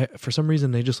now, for some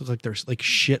reason, they just look like there's like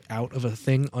shit out of a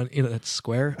thing in a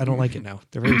square. I don't like it now.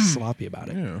 They're very sloppy about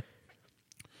it. Yeah.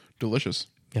 Delicious.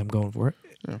 Yeah, I'm going for it.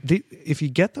 Yeah. If you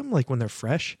get them like when they're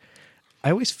fresh, I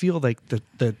always feel like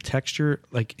the texture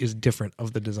like is different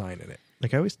of the design in it.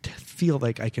 Like I always feel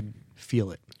like I can feel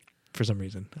it for some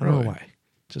reason. I don't know Really? why.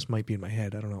 It just might be in my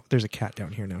head. I don't know. There's a cat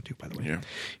down here now too, by the way. Yeah.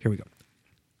 Here we go.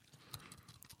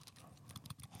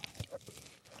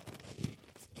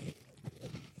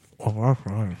 Oh, that's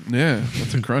fine. Yeah,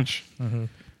 that's a crunch.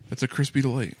 That's a crispy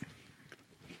delight.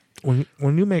 When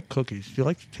you make cookies, do you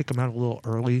like to take them out a little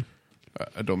early?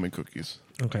 I don't make cookies.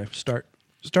 Okay, start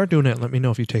doing it. And let me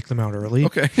know if you take them out early.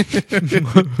 Okay.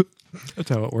 That's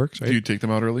how it works, right? Do you take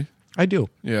them out early? I do.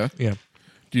 Yeah. Yeah.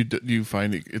 Do you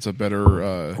find it's a better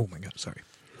Oh my god, sorry.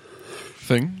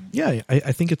 thing? Yeah,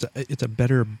 I think it's a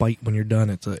better bite when you're done.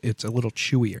 It's a little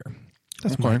chewier.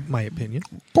 That's Okay. my opinion.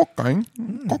 Cocaine.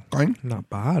 Cocaine. Not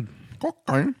bad.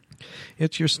 Cocaine.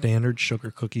 It's your standard sugar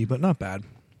cookie, but not bad.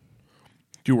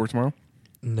 Do you work tomorrow?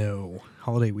 No,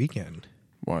 holiday weekend.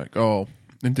 Why? Oh,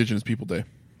 Indigenous People Day.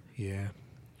 Yeah.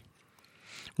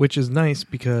 Which is nice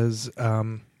because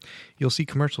you'll see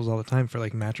commercials all the time for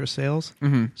like mattress sales.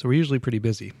 Mm-hmm. So we're usually pretty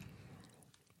busy.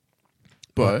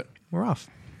 But We're off.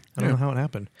 I don't Yeah. know how it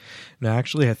happened. No,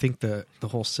 actually, I think the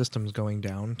whole system's going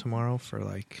down tomorrow for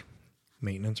like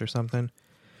maintenance or something.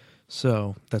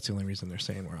 So that's the only reason they're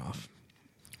saying we're off.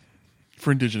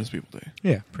 for Indigenous People Day.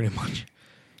 Yeah, pretty much.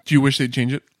 Do you wish they'd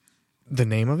change it? The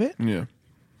name of it? Yeah.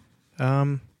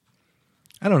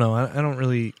 I don't know. I don't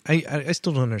really. I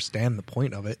still don't understand the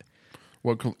point of it.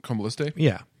 What, Columbus Day?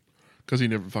 Yeah, Because he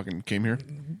never fucking came here?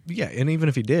 yeah. And even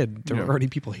if he did, there Yeah. were already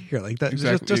people here. Like that.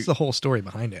 Exactly. Just the whole story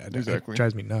behind it. Exactly. It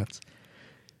drives me nuts.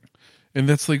 And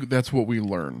that's what we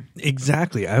learn.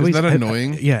 Exactly. Isn't that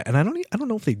annoying? Yeah, and I don't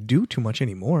know if they do too much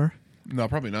anymore. No,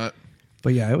 probably not.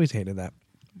 But yeah, I always hated that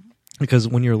because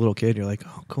when you're a little kid, you're like,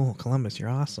 "Oh, cool, Columbus, you're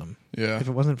awesome." Yeah. If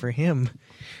it wasn't for him,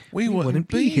 We we wouldn't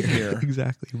be here.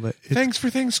 exactly. But it's, Thanks for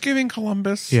Thanksgiving,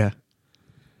 Columbus. yeah.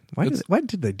 Why It's-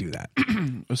 did they do that?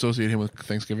 Associate him with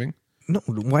Thanksgiving. No,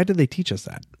 why did they teach us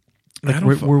that? Like, I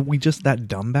don't were we just that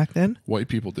dumb back then? White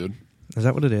people, dude. Is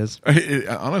that what it is?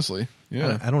 Honestly,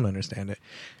 yeah. I don't understand it.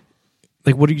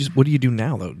 Like, what do you do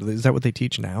now though? Is that what they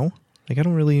teach now? Like, I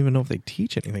don't really even know if they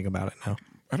teach anything about it now.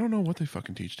 I don't know what they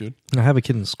fucking teach, dude. I have a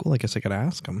kid in school. I guess I could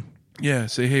ask him. Yeah,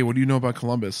 say, hey, what do you know about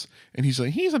Columbus? And he's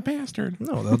like, he's a bastard.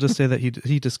 No, they'll just say that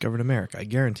he discovered America. I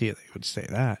guarantee it. They would say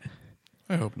that.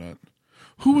 I hope not.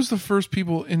 Who was the first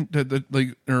people in that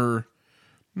like or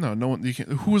no one you can't,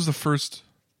 who was the first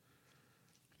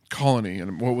colony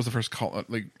and what was the first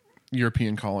like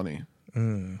European colony?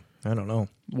 I don't know.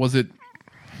 Was it?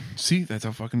 See, that's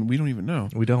how fucking we don't even know.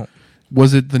 We don't.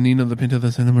 Was it the Nina, the Pinta,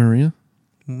 the Santa Maria?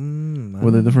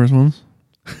 Were they the first ones?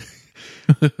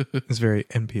 It's very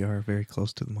NPR, very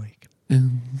close to the mic.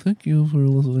 And thank you for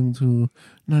listening to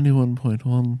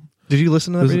 91.1. Did you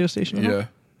listen to that radio station? at all? Yeah,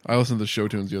 I listened to the show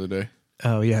tunes the other day.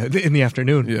 Oh yeah, in the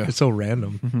afternoon. Yeah. It's so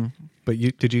random. But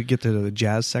did you get to the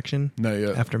jazz section Not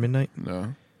yet. after midnight?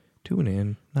 No. Tune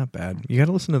in. Not bad. You got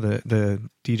to listen to the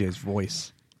DJ's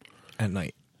voice at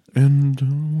night. And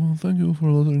well, thank you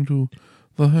for listening to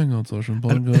the Hangout Session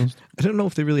podcast. I don't know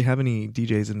if they really have any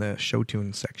DJs in the show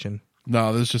tune section.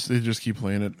 No, they just keep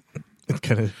playing it. It's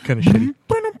kind of shitty.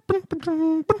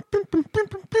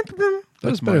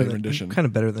 That's my rendition. Kind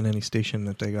of better than any station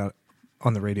that they got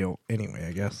on the radio anyway,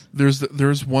 I guess.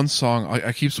 There's one song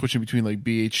I keep switching between like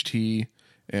BHT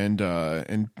and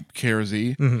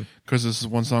KRZ because this is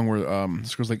one song where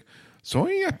this girl's like, so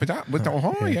yeah,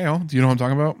 oh yeah, do you know what I'm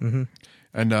talking about? Mm-hmm.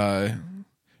 And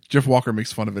Jeff Walker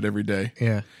makes fun of it every day.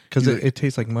 Yeah, because He's like- it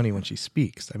tastes like money when she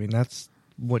speaks. I mean, that's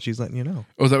what she's letting you know.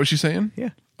 Oh, is that what she's saying? Yeah.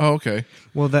 Oh, okay.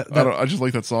 Well, I just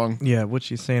like that song. yeah, what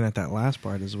she's saying at that last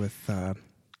part is with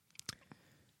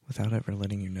without ever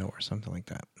letting you know or something like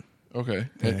that. Okay,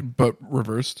 Yeah. but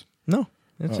reversed. No,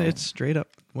 it's Oh. it's straight up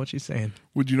what she's saying.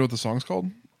 Would you know what the song's called?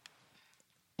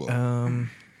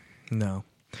 No,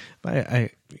 but I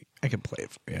can play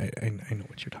it for you. I know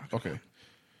what you're talking about. Okay,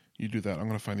 you do that. I'm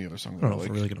gonna find the other song I that don't I know if like.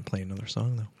 we're really going to play another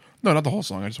song, though. No, not the whole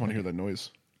song. I just want to hear that noise.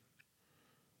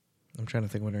 I'm trying to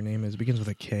think what her name is. It begins with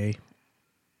a K.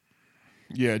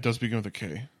 Yeah, it does begin with a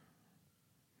K.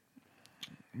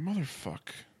 Motherfuck.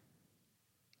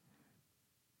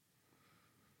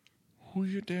 Who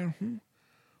you down? Who?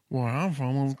 Well, I'm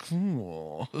from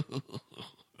cool.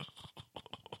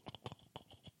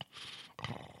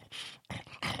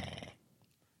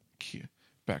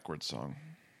 Backwards song.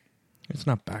 It's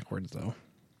not backwards, though.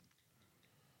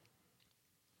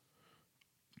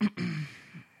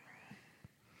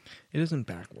 It isn't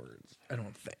backwards, I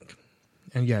don't think.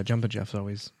 And yeah, Jumpin' Jeff's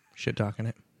always shit-talking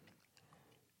it.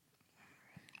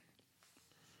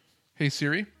 Hey,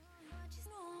 Siri?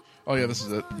 Oh, yeah, this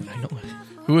is it. I know it.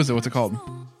 Who is it? What's it called?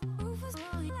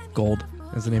 Gold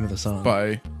is the name of the song.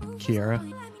 By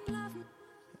Kiara.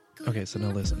 Okay, so now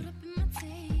listen.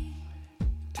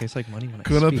 Tastes like money when I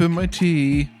Cut up speak. in my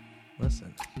tea.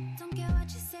 Listen.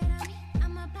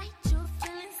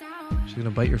 She's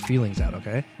gonna bite your feelings out,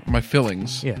 okay? My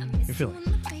fillings. Yeah, your feelings.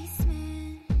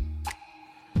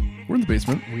 We're in the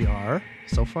basement. We are.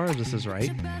 So far, this is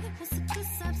right.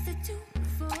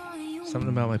 Something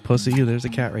about my pussy. There's a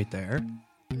cat right there.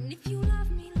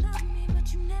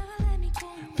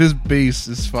 This bass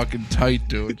is fucking tight,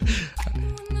 dude.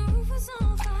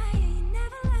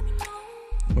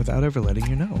 Without ever letting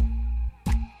you know.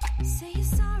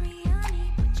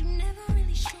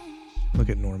 Look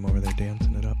at Norm over there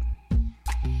dancing it up.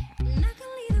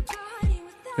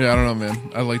 Yeah, I don't know,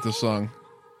 man. I like this song.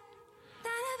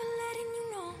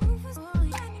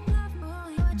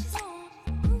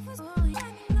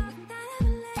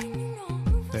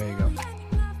 There you go.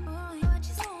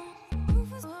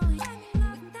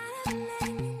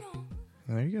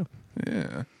 There you go.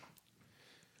 Yeah.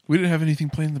 We didn't have anything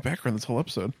playing in the background this whole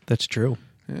episode. That's true.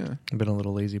 Yeah. I've been a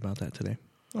little lazy about that today.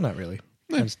 Well, not really.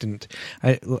 Eh. I just didn't.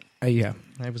 I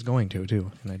was going to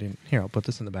too, and I didn't. Here, I'll put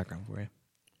this in the background for you.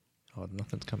 Oh,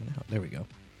 nothing's coming out. There we go.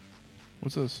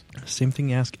 What's this? Same thing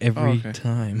you ask every Oh, okay.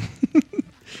 time.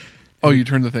 Oh, you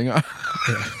turned the thing on?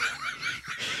 Yeah.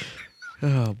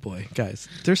 Oh boy, guys,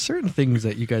 there's certain things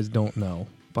that you guys don't know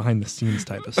behind the scenes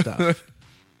type of stuff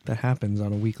that happens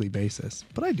on a weekly basis,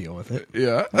 but I deal with it.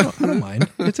 Yeah. I don't mind.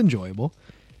 It's enjoyable.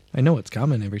 I know it's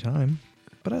coming every time,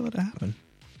 but I let it happen.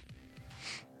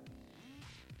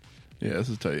 Yeah, this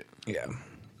is tight. Yeah.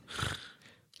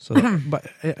 So, but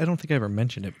I don't think I ever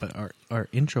mentioned it, but our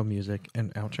intro music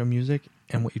and outro music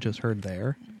and what you just heard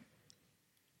there.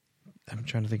 I'm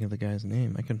trying to think of the guy's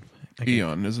name. I can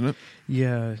Eon, isn't it?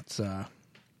 Yeah, it's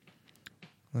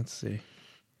let's see.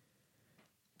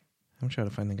 I'm trying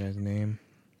to find the guy's name.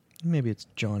 Maybe it's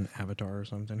John Avatar or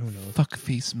something. Who knows?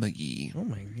 Fuckface McGee. Oh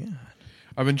my god.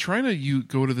 I've been trying to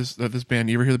go to this band.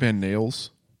 You ever hear the band Nails?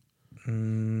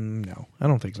 No, I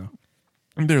don't think so.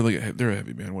 They're a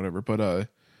heavy band, whatever. But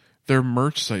their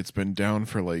merch site's been down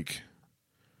for like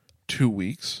 2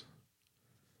 weeks.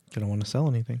 They don't want to sell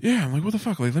anything. Yeah, I'm like, what the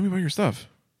fuck? Like, let me buy your stuff.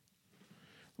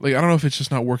 Like, I don't know if it's just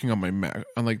not working on my Mac,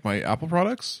 on like my Apple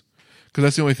products, because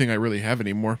that's the only thing I really have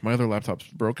anymore. My other laptop's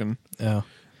broken. Oh.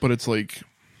 But it's like,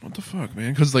 what the fuck,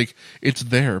 man? Because like it's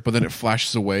there, but then it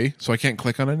flashes away, so I can't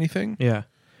click on anything. Yeah.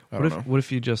 I don't know. What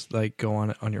if you just like go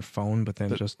on it on your phone, but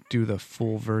then just do the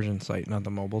full version site, not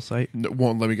the mobile site? It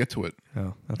won't let me get to it.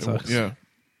 Oh, that It won't- sucks. Yeah.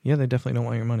 Yeah, they definitely don't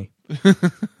want your money.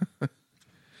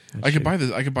 I could buy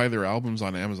this. I could buy their albums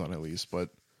on Amazon at least, but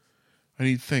I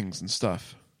need things and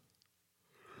stuff.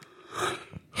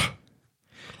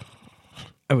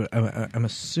 I'm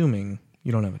assuming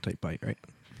you don't have a tight bite, right?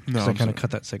 No, Because I I'm kind of sorry.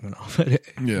 cut that segment off.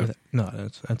 Yeah. No,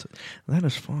 that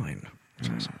is fine. It's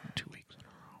also 2 weeks in a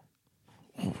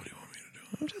row. Oh, what do you want me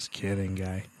to do? I'm just kidding,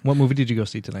 guy. What movie did you go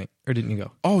see tonight, or didn't you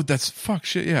go? Oh, that's fuck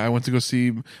shit. Yeah, I went to go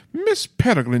see Miss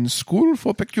Peregrine's School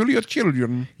for Peculiar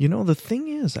Children. You know, the thing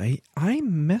is, I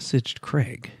messaged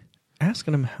Craig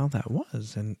asking him how that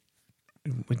was, and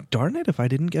darn it if I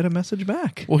didn't get a message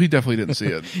back. Well, he definitely didn't see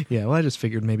it. Yeah, well, I just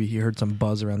figured maybe he heard some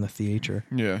buzz around the theater.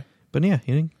 Yeah. But yeah,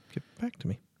 he didn't get back to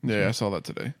me. Yeah, I saw that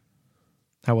today.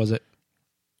 How was it?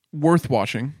 Worth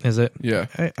watching. Is it? Yeah.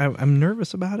 I'm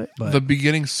nervous about it, but The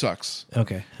beginning sucks.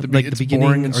 okay. it's the beginning.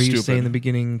 boring and Are you stupid. saying the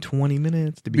beginning 20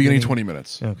 minutes? The Beginning 20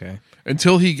 minutes. Okay.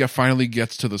 Until he finally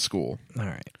gets to the school. All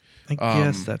right. I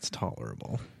guess that's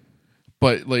tolerable.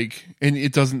 But, like, and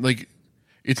it doesn't, like,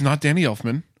 it's not Danny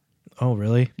Elfman. Oh,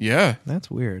 really? Yeah.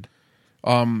 That's weird.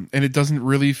 And it doesn't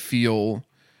really feel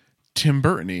Tim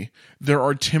Burton-y. There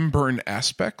are Tim Burton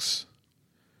aspects,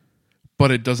 but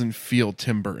it doesn't feel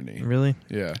Tim Burton-y. Really?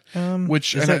 Yeah.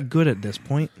 Is that good at this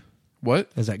point?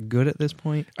 What? Is that good at this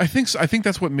point? I think so. I think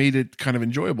that's what made it kind of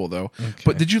enjoyable, though. Okay.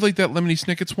 But did you like that Lemony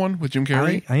Snicket's one with Jim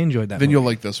Carrey? I enjoyed that. Then movie. you'll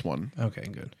like this one. Okay,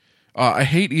 good. I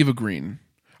hate Eva Green.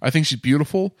 I think she's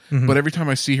beautiful, Mm-hmm. but every time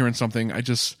I see her in something, I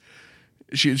just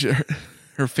she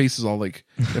her face is all like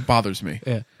it bothers me.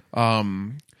 Yeah.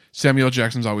 Samuel L.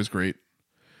 Jackson's always great.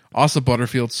 Asa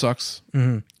Butterfield sucks,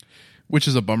 which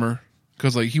is a bummer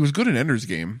because like he was good in Ender's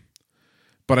Game,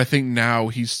 but I think now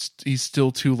he's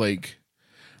still too like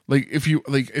if you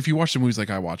watch the movies like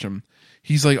I watch them,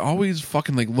 he's like always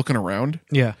fucking like looking around.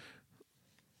 Yeah.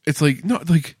 It's like no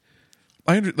like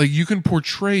you can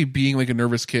portray being like a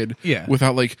nervous kid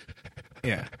without like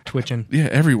twitching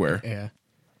everywhere. Yeah.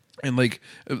 And like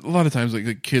a lot of times like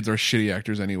the kids are shitty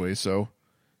actors anyway, so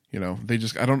you know, they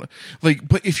just I don't like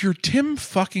but if you're Tim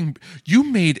fucking you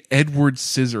made Edward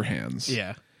Scissorhands.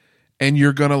 Yeah. And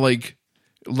you're gonna like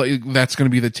that's gonna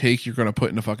be the take you're gonna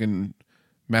put in a fucking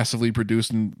massively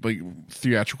produced and like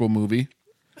theatrical movie.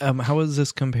 How is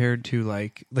this compared to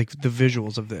like the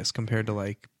visuals of this compared to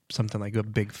like something like a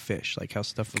Big Fish, like how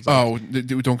stuff was like,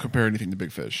 don't compare anything to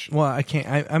Big Fish. Well, I can't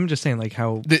I'm just saying like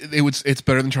how it's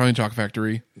better than Charlie and the Chocolate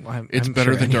Factory. Well, it's I'm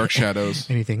better sure than Dark Shadows.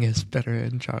 Anything is better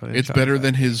than Charlie. It's better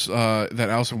than his that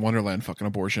Alice in Wonderland fucking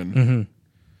abortion. Mm-hmm.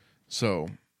 So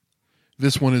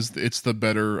this one it's the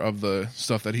better of the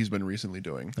stuff that he's been recently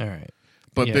doing. All right.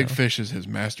 But Big Fish is his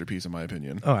masterpiece in my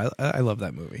opinion. Oh, I love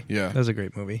that movie. Yeah. That was a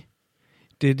great movie.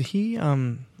 Did he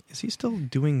is he still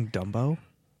doing Dumbo?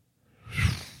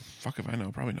 Fuck if I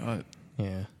know, probably not.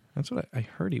 Yeah. That's what I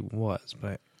heard he was,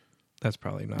 but that's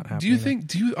probably not happening. Do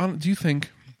you think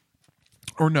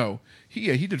or no? He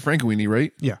did Frankenweenie,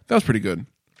 right? Yeah. That was pretty good.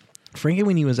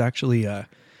 Frankenweenie was actually a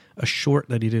short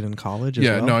that he did in college as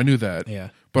well. No, I knew that. Yeah.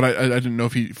 But I didn't know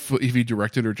if he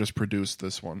directed or just produced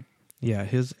this one. Yeah,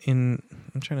 I'm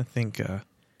trying to think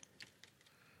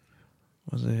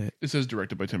was it? It says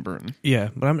directed by Tim Burton. Yeah,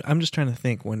 but I'm just trying to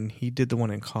think when he did the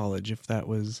one in college if that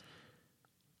was.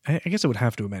 I guess it would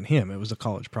have to have been him. It was a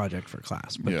college project for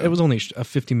class, but it was only a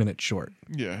 50-minute short.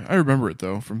 Yeah, I remember it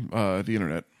though from the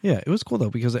internet. Yeah, it was cool though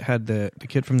because it had the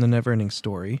kid from the Neverending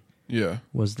Story. Yeah,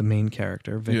 was the main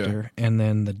character Victor, and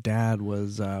then the dad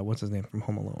was what's his name from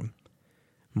Home Alone,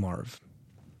 Marv,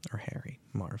 or Harry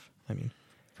Marv. I mean,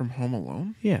 from Home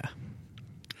Alone. Yeah.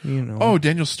 You know. Oh,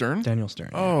 Daniel Stern? Daniel Stern.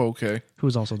 Yeah. Oh, okay. Who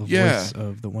was also the voice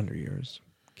of the Wonder Years,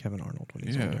 Kevin Arnold when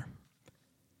he was older.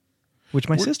 Which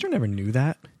my sister never knew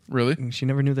that. Really? She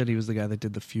never knew that he was the guy that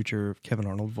did the future Kevin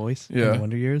Arnold voice in the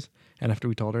Wonder Years. And after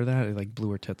we told her that, it like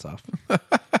blew her tits off.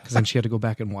 Because then she had to go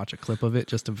back and watch a clip of it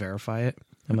just to verify it.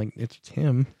 I'm like, it's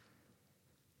him.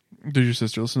 Did your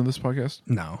sister listen to this podcast?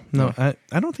 No.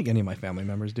 I don't think any of my family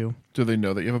members do. Do they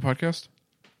know that you have a podcast?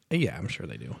 Yeah, I'm sure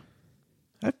they do.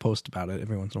 I post about it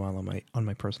every once in a while on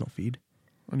my personal feed.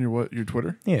 On your what? Your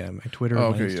Twitter? Yeah, my Twitter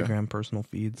and my Instagram personal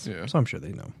feeds. Yeah. So I'm sure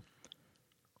they know.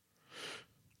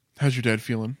 How's your dad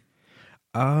feeling?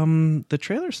 The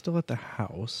trailer's still at the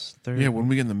house. When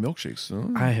we get in the milkshakes.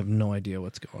 Oh. I have no idea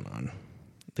what's going on.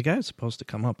 The guy's supposed to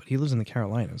come up, but he lives in the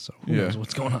Carolinas, so who knows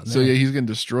what's going on there. So yeah, he's getting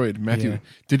destroyed. Matthew,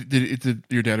 did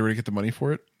your dad already get the money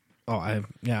for it? Oh, I have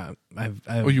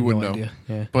you wouldn't know. idea.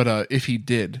 Yeah. But if he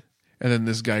did, and then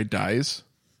this guy dies,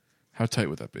 how tight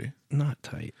would that be? Not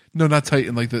tight. No, not tight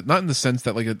in like not in the sense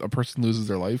that like a person loses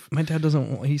their life. My dad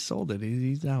doesn't. He sold it.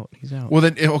 He's out. He's out. Well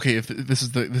then, okay. If this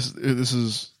is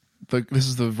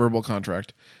the verbal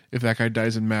contract. If that guy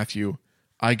dies in Matthew,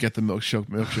 I get the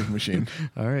milkshake machine.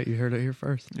 All right, you heard it here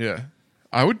first. Yeah,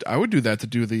 I would do that to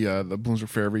do the Bloomsburg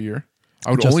Fair every year.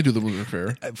 I would only do the Bloomsburg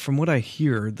Fair. From what I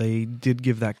hear, they did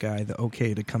give that guy the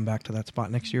okay to come back to that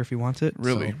spot next year if he wants it.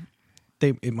 Really?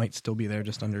 So it might still be there,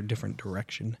 just under a different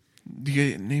direction.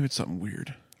 You name it something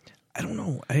weird. I don't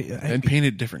know. And paint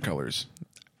it different colors.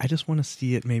 I just want to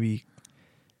see it maybe.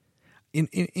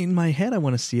 In my head, I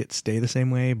want to see it stay the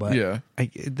same way, but I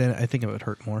think it would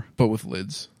hurt more. But with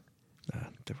lids.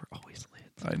 There were always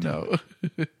lids. I know.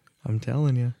 I'm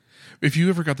telling you. If you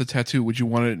ever got the tattoo, would you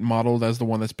want it modeled as the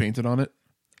one that's painted on it?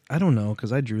 I don't know,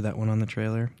 because I drew that one on the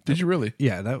trailer. Did you really?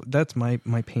 Yeah, that's my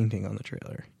painting on the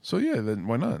trailer. So yeah, then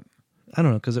why not? I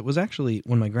don't know, because it was actually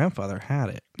when my grandfather had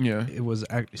it. Yeah, it was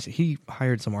he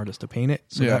hired some artist to paint it,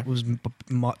 so that was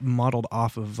modeled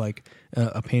off of like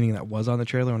a painting that was on the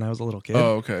trailer when I was a little kid.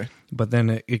 Oh, okay. But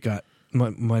then it got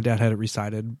my dad had it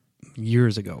resited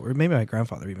years ago, or maybe my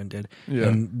grandfather even did. Yeah.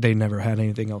 And they never had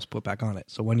anything else put back on it.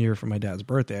 So one year for my dad's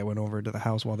birthday, I went over to the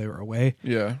house while they were away.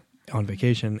 Yeah. On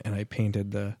vacation, and I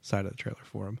painted the side of the trailer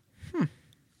for him.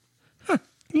 Huh.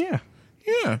 Yeah.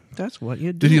 Yeah. That's what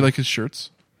you do. Did he like his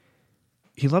shirts?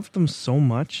 He loved them so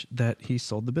much that he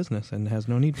sold the business and has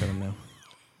no need for them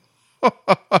now.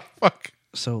 Fuck.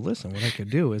 So listen, what I could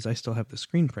do is I still have the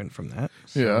screen print from that.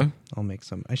 So yeah. I'll make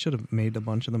some. I should have made a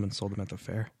bunch of them and sold them at the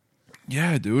fair.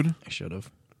 Yeah, dude. I should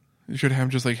have. You should have him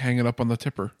just like hang it up on the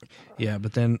tipper. Yeah,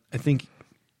 but then I think,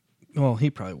 well, he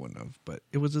probably wouldn't have, but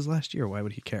it was his last year. Why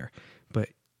would he care? But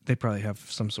they probably have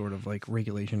some sort of like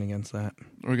regulation against that.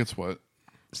 Or against what?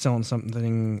 Selling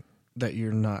something that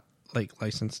you're not like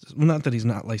licensed. Well, not that he's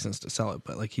not licensed to sell it,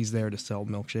 but like he's there to sell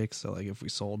milkshakes. So like if we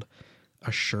sold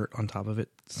a shirt on top of it,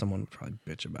 someone would probably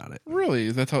bitch about it. Really?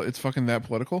 Is that how it's fucking that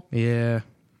political? Yeah.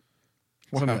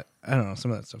 Wow. I don't know.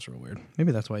 Some of that stuff's real weird.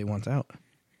 Maybe that's why he wants out.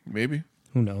 Maybe.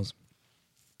 Who knows?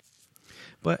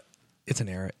 But it's an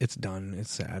era. It's done.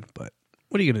 It's sad. But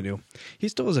what are you going to do? He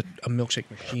still has a milkshake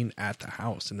machine at the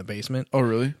house in the basement. Oh,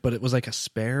 really? But it was like a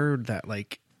spare that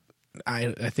like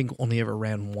I think only ever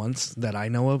ran once that I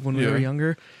know of when we were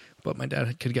younger. But my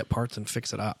dad could get parts and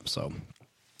fix it up. So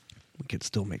we could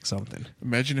still make something.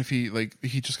 Imagine if he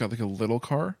just got like a little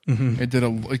car and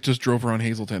did just drove around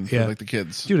Hazleton for like the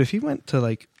kids. Dude, if he went to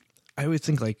like, I always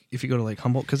think like if you go to like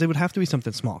Humboldt, because it would have to be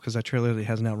something small because that trailer that he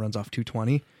has now runs off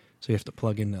 220. So you have to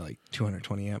plug into like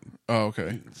 220 amp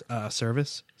okay.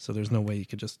 Service. So there's no way you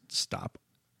could just stop.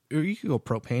 Or you could go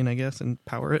propane, I guess, and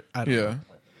power it. I don't know.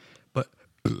 But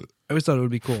I always thought it would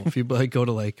be cool if you like go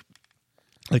to like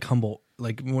Humboldt,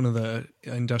 like one of the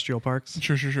industrial parks.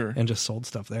 Sure. And just sold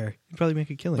stuff there. You'd probably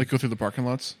make a killing. Like go through the parking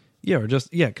lots? Yeah, or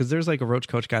just, because there's like a Roach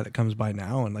Coach guy that comes by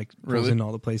now and like goes in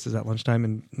all the places at lunchtime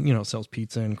and, sells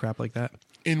pizza and crap like that.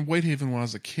 In Whitehaven when I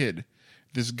was a kid,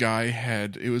 this guy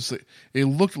had,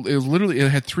 it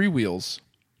had 3 wheels.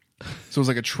 So it was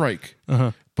like a trike.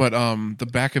 Uh-huh. But the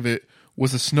back of it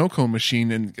was a snow cone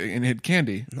machine and it had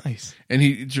candy. Nice. And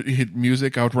he hit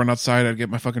music. I would run outside. I'd get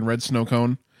my fucking red snow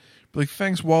cone. Be like,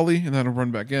 thanks, Wally. And then I'd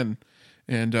run back in.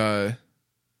 And,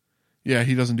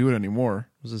 he doesn't do it anymore.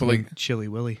 Was his name Chili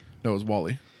Willy? No, it was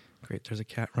Wally. Great. There's a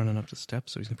cat running up the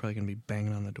steps, so he's probably going to be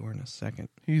banging on the door in a second.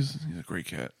 He's a great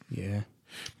cat. Yeah.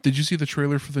 Did you see the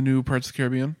trailer for the new Pirates of the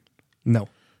Caribbean? No.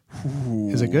 Ooh,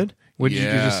 is it good? Did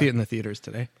you see it in the theaters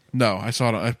today? No, I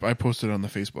saw it. I posted it on the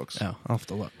Facebooks. Oh, I'll have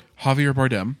to look. Javier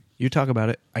Bardem. You talk about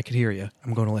it. I could hear you.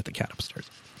 I'm going to let the cat upstairs.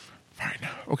 Fine.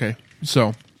 Okay.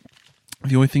 So,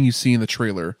 the only thing you see in the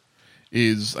trailer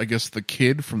is, I guess, the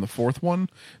kid from the 4th one,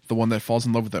 the one that falls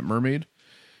in love with that mermaid.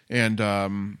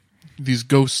 And these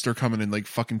ghosts are coming and like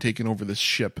fucking taking over this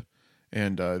ship.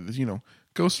 And,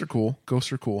 ghosts are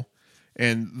cool.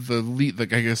 And the lead, I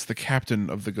guess the captain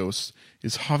of the ghosts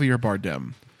is Javier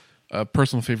Bardem. A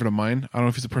personal favorite of mine. I don't know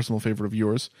if he's a personal favorite of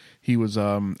yours. He was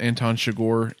Anton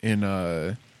Chigurh in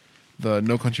the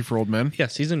No Country for Old Men.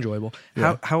 Yes, he's enjoyable.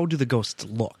 Yeah. How do the ghosts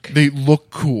look? They look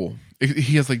cool.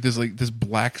 He has this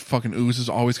black fucking ooze is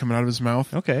always coming out of his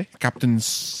mouth. Okay. Captain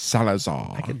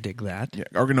Salazar. I can dig that. Yeah,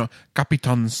 or no,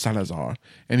 Capitan Salazar.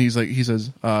 And he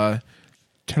says,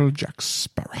 tell Jack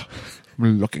Sparrow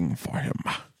I'm looking for him.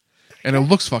 And it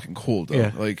looks fucking cool though.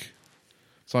 Yeah.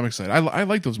 So I'm excited. I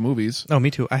like those movies. Oh,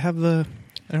 me too. I have I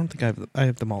don't think I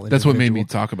have them all. That's what made me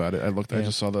individual. talk about it. I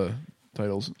just saw the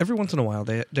titles. Every once in a while,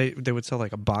 they would sell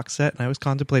like a box set, and I was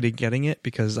contemplating getting it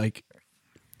because like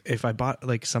if I bought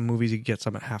like some movies, you could get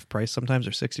some at half price sometimes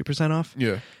or 60% off.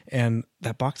 Yeah, and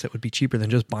that box set would be cheaper than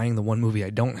just buying the one movie I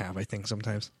don't have. I think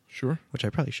sometimes. Sure. Which I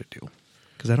probably should do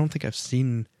because I don't think I've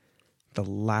seen the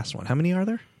last one. How many are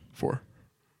there? 4.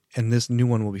 And this new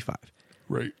one will be 5.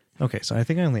 Right. Okay, so I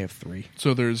think I only have 3.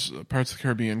 So there's Pirates of the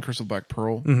Caribbean, Curse of Black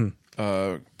Pearl,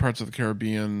 Pirates of the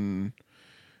Caribbean,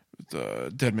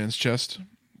 the Dead Man's Chest,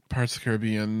 Pirates of the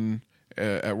Caribbean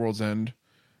at World's End,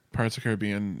 Pirates of the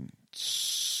Caribbean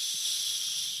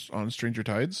on Stranger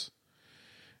Tides,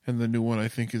 and the new one I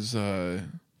think is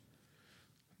something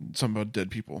about dead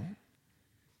people.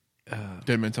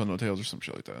 Dead Men Tell No Tales or some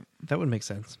shit like that. That would make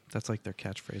sense. That's like their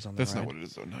catchphrase on the That's ride. not what it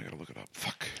is though. Now I gotta look it up.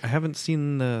 Fuck. I haven't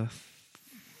seen the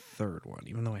 3rd one,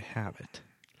 even though I have it.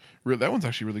 That one's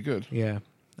actually really good. Yeah.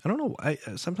 I don't know.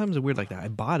 Sometimes it's weird like that. I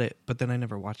bought it, but then I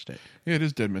never watched it. Yeah, it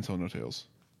is Dead Men Tell No Tales.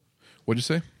 What'd you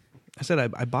say? I said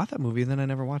I bought that movie and then I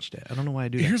never watched it. I don't know why I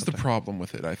do that. Here's the problem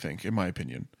with it, I think, in my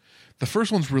opinion. The first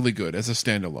one's really good as a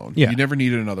standalone. Yeah. You never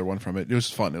needed another one from it. It was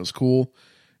fun. It was cool.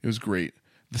 It was great.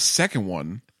 The second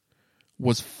one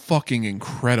was fucking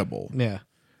incredible. Yeah.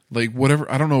 Like, whatever,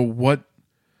 I don't know what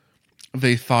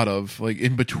they thought of, like,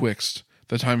 in betwixt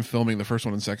the time filming the first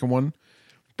one and second one,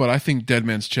 but I think Dead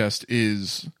Man's Chest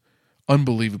is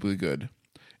unbelievably good.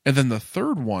 And then the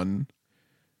third one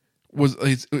was,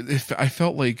 I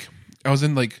felt like I was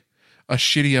in, like, a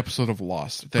shitty episode of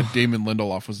Lost that Damon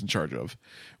Lindelof was in charge of,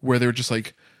 where they were just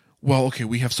like, well, okay,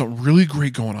 we have something really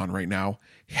great going on right now.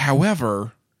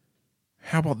 However,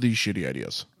 how about these shitty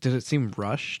ideas? Did it seem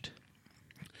rushed?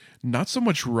 Not so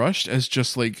much rushed as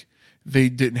just like they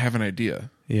didn't have an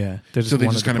idea. Yeah. They So they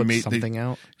wanted just to kinda put made- something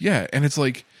out. Yeah, and it's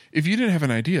like, if you didn't have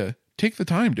an idea, take the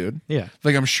time, dude. Yeah.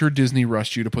 Like, I'm sure Disney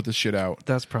rushed you to put this shit out.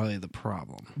 That's probably the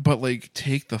problem. But, like,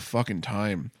 take the fucking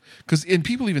time. And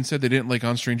people even said they didn't like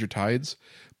On Stranger Tides,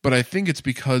 but I think it's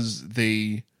because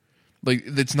they, like,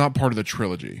 it's not part of the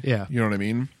trilogy. Yeah. You know what I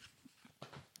mean?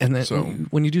 And then So-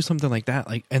 when you do something like that,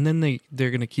 like, and then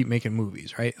they're going to keep making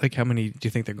movies, right? Like, how many do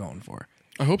you think they're going for?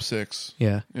 I hope 6.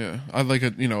 Yeah. Yeah. I'd like a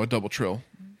double trill.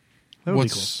 That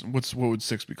would What would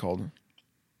 6 be called? be cool.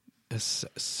 A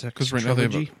sex Because right now they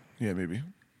have trilogy? yeah, maybe.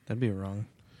 That'd be wrong.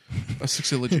 A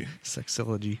sexology.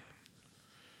 Sexology.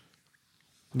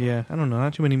 Yeah, I don't know.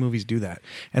 Not too many movies do that.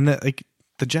 And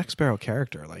the Jack Sparrow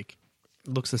character, like,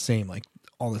 looks the same, like,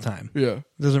 all the time. Yeah.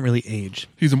 It doesn't really age.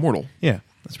 He's immortal. Yeah.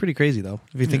 That's pretty crazy, though,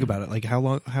 if you think about it. Like,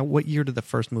 what year did the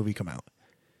first movie come out?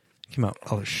 It came out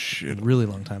Shit. a really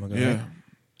long time ago, Yeah. right?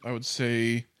 I would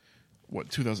say,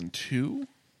 2002?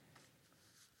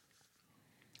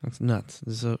 That's nuts.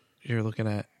 You're looking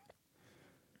at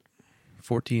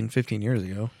 14, 15 years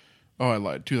ago. Oh, I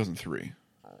lied. 2003.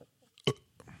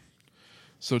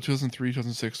 So 2003,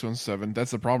 2006, 2007.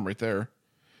 That's the problem right there.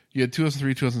 You had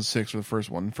 2003, 2006 for the first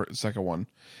one, for the second one.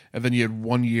 And then you had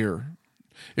 1 year.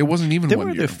 It wasn't even 1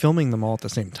 year. They're filming them all at the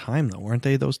same time, though, weren't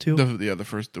they, those two? The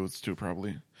first those two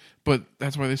probably. But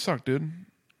that's why they sucked, dude.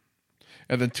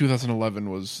 And then 2011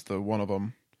 was the one of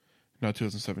them. Not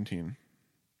 2017.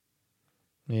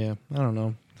 Yeah, I don't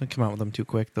know. They come out with them too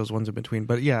quick, those ones in between.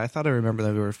 But yeah, I thought I remember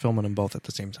that we were filming them both at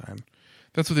the same time.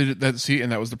 That's what they did.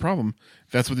 And that was the problem.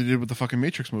 That's what they did with the fucking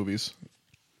Matrix movies.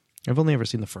 I've only ever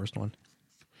seen the first one.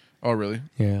 Oh, really?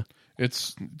 Yeah.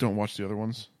 Don't watch the other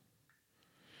ones.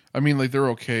 I mean, like, they're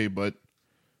okay, but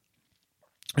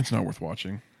it's not worth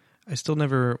watching. I still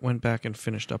never went back and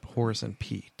finished up Horace and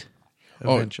Pete.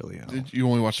 Eventually. Did you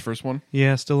only watch the first one?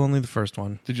 Yeah, still only the first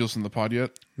one. Did you listen to the pod yet?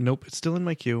 Nope, it's still in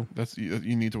my queue. You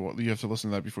have to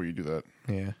listen to that before you do that.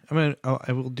 Yeah,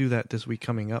 I will do that this week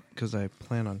coming up because I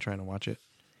plan on trying to watch it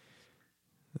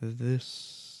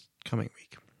this coming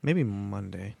week. Maybe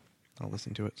Monday. I'll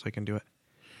listen to it so I can do it.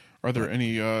 Are there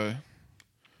any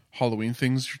Halloween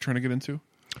things you're trying to get into?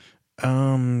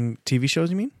 TV shows,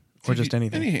 you mean, or just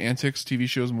anything? Any antics, TV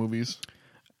shows, movies?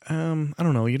 I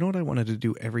don't know. You know what I wanted to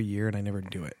do every year, and I never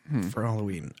do it for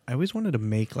Halloween. I always wanted to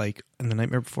make, like, in the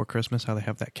Nightmare Before Christmas, how they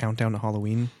have that countdown to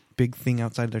Halloween big thing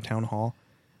outside their town hall.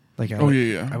 Like, I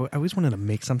always wanted to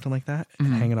make something like that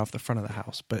and hang it off the front of the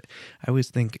house. But I always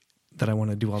think that I want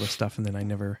to do all this stuff, and then I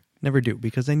never do,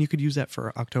 because then you could use that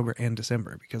for October and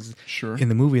December. Because in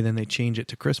the movie, then they change it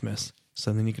to Christmas,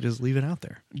 so then you could just leave it out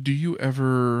there. Do you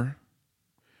ever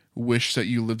wish that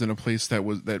you lived in a place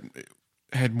that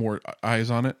had more eyes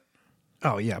on it?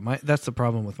 Oh yeah, that's the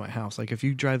problem with my house. Like, if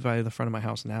you drive by the front of my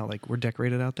house now, like, we're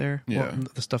decorated out there. Yeah. Well,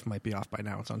 the stuff might be off by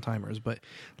now; it's on timers. But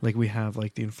like, we have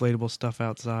like the inflatable stuff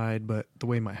outside. But the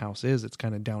way my house is, it's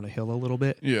kind of down a hill a little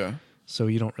bit. Yeah. So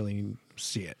you don't really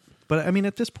see it. But I mean,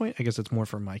 at this point, I guess it's more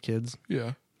for my kids.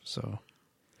 Yeah. So,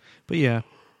 but yeah.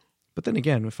 But then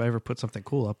again, if I ever put something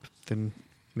cool up, then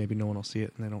maybe no one will see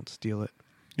it and they don't steal it.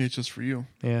 Yeah, it's just for you.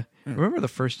 Yeah. Remember the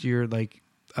first year, like,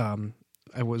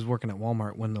 I was working at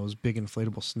Walmart when those big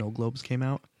inflatable snow globes came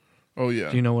out. Oh, yeah.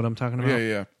 Do you know what I'm talking about?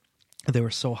 Yeah. They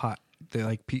were so hot.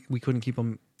 They we couldn't keep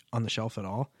them on the shelf at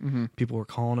all. Mm-hmm. People were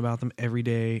calling about them every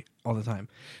day, all the time.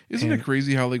 Isn't it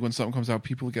crazy how, like, when something comes out,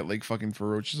 people get, like, fucking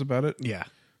ferocious about it? Yeah.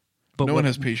 But no one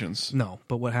has patience. No.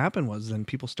 But what happened was then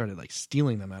people started, like,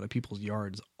 stealing them out of people's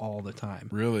yards all the time.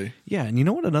 Really? Yeah. And you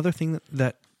know what? Another thing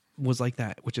that was like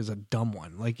that, which is a dumb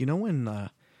one. Like, you know when I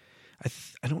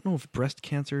don't know if breast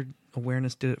cancer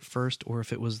awareness did it first or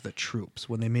if it was the troops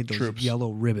when they made those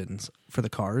yellow ribbons for the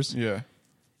cars. Yeah.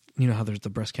 You know how there's the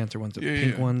breast cancer ones, the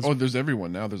pink ones. Oh, there's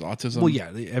everyone now. There's autism. Well,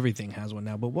 yeah, everything has one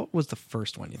now. But what was the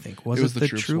first one? You think was it the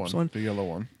troops one? The yellow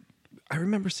one. I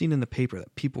remember seeing in the paper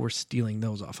that people were stealing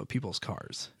those off of people's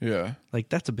cars. Yeah. Like,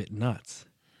 that's a bit nuts.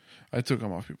 I took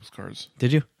them off people's cars.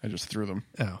 Did you? I just threw them.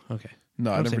 Oh, okay.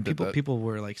 No, I never did that. People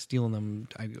were, like, stealing them,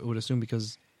 I would assume,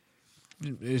 because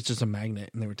it's just a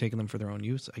magnet and they were taking them for their own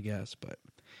use, I guess. But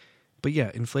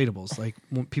yeah, inflatables. Like,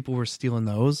 when people were stealing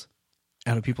those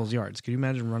out of people's yards. Could you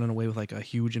imagine running away with, like, a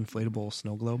huge inflatable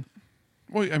snow globe?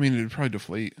 Well, I mean, it'd probably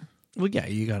deflate. Well, yeah,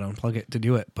 you got to unplug it to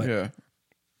do it. But yeah.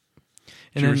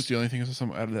 Did you ever steal anything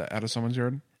out of someone's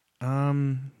yard?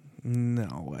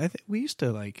 No. We used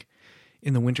to, like,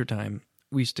 in the wintertime,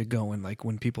 we used to go and, like,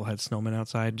 when people had snowmen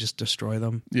outside, just destroy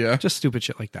them. Yeah. Just stupid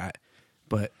shit like that.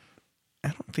 But I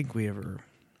don't think we ever...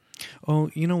 Oh,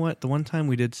 you know what? The one time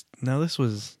we did... Now, this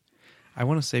was, I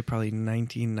want to say probably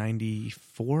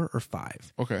 1994 or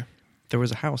 5. Okay. There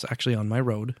was a house actually on my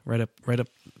road, right up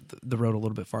the road a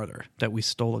little bit farther, that we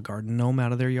stole a garden gnome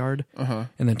out of their yard and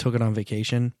then took it on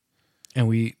vacation. And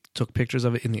we took pictures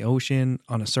of it in the ocean,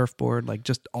 on a surfboard, like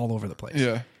just all over the place.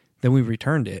 Yeah. Then we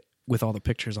returned it with all the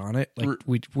pictures on it. Like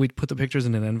we put the pictures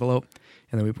in an envelope,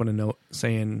 and then we put a note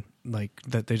saying like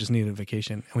that they just needed a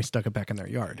vacation, and we stuck it back in their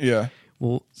yard. Yeah.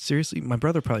 Well, seriously, my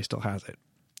brother probably still has it.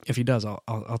 If he does,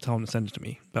 I'll tell him to send it to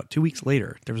me. About 2 weeks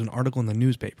later, there was an article in the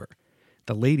newspaper.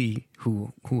 The lady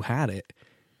who had it,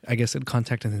 I guess, had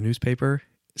contacted the newspaper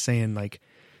saying like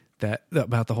that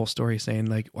about the whole story, saying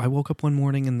like, I woke up one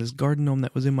morning and this garden gnome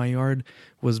that was in my yard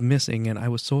was missing, and I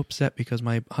was so upset because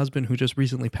my husband, who just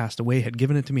recently passed away, had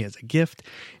given it to me as a gift,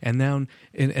 and now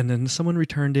and then someone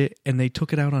returned it, and they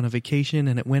took it out on a vacation,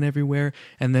 and it went everywhere.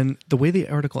 And then the way the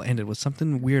article ended was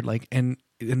something weird, like and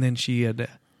then she had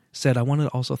said, I want to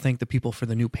also thank the people for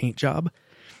the new paint job.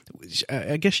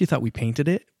 I guess she thought we painted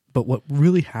it. But what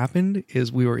really happened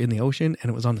is we were in the ocean, and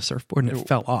it was on the surfboard, and it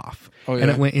fell off. Oh, yeah.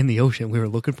 And it went in the ocean. We were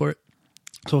looking for it.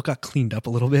 So it got cleaned up a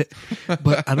little bit.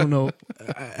 But I don't know.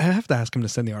 I have to ask him to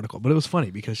send the article. But it was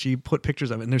funny because she put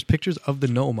pictures of it, and there's pictures of the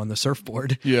gnome on the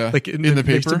surfboard. Yeah. Like in the they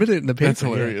paper? submitted it in the paper. That's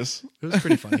hilarious. Yeah. It was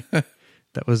pretty funny.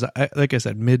 That was, like I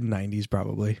said, mid-90s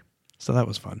probably. So that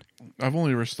was fun. I've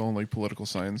only ever stolen like political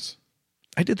signs.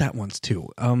 I did that once too.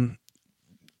 I'm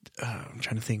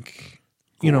trying to think.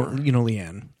 You know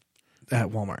Leanne at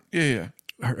Walmart. Yeah.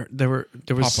 There was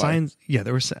Popeye. signs. Yeah,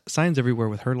 there were signs everywhere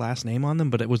with her last name on them,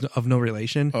 but it was of no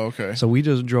relation. Oh, okay. So we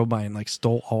just drove by and like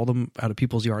stole all of them out of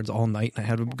people's yards all night, and I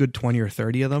had a good 20 or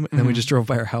 30 of them, and then we just drove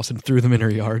by her house and threw them in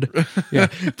her yard. Yeah,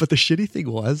 but the shitty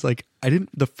thing was, like,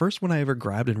 the first one I ever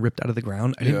grabbed and ripped out of the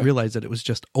ground, I didn't realize that it was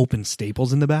just open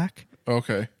staples in the back.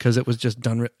 Okay. Because it was just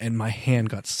done, and my hand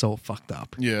got so fucked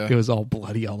up. Yeah. It was all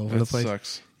bloody all over the place.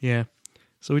 Sucks. Yeah.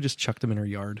 So we just chucked them in her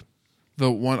yard. The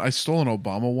one I stole an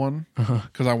Obama one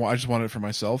because I just wanted it for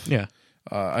myself. Yeah.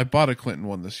 I bought a Clinton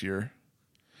one this year.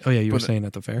 Oh yeah, you were saying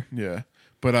at the fair. Yeah,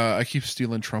 but I keep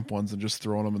stealing Trump ones and just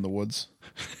throwing them in the woods.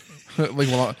 Like,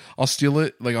 well, I'll steal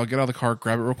it. Like, I'll get out of the car,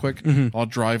 grab it real quick. I'll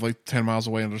drive like 10 miles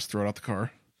away and just throw it out the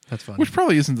car. That's fun. Which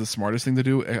probably isn't the smartest thing to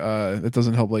do. It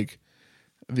doesn't help like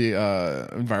the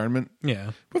environment.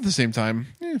 Yeah. But at the same time,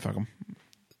 fuck them.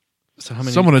 So how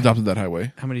many? Someone adopted that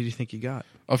highway. How many do you think you got?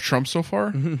 Of Trump so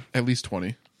far? At least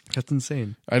 20. That's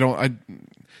insane.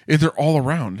 They're all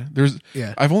around.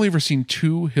 Yeah. I've only ever seen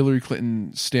 2 Hillary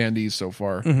Clinton standees so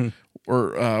far,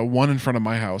 or one in front of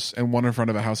my house and one in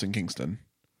front of a house in Kingston.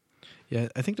 Yeah,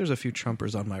 I think there's a few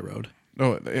Trumpers on my road.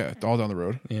 Oh yeah, all down the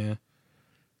road. Yeah.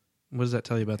 What does that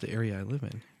tell you about the area I live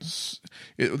in?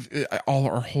 All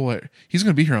our whole. He's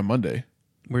going to be here on Monday.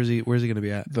 Where's he going to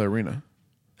be at? The arena.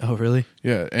 Oh, really?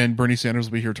 Yeah, and Bernie Sanders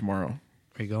will be here tomorrow.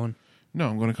 Are you going? No,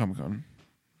 I'm going to Comic-Con.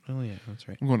 Oh yeah, that's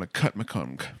right. I'm going to cut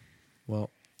McConk. Well,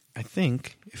 I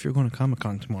think if you're going to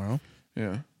Comic-Con tomorrow,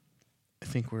 yeah, I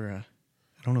think we're. I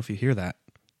don't know if you hear that.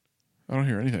 I don't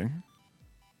hear anything.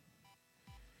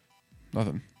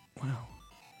 Nothing. Wow.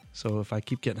 So if I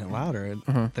keep getting it louder,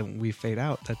 then we fade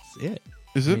out. That's it.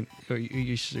 Is it? Are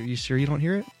you sure you don't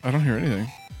hear it? I don't hear anything.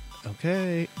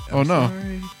 Okay. Oh, no.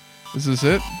 Sorry. Is this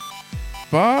it?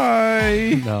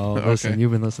 Bye. No, listen.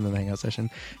 You've been listening to the Hangout Session.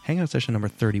 Hangout Session number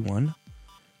 31.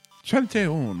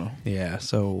 31. Yeah.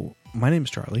 So my name's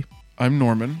Charlie. I'm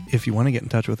Norman. If you want to get in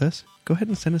touch with us, go ahead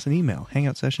and send us an email.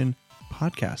 Hangout Session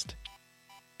Podcast.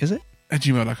 Is it? At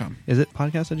gmail.com. Is it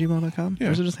podcast@gmail.com? Yeah.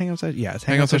 Or is it just Hangout Session? Yeah, it's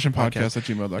Hangout Session Podcast at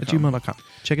gmail.com. At gmail.com.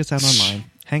 Check us out online.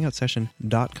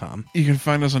 Hangoutsession.com. You can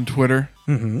find us on Twitter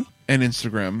Mm-hmm. and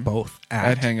Instagram. Both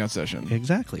at Hangout Session.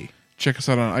 Exactly. Check us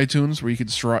out on iTunes, where you can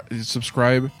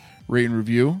subscribe, rate, and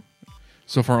review.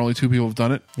 So far, only 2 people have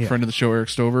done it. Yeah. Friend of the show, Eric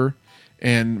Stover,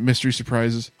 and Mystery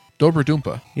Surprises, Dobra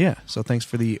Doompa. Yeah. So thanks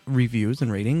for the reviews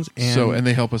and ratings. And And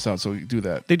they help us out, so do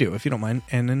that. they do, if you don't mind.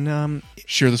 And then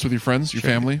Share this with your friends, your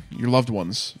family, your loved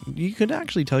ones. you could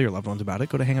actually tell your loved ones about it.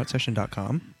 Go to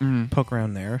hangoutsession.com. Poke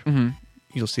around there.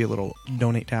 You'll see a little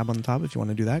donate tab on the top. If you want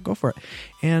to do that, go for it.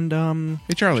 And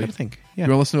Hey, Charlie. try to think. Yeah.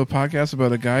 You want to listen to a podcast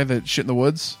about a guy that shit in the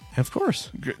woods? Of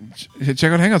course.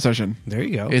 Check out Hangout Session. There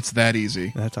you go. It's that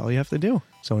easy. That's all you have to do.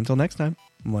 So until next time,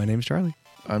 my name's Charlie.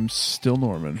 I'm still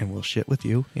Norman. And we'll shit with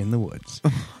you in the woods.